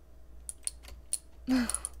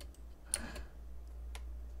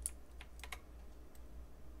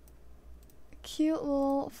 Cute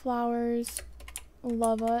little flowers.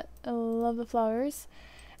 Love it. I love the flowers.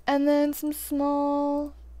 And then some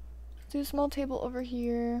small, do a small table over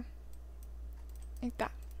here. Like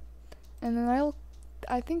that. And then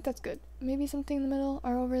I think that's good. Maybe something in the middle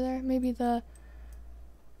or over there. Maybe the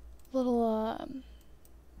little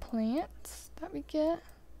plants that we get.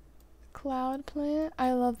 Cloud plant.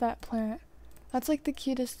 I love that plant. That's like the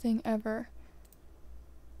cutest thing ever.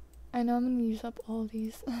 I know I'm gonna use up all of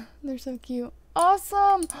these. They're so cute.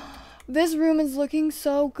 Awesome! This room is looking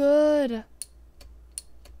so good.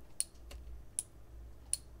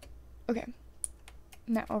 Okay.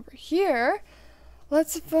 Now over here,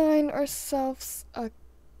 let's find ourselves a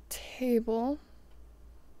table.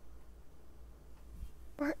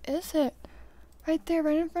 Where is it? Right there,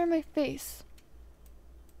 right in front of my face.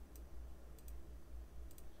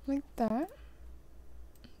 Like that.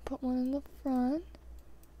 Put one in the front,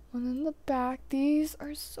 one in the back. These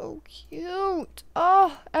are so cute.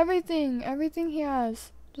 Oh, everything he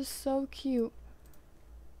has. Just so cute.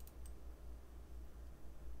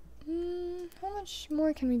 How much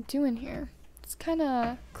more can we do in here? It's kind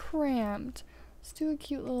of crammed. Let's do a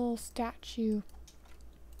cute little statue.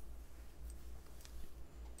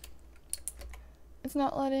 It's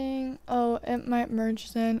not letting, oh, it might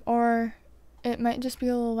merge then, or it might just be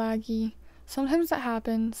a little laggy. Sometimes that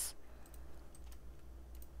happens.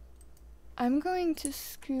 I'm going to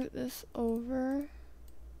scoot this over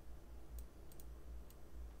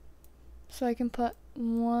so I can put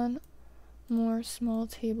one more small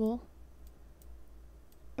table.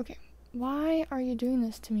 Okay, why are you doing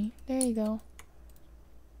this to me? There you go.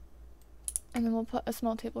 And then we'll put a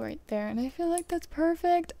small table right there, and I feel like that's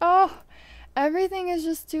perfect. Oh, everything is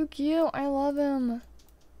just too cute. I love him.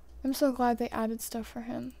 I'm so glad they added stuff for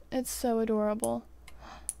him. It's so adorable.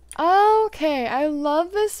 Okay, I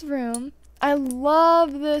love this room. I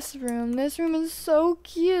love this room. This room is so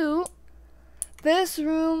cute. This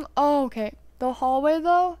room, oh, okay. The hallway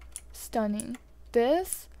though, stunning.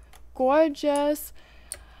 This, gorgeous.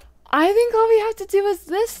 I think all we have to do is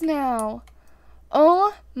this now.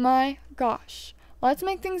 Oh my gosh. Let's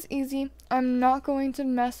make things easy. I'm not going to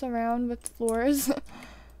mess around with floors.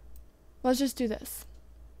 Let's just do this.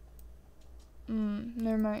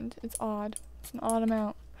 Never mind. It's odd. It's an odd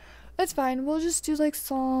amount. It's fine. We'll just do like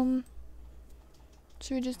some...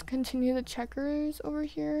 Should we just continue the checkers over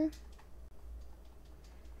here?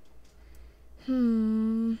 I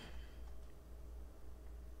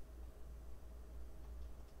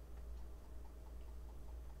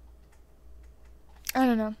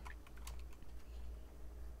don't know.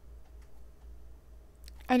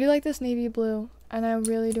 I do like this navy blue, and I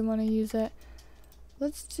really do want to use it.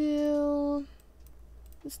 Let's do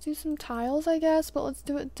some tiles, I guess, but let's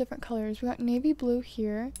do it different colors. We got navy blue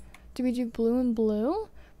here. Do we do blue and blue?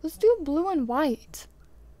 Let's do blue and white.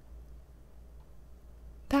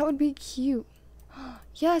 That would be cute.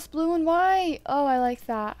 Yes, blue and white. Oh, I like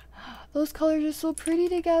that. Those colors are so pretty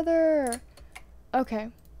together. Okay.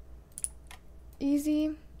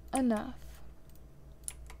 Easy enough.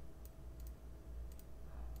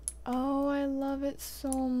 Oh, I love it so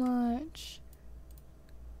much.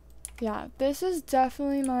 Yeah, this is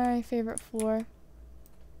definitely my favorite floor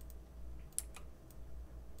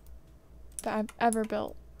that I've ever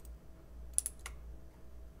built.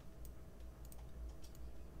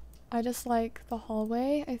 I just like the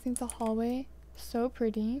hallway. I think the hallway is so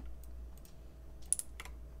pretty.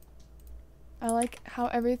 I like how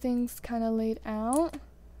everything's kind of laid out.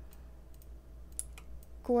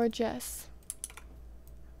 Gorgeous.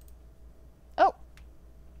 Oh!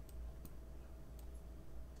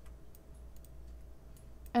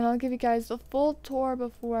 And I'll give you guys the full tour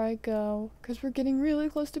before I go, because we're getting really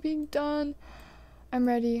close to being done. I'm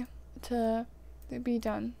ready to be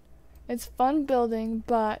done. It's fun building,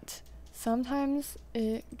 but sometimes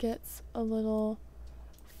it gets a little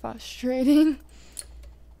frustrating.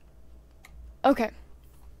 Okay.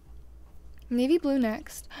 Navy blue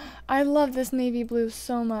next. I love this navy blue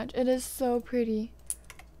so much. It is so pretty.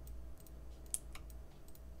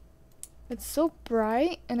 It's so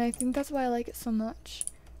bright, and I think that's why I like it so much.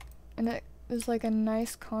 And it is like a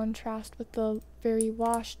nice contrast with the very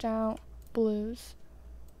washed out blues.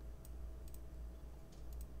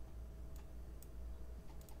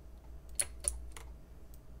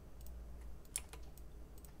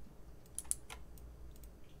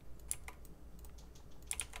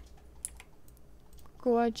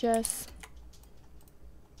 Gorgeous.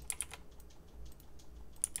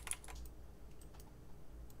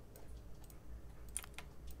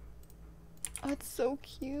 Oh, it's so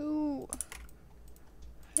cute.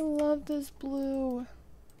 I love this blue.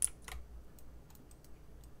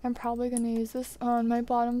 I'm probably gonna use this on my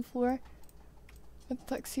bottom floor with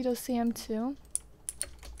Tuxedo Sam too.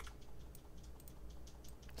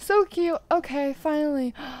 So cute. Okay,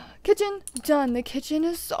 finally. Kitchen done. The kitchen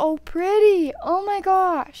is so pretty. Oh my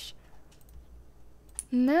gosh.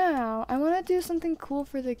 Now, I want to do something cool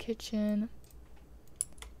for the kitchen.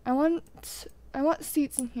 I want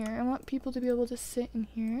seats in here. I want people to be able to sit in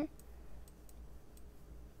here.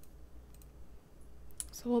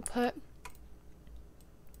 So we'll put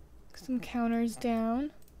some counters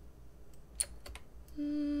down.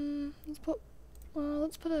 Let's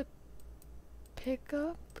put a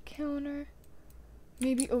pickup counter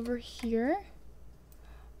maybe over here.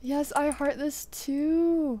 Yes, I heart this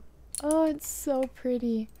too. Oh, it's so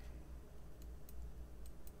pretty.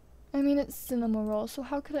 I mean, it's Cinnamoroll, so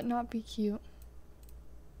how could it not be cute?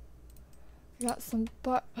 I got some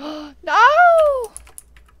no!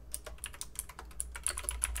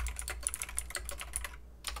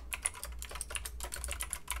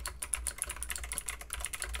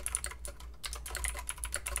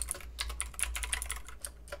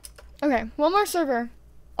 Okay, one more server.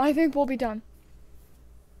 I think we'll be done.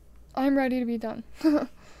 I'm ready to be done.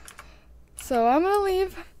 So I'm gonna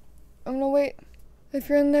leave. I'm gonna wait. If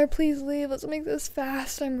you're in there, please leave. Let's make this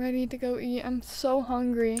fast. I'm ready to go eat. I'm so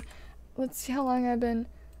hungry. Let's see how long I've been.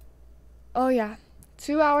 Oh yeah,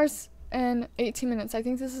 2 hours and 18 minutes. I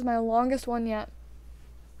think this is my longest one yet.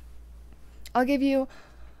 I'll give you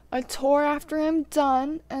a tour after I'm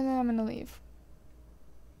done, and then I'm gonna leave.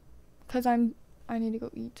 Cause I need to go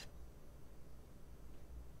eat.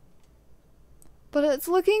 But it's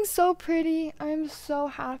looking so pretty. I'm so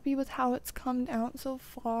happy with how it's come out so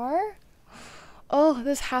far. Oh,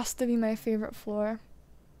 this has to be my favorite floor.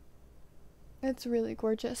 It's really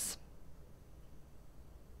gorgeous.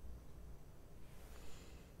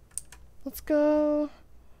 Let's go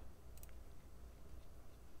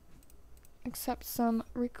accept some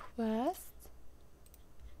requests.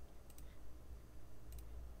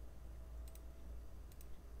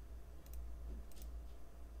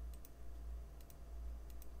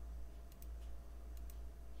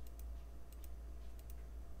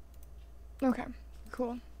 Okay,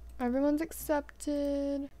 cool. Everyone's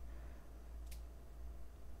accepted.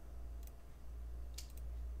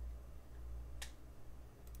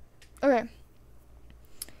 Okay.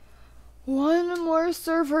 One more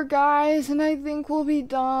server, guys, and I think we'll be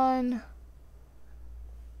done.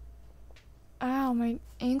 Ow, my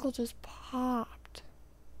ankle just popped.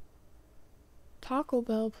 Taco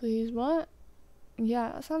Bell, please. What?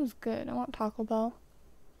 Yeah, that sounds good. I want Taco Bell.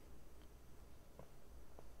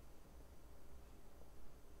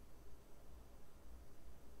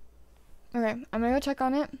 Okay, I'm gonna go check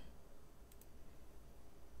on it.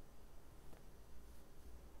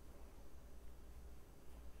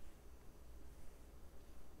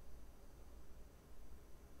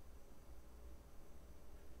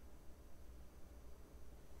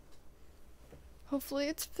 Hopefully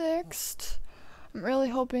it's fixed. I'm really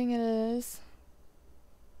hoping it is.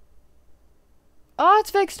 Oh,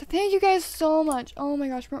 it's fixed. Thank you guys so much. Oh my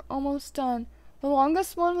gosh, we're almost done. The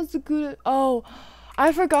longest one was the Gouda. Oh,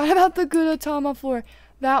 I forgot about the Gudetama floor.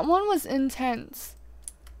 That one was intense.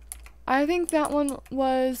 I think that one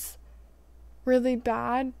was really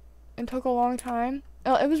bad and took a long time.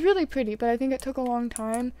 It was really pretty, but I think it took a long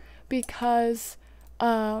time because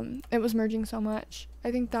it was merging so much.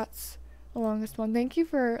 I think that's the longest one. Thank you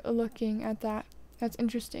for looking at that. That's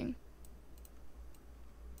interesting.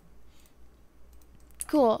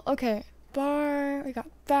 Cool. Okay. Bar. We got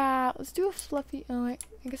that. Let's do a fluffy. Oh, I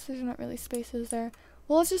guess there's not really spaces there.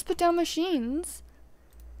 Well, let's just put down machines.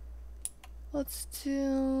 Let's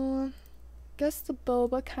do. Guess the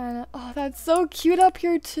boba kind of. Oh, that's so cute up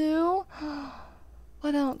here too.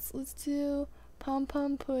 What else? Let's do pom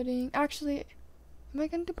pom pudding. Actually, am I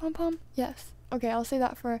gonna do pom pom? Yes. Okay, I'll say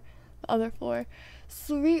that for the other floor.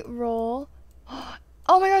 Sweet roll.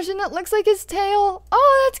 Oh my gosh, and it looks like his tail.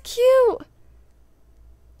 Oh, that's cute.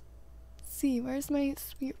 Let's see, where's my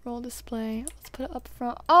sweet roll display? Let's put it up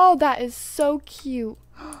front. Oh, that is so cute.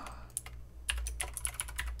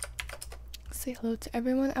 Say hello to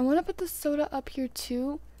everyone. I want to put the soda up here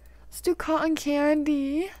too. Let's do cotton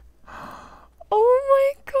candy.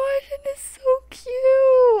 Oh my gosh, it is so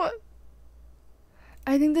cute.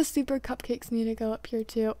 I think the super cupcakes need to go up here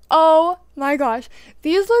too. Oh my gosh,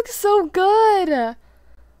 these look so good.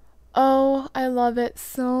 Oh, I love it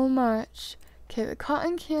so much. Okay, the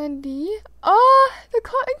cotton candy. Oh, the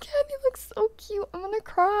cotton candy looks so cute. I'm gonna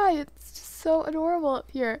cry. It's just so adorable up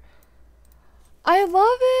here. I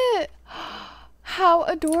love it. How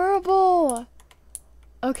adorable.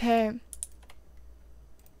 Okay.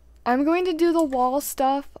 I'm going to do the wall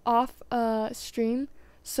stuff off stream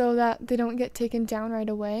so that they don't get taken down right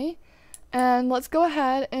away. And let's go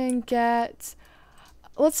ahead and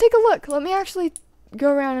let's take a look. Let me actually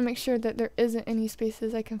go around and make sure that there isn't any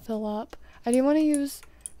spaces I can fill up. I do want to use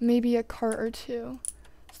maybe a cart or two.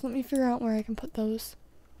 So let me figure out where I can put those.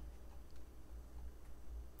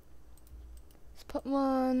 Let's put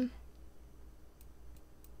one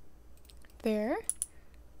there.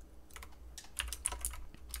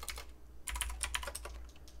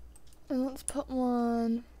 And let's put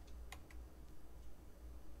one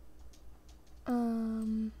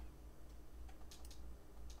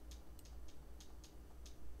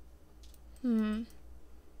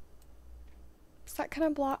Does that kind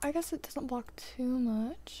of block? I guess it doesn't block too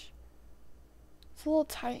much. It's a little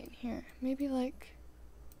tight in here. Maybe like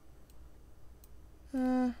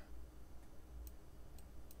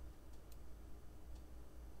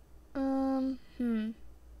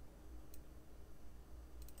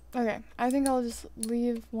Okay, I think I'll just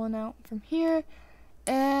leave one out from here.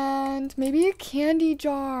 And maybe a candy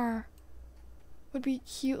jar would be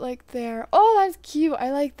cute like there. Oh, that's cute.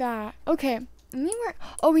 I like that. Okay. Anywhere.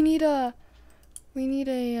 Oh, we need a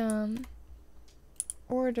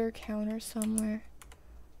order counter somewhere.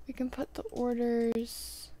 We can put the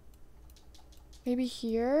orders maybe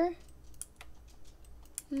here.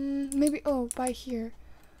 Maybe by here.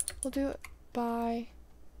 We'll do it by.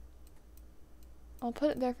 I'll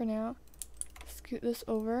put it there for now. Scoot this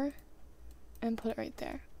over and put it right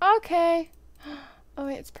there. Okay. Oh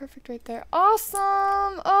wait, it's perfect right there.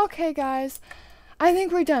 Awesome. Okay, guys. I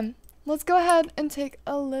think we're done. Let's go ahead and take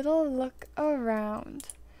a little look around.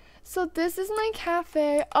 So this is my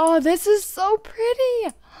cafe. Oh, this is so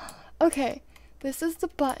pretty. Okay, this is the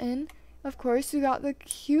button. Of course, you got the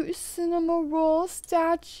cute Cinnamoroll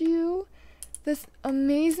statue. This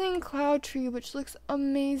amazing cloud tree, which looks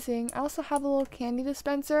amazing. I also have a little candy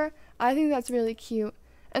dispenser. I think that's really cute.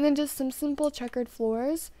 And then just some simple checkered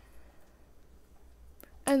floors.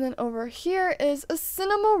 And then over here is a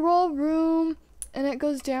Cinnamoroll room. And it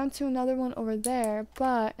goes down to another one over there.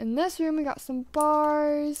 But in this room, we got some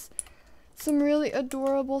bars. Some really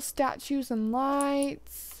adorable statues and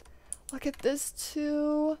lights. Look at this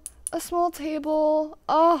too. A small table.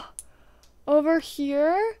 Oh, over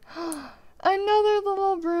here. Another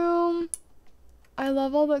little room. I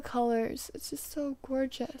love all the colors. It's just so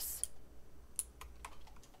gorgeous.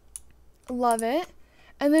 Love it.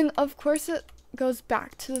 And then, of course, it goes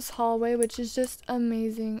back to this hallway, which is just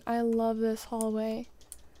amazing. I love this hallway.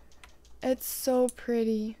 It's so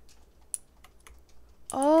pretty.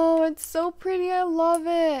 Oh, it's so pretty. I love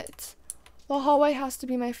it. The hallway has to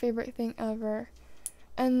be my favorite thing ever.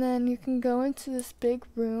 And then you can go into this big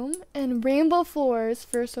room and rainbow floors,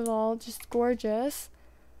 first of all, just gorgeous.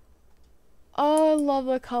 Oh, I love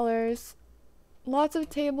the colors. Lots of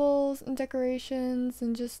tables and decorations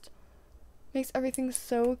and just makes everything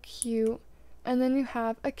so cute. And then you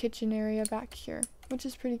have a kitchen area back here, which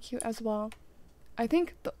is pretty cute as well. I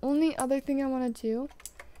think the only other thing I want to do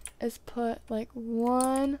is put like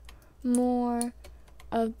one more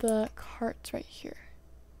of the carts right here.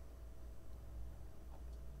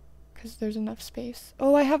 Because there's enough space.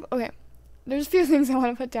 Oh, okay. There's a few things I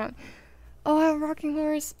want to put down. Oh, I have a rocking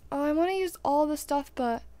horse. Oh, I want to use all the stuff,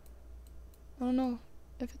 but I don't know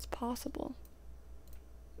if it's possible.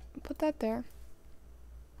 Put that there.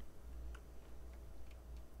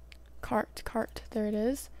 Cart. There it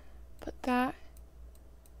is. Put that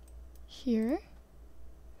here.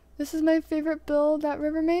 This is my favorite build that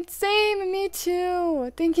Riivv3r made. Same, me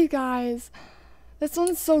too. Thank you guys. This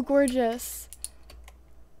one's so gorgeous.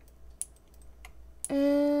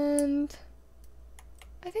 And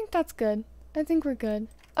I think that's good. I think we're good.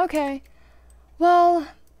 Okay. Well,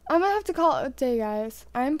 I'm gonna have to call it a day, guys.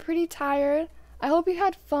 I'm pretty tired. I hope you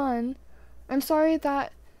had fun. I'm sorry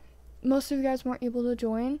that most of you guys weren't able to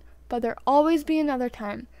join, but there'll always be another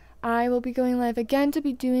time. I will be going live again to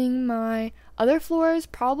be doing my other floors.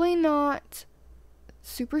 Probably not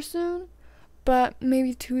super soon, but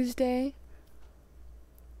maybe Tuesday.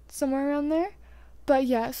 Somewhere around there. But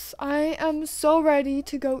yes, I am so ready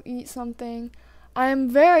to go eat something. I am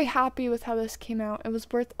very happy with how this came out. It was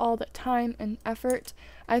worth all the time and effort.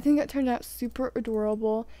 I think it turned out super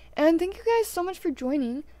adorable. And thank you guys so much for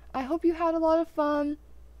joining. I hope you had a lot of fun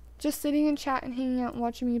just sitting in chat and hanging out and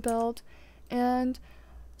watching me build. And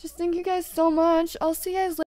just thank you guys so much. I'll see you guys later.